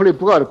 E eu falei,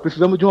 cara,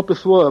 precisamos de uma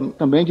pessoa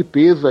também de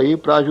peso aí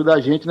para ajudar a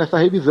gente nessa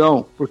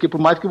revisão. Porque por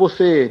mais que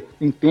você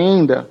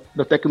entenda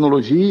da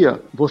tecnologia,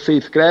 você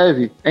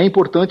escreve, é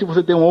importante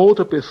você ter uma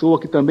outra pessoa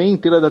que também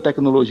entenda da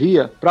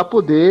tecnologia para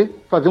poder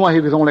fazer uma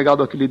revisão legal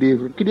daquele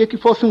livro. Eu queria que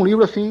fosse um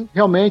livro assim,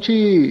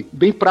 realmente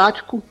bem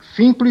prático,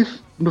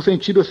 simples, no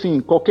sentido assim,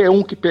 qualquer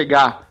um que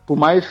pegar, por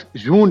mais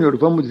júnior,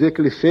 vamos dizer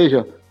que ele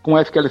seja, com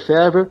SQL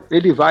Server,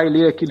 ele vai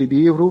ler aquele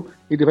livro,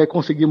 ele vai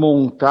conseguir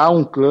montar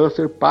um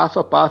cluster passo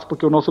a passo,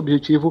 porque o nosso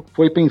objetivo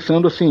foi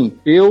pensando assim,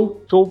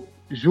 eu sou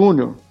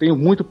júnior, tenho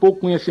muito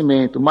pouco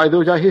conhecimento, mas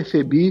eu já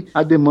recebi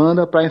a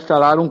demanda para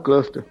instalar um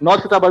cluster.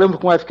 Nós que trabalhamos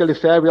com SQL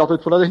Server e alta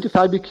disponibilidade, a gente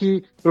sabe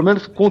que, pelo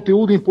menos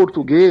conteúdo em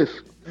português,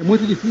 é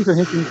muito difícil a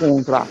gente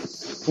encontrar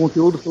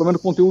conteúdos, pelo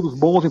menos conteúdos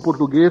bons em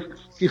português,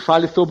 que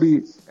fale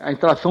sobre a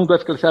instalação do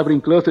SQL Server em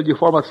cluster de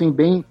forma assim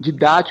bem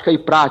didática e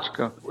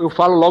prática. Eu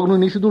falo logo no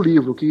início do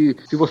livro que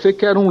se você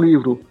quer um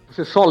livro,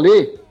 você só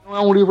lê, não é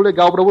um livro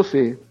legal para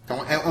você. Então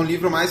é um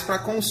livro mais para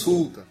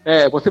consulta.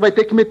 Você vai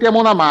ter que meter a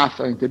mão na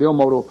massa, entendeu,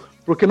 Mauro?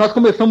 Porque nós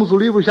começamos o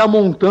livro já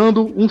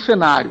montando um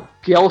cenário,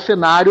 que é o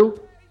cenário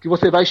que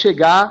você vai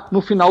chegar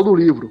no final do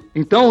livro.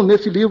 Então,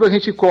 nesse livro a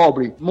gente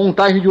cobre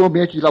montagem de um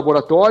ambiente de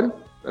laboratório.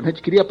 A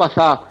gente queria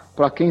passar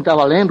para quem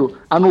estava lendo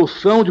a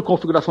noção de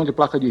configuração de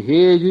placa de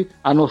rede,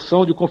 a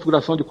noção de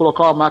configuração de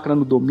colocar uma máquina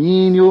no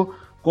domínio,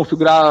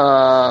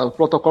 configurar o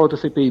protocolo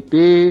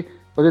TCP/IP,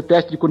 fazer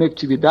teste de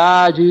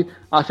conectividade,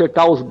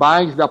 acertar os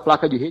binds da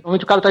placa de rede.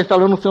 Normalmente o cara está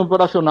instalando um sistema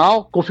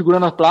operacional,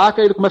 configurando a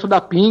placa, ele começa a dar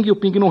ping, o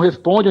ping não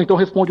responde, ou então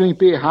responde um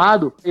IP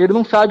errado. Ele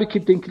não sabe que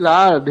tem que ir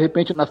lá, de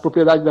repente, nas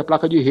propriedades da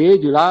placa de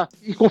rede lá,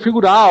 e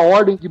configurar a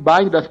ordem de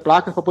bind das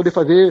placas para poder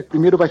fazer.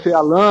 Primeiro vai ser a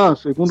LAN,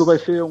 segundo vai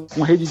ser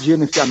uma rede de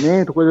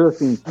gerenciamento, coisas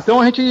assim.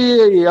 Então a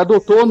gente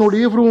adotou no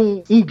livro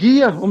um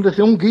guia, vamos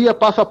dizer assim, um guia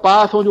passo a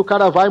passo, onde o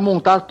cara vai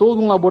montar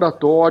todo um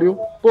laboratório.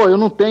 Pô, eu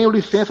não tenho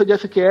licença de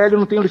SQL, eu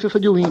não tenho licença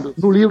de Windows.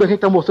 No livro a gente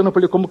tá mostrando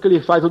para ele como que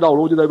ele faz o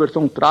download da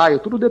versão trial,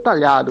 tudo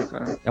detalhado,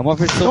 cara. É uma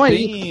versão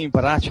bem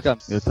prática.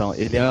 Então,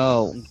 ele é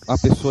uma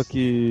pessoa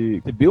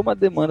que recebeu uma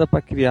demanda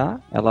para criar,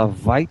 ela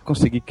vai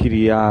conseguir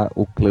criar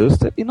o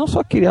cluster, e não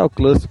só criar o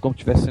cluster como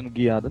estivesse sendo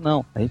guiada,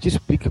 não. A gente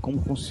explica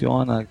como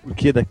funciona, o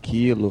que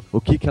daquilo,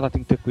 o que ela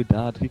tem que ter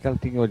cuidado, o que ela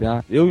tem que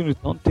olhar. Eu e o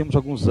Newton temos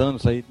alguns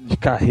anos aí de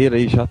carreira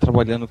aí já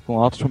trabalhando com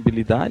alta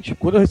mobilidade.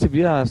 Quando eu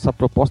recebi essa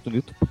proposta do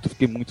Newton, eu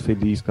fiquei muito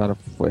feliz, cara.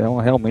 Foi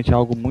realmente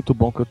algo muito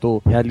bom que eu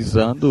tô realizando.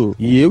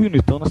 E eu e o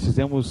Newton, nós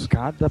fizemos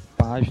cada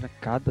página,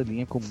 cada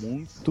linha com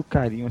muito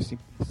carinho, assim,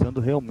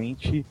 pensando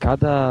realmente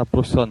cada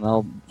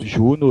profissional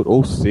júnior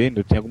ou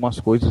sênior. Tem algumas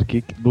coisas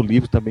aqui no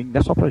livro também, não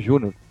é só para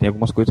júnior, tem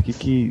algumas coisas aqui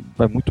que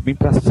vai muito bem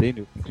para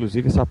sênior.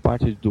 Inclusive essa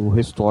parte do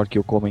restore que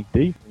eu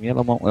comentei,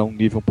 ela é um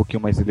nível um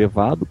pouquinho mais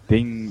elevado,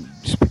 tem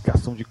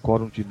explicação de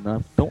quórum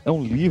dinâmico. Então é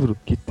um livro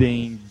que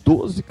tem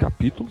 12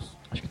 capítulos,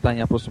 acho que está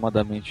em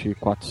aproximadamente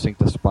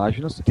 400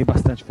 páginas, tem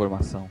bastante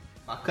informação.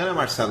 Bacana,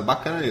 Marcelo,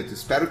 bacana, Nilton.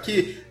 Espero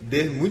que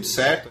dê muito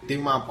certo, tenha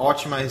uma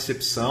ótima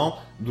recepção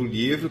do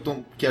livro,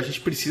 que a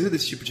gente precisa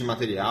desse tipo de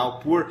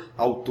material por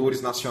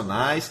autores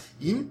nacionais,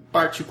 em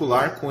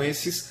particular com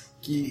esses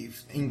que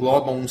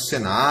englobam um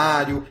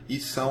cenário e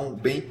são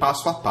bem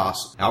passo a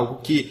passo. É algo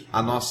que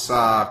a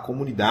nossa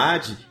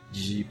comunidade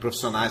de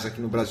profissionais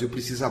aqui no Brasil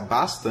precisa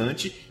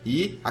bastante,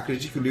 e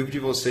acredito que o livro de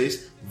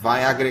vocês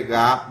vai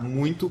agregar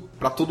muito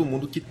para todo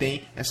mundo que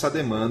tem essa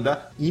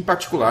demanda, em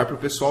particular para o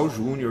pessoal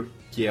júnior,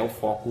 que é o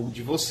foco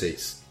de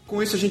vocês.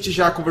 Com isso a gente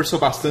já conversou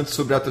bastante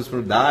sobre alta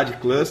disponibilidade,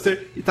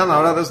 cluster, e está na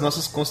hora das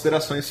nossas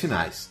considerações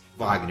finais.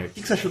 Wagner, o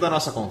que você achou da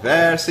nossa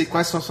conversa e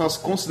quais são as suas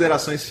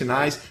considerações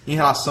finais em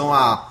relação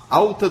à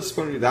alta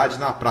disponibilidade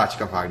na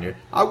prática, Wagner?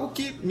 Algo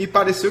que me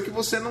pareceu que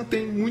você não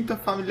tem muita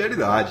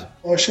familiaridade.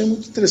 Eu achei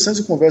muito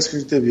interessante a conversa que a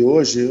gente teve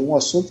hoje, um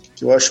assunto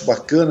que eu acho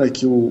bacana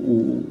que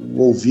o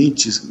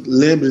ouvinte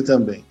lembre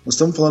também. Nós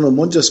estamos falando um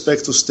monte de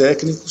aspectos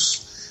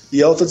técnicos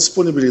e alta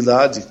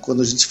disponibilidade,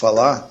 quando a gente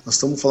falar, nós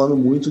estamos falando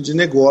muito de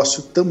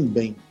negócio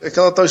também. É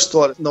aquela tal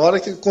história, na hora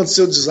que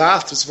aconteceu o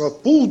desastre, você fala,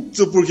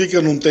 puta, por que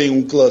eu não tenho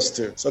um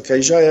cluster? Só que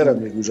aí já era,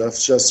 amigo, já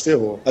se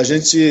ferrou. A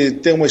gente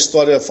tem uma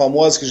história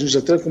famosa que a gente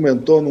até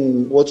comentou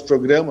num outro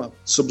programa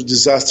sobre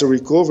disaster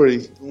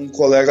recovery, um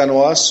colega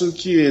nosso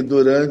que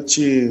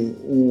durante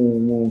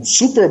um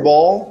Super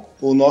Bowl,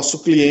 o nosso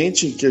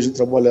cliente, que a gente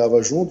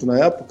trabalhava junto na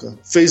época,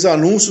 fez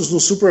anúncios no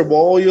Super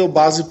Bowl e a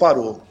base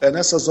parou.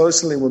 Nessas horas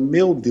você lembra,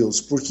 meu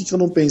Deus, por que eu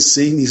não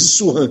pensei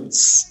nisso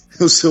antes?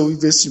 O seu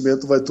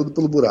investimento vai tudo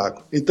pelo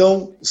buraco.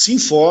 Então, se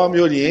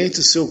informe, oriente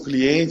o seu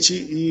cliente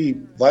e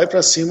vai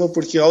para cima,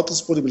 porque alta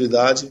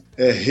disponibilidade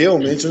é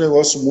realmente um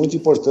negócio muito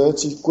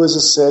importante e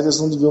coisas sérias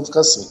não deviam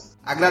ficar assim.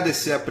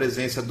 Agradecer a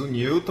presença do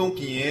Newton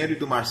Pinheiro e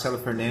do Marcelo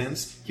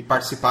Fernandes, que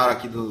participaram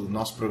aqui do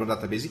nosso programa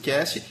Database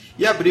Cast,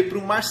 e abrir para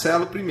o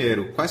Marcelo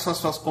primeiro. Quais são as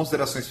suas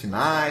considerações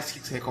finais? O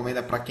que você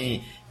recomenda para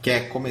quem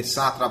quer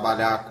começar a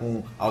trabalhar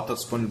com alta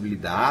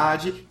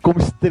disponibilidade? Como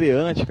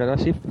estreante, cara, eu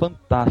achei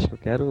fantástico.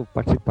 Quero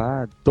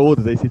participar de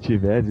todos aí, se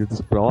tiver,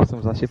 dos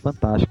próximos, achei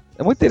fantástico.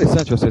 É muito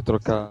interessante você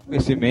trocar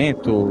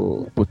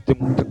conhecimento, tem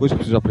muita coisa que eu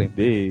preciso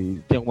aprender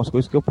e tem algumas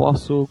coisas que eu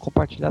posso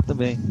compartilhar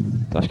também.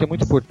 Então acho que é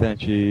muito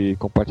importante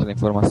compartilhar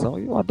informação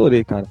e eu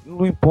adorei, cara.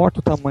 Não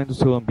importa o tamanho do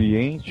seu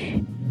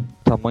ambiente,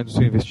 o tamanho do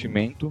seu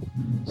investimento,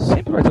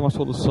 sempre vai ter uma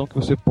solução que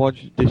você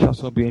pode deixar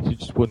seu ambiente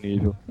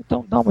disponível.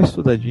 Então dá uma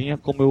estudadinha,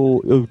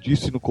 como eu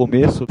disse no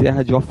começo,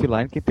 terra de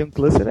offline, quem tem um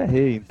cluster é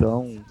rei.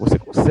 Então você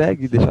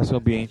consegue deixar seu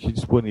ambiente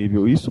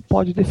disponível. Isso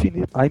pode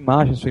definir a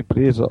imagem da sua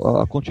empresa,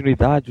 a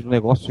continuidade do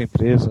negócio da sua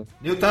empresa.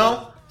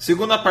 Newton,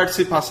 segunda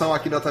participação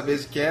aqui do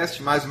Database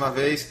Cast, mais uma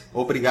vez,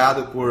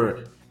 obrigado por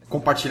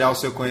compartilhar o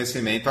seu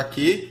conhecimento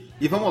aqui.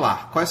 E vamos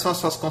lá, quais são as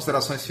suas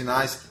considerações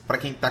finais para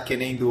quem está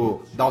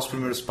querendo dar os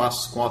primeiros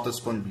passos com alta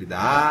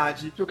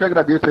disponibilidade? Eu que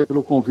agradeço aí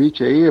pelo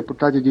convite aí, por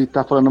de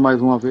estar falando mais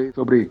uma vez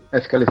sobre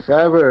SQL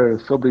Server,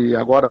 sobre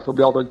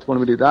alta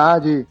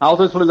disponibilidade. A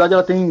alta disponibilidade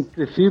ela tem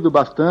crescido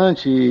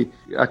bastante,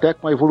 até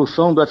com a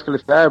evolução do SQL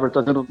Server,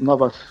 trazendo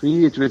novas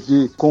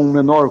features com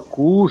menor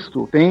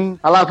custo, tem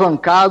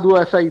alavancado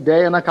essa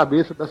ideia na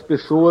cabeça das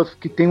pessoas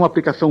que têm uma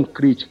aplicação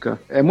crítica.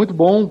 É muito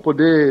bom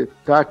poder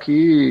estar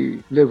aqui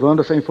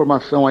levando essa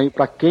informação aí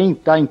para quem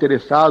está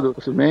interessado,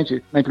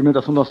 possivelmente, na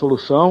implementação da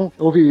solução.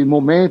 Houve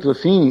momentos,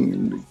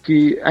 assim,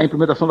 que a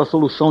implementação da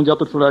solução de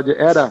alta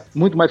disponibilidade era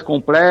muito mais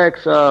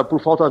complexa,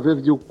 por falta, às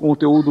vezes, de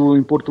conteúdo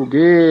em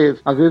português,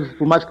 às vezes,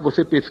 por mais que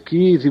você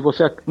pesquise,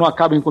 você não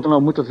acaba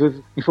encontrando, muitas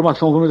vezes,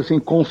 informação, vamos dizer assim,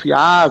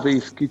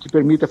 confiáveis, que te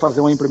permita fazer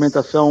uma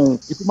implementação.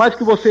 E por mais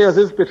que você, às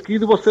vezes,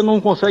 pesquise, você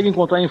não consegue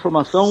encontrar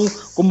informação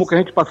como o que a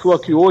gente passou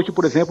aqui hoje,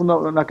 por exemplo,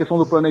 na questão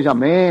do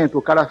planejamento,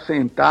 o cara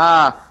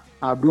sentar,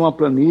 abrir uma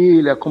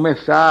planilha,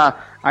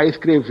 começar a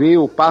escrever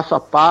o passo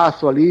a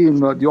passo ali,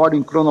 de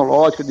ordem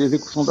cronológica de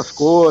execução das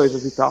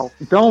coisas e tal.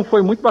 Então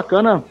foi muito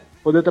bacana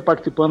poder estar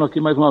participando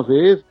aqui mais uma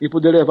vez e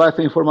poder levar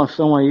essa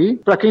informação aí.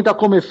 Para quem está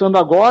começando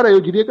agora,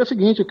 eu diria que é o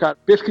seguinte, cara,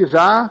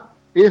 pesquisar,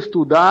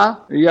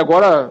 estudar, e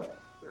agora,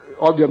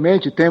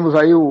 obviamente, temos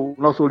aí o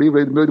nosso livro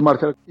aí do meu e do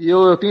Marcelo, e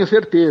eu tenho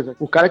certeza,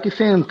 o cara que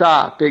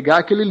sentar, pegar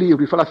aquele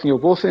livro e falar assim, eu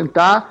vou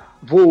sentar,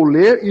 vou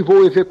ler e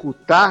vou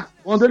executar,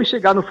 quando ele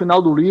chegar no final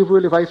do livro,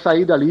 ele vai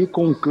sair dali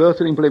com um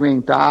cluster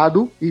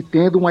implementado e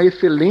tendo uma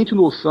excelente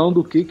noção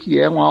do que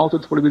é uma alta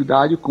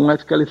disponibilidade com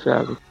SQL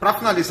Server. Para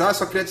finalizar, eu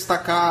só queria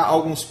destacar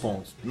alguns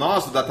pontos.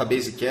 Nós, do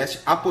Database Cast,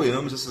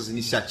 apoiamos essas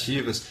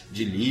iniciativas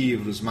de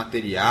livros,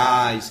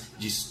 materiais,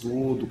 de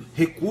estudo,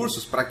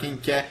 recursos para quem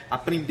quer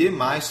aprender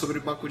mais sobre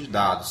banco de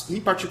dados, em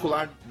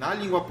particular na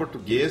língua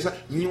portuguesa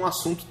e em um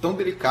assunto tão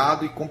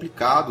delicado e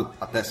complicado,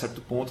 até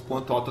certo ponto,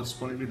 quanto a alta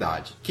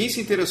disponibilidade. Quem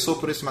se interessou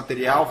por esse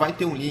material vai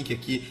ter um link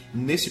aqui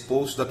nesse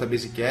post do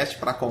Database Cast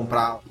para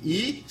comprar.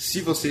 E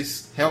se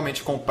vocês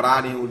realmente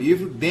comprarem o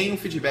livro, deem um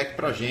feedback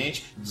pra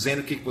gente, dizendo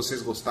o que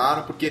vocês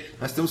gostaram, porque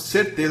nós temos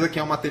certeza que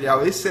é um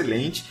material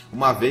excelente,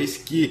 uma vez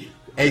que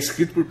é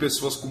escrito por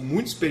pessoas com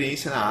muita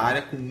experiência na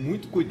área, com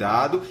muito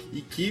cuidado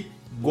e que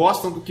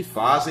gostam do que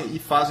fazem e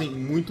fazem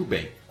muito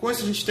bem. Com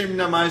isso a gente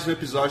termina mais um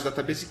episódio do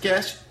Database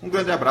Cast. Um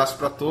grande abraço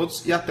para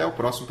todos e até o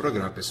próximo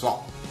programa,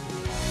 pessoal.